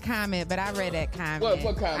read that comment, but I read that comment.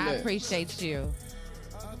 What comment? I appreciate you.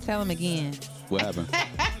 Tell him again. What happened?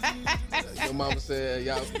 Your mama said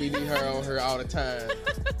y'all we need her on her all the time.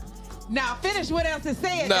 Now finish what else is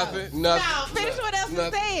said. Nothing. Now finish what else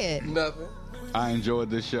is said. Nothing. I enjoyed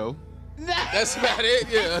this show. That's about it.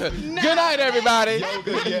 Yeah. Good night, everybody.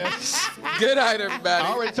 Yoga, yes. Good night, everybody.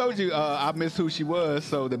 I already told you I missed who she was,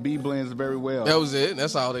 so the B blends very well. That was it.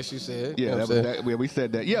 That's all that she said. Yeah, You know that what I'm was saying? that, we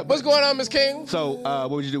said that. Yeah. What's going on, Miss King? So,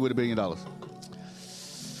 what would you do with $1 billion? All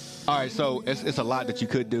right, so it's a lot that you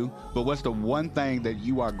could do, but what's the one thing that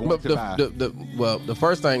you are going to buy? The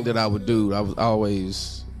first thing that I would do, I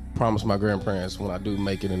always promise my grandparents when I do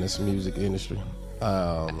make it in this music industry.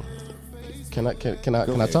 Can I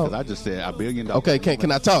talk? I just said $1 billion. Okay,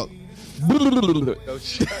 can I talk?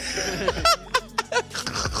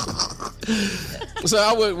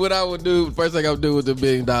 So what I would do, first thing I would do with the $1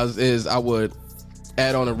 billion is I would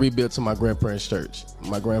add on a rebuild to my grandparents' church.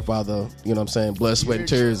 My grandfather, you know what I'm saying, blood, sweat, and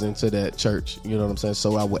tears into that church. You know what I'm saying?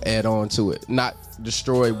 So I would add on to it, not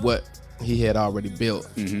destroy what he had already built,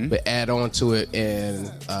 but add on to it and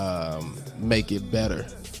make it better.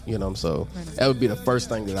 You know, so that would be the first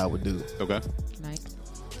thing that I would do. Okay. Nice.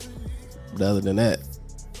 But other than that,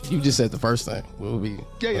 you just said the first thing. What would be?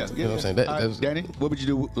 Yeah. You know what I'm saying? That Danny, what would you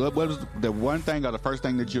do? What was the one thing or the first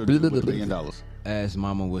thing that you would do with $1 billion? Ask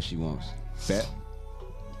mama what she wants. Bet.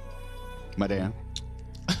 Madame.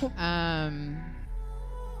 I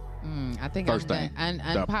think First I'm thing. an The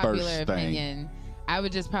unpopular first thing. opinion. I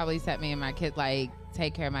would just probably set me and my kids, like,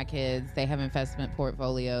 take care of my kids. They have investment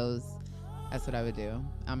portfolios. That's what I would do.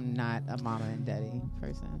 I'm not a mama and daddy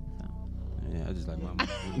person. So. Yeah, I just like mama.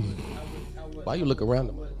 Why you look around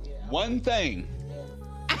them? One thing.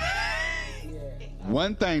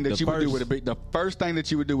 One thing that you would do with the first thing that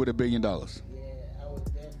you would do with $1 billion.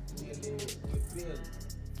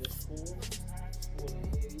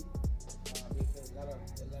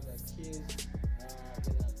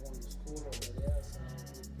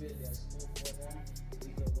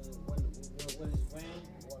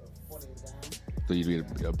 So you'd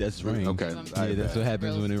be That's rain. Okay. Yeah, that's what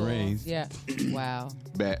happens when it rains. Yeah. Wow.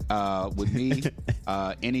 Bet. With me,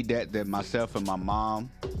 any debt that myself and my mom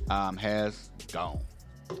has, gone.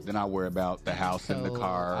 Then I worry about the house and the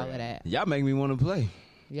car. All of that. Y'all make me want to play.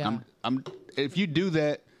 Yeah. If you do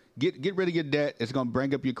that, get rid of your debt. It's gonna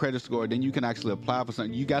bring up your credit score. Then you can actually apply for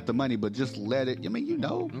something. You got the money, but just let it. I mean,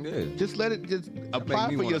 just let it. Just apply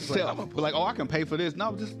me for wanna yourself. play. But like, I can pay for this.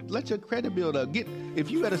 No, just let your credit build up. If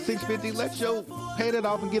you at a 650, let your pay that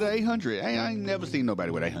off and get an 800. I ain't never seen nobody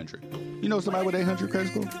with 800. You know somebody with 800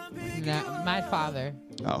 credit score? No, my father.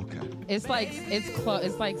 Oh, okay. It's like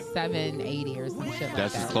It's like 780 or some shit. That's like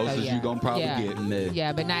as that. close So, as yeah. you gonna probably Yeah. get.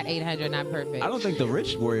 Yeah, but not 800. Not perfect. I don't think the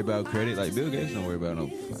rich worry about credit. Like Bill Gates don't worry about no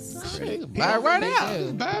fucking credit. Buy it right They now.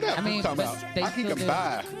 do. Buy it up. I mean, I'm talking but about. they He still can do.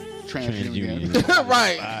 buy TransUnion,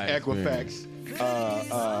 right? Equifax,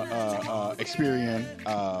 Experian,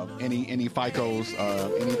 any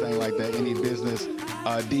FICOs, anything like that, any business,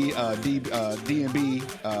 D&B,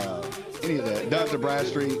 any of that. Dr.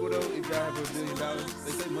 Bradstreet. If y'all have $1 billion,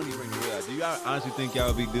 they say money bring the real out. Do y'all honestly think y'all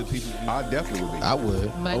would be good people? I definitely would be. I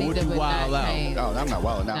would. Money would that you would wild not out? change. Oh, I'm not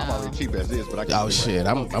wilding out. I'm already cheap as is, but I can't. Oh shit,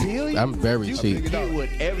 I'm very cheap. Get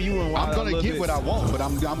whatever you want. I'm gonna get what I want, but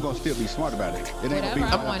I'm gonna still be smart about it. It ain't gonna be Whatever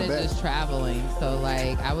right I want off the is bat. just traveling. So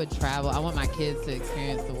like I would travel. I want my kids to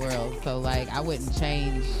experience the world. So like I wouldn't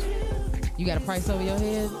change. You got a price over your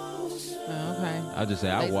head? Oh, okay. I just say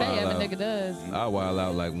They I say wild every out. nigga does. I wild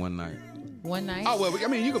out like one night. One night? Oh well, I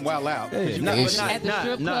mean you can wild out. Yeah, You nah, can- but At the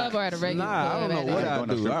strip club or at a regular Nah, I club? don't know what I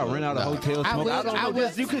do. I rent out a hotel, smoke. I don't know.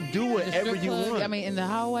 You could do The whatever strip you club, want. I mean, in the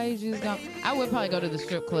hallways, you just go. I would probably go to the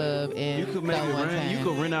strip club and You could maybe one rent. time. You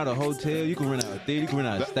could rent out a hotel. You could rent out a theater. You could rent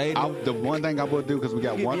out a stadium. The one thing I will do because we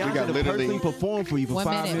got one, we got the literally. person perform for you for 1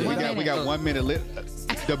 5 minute, minutes. We got 1 minute lit.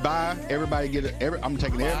 The buy, everybody get it. I'm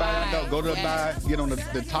taking everybody out. Go to the buy, get on the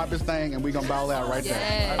toppest thing, and we gonna ball out right there.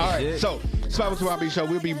 Yes. All right, Shit. so Survival to R&B show.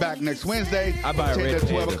 We'll be back next Wednesday. I buy a 10 red to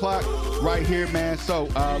 12 table. o'clock, right here, man. So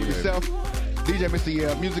yourself, DJ Mr.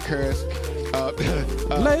 Yeah, Music Curse.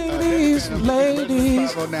 Ladies,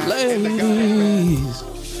 ladies, 509, ladies.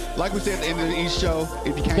 Like we said at the end of each show,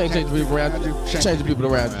 if you Can't change the people around you. Change the people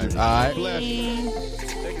around you. All right. Bless.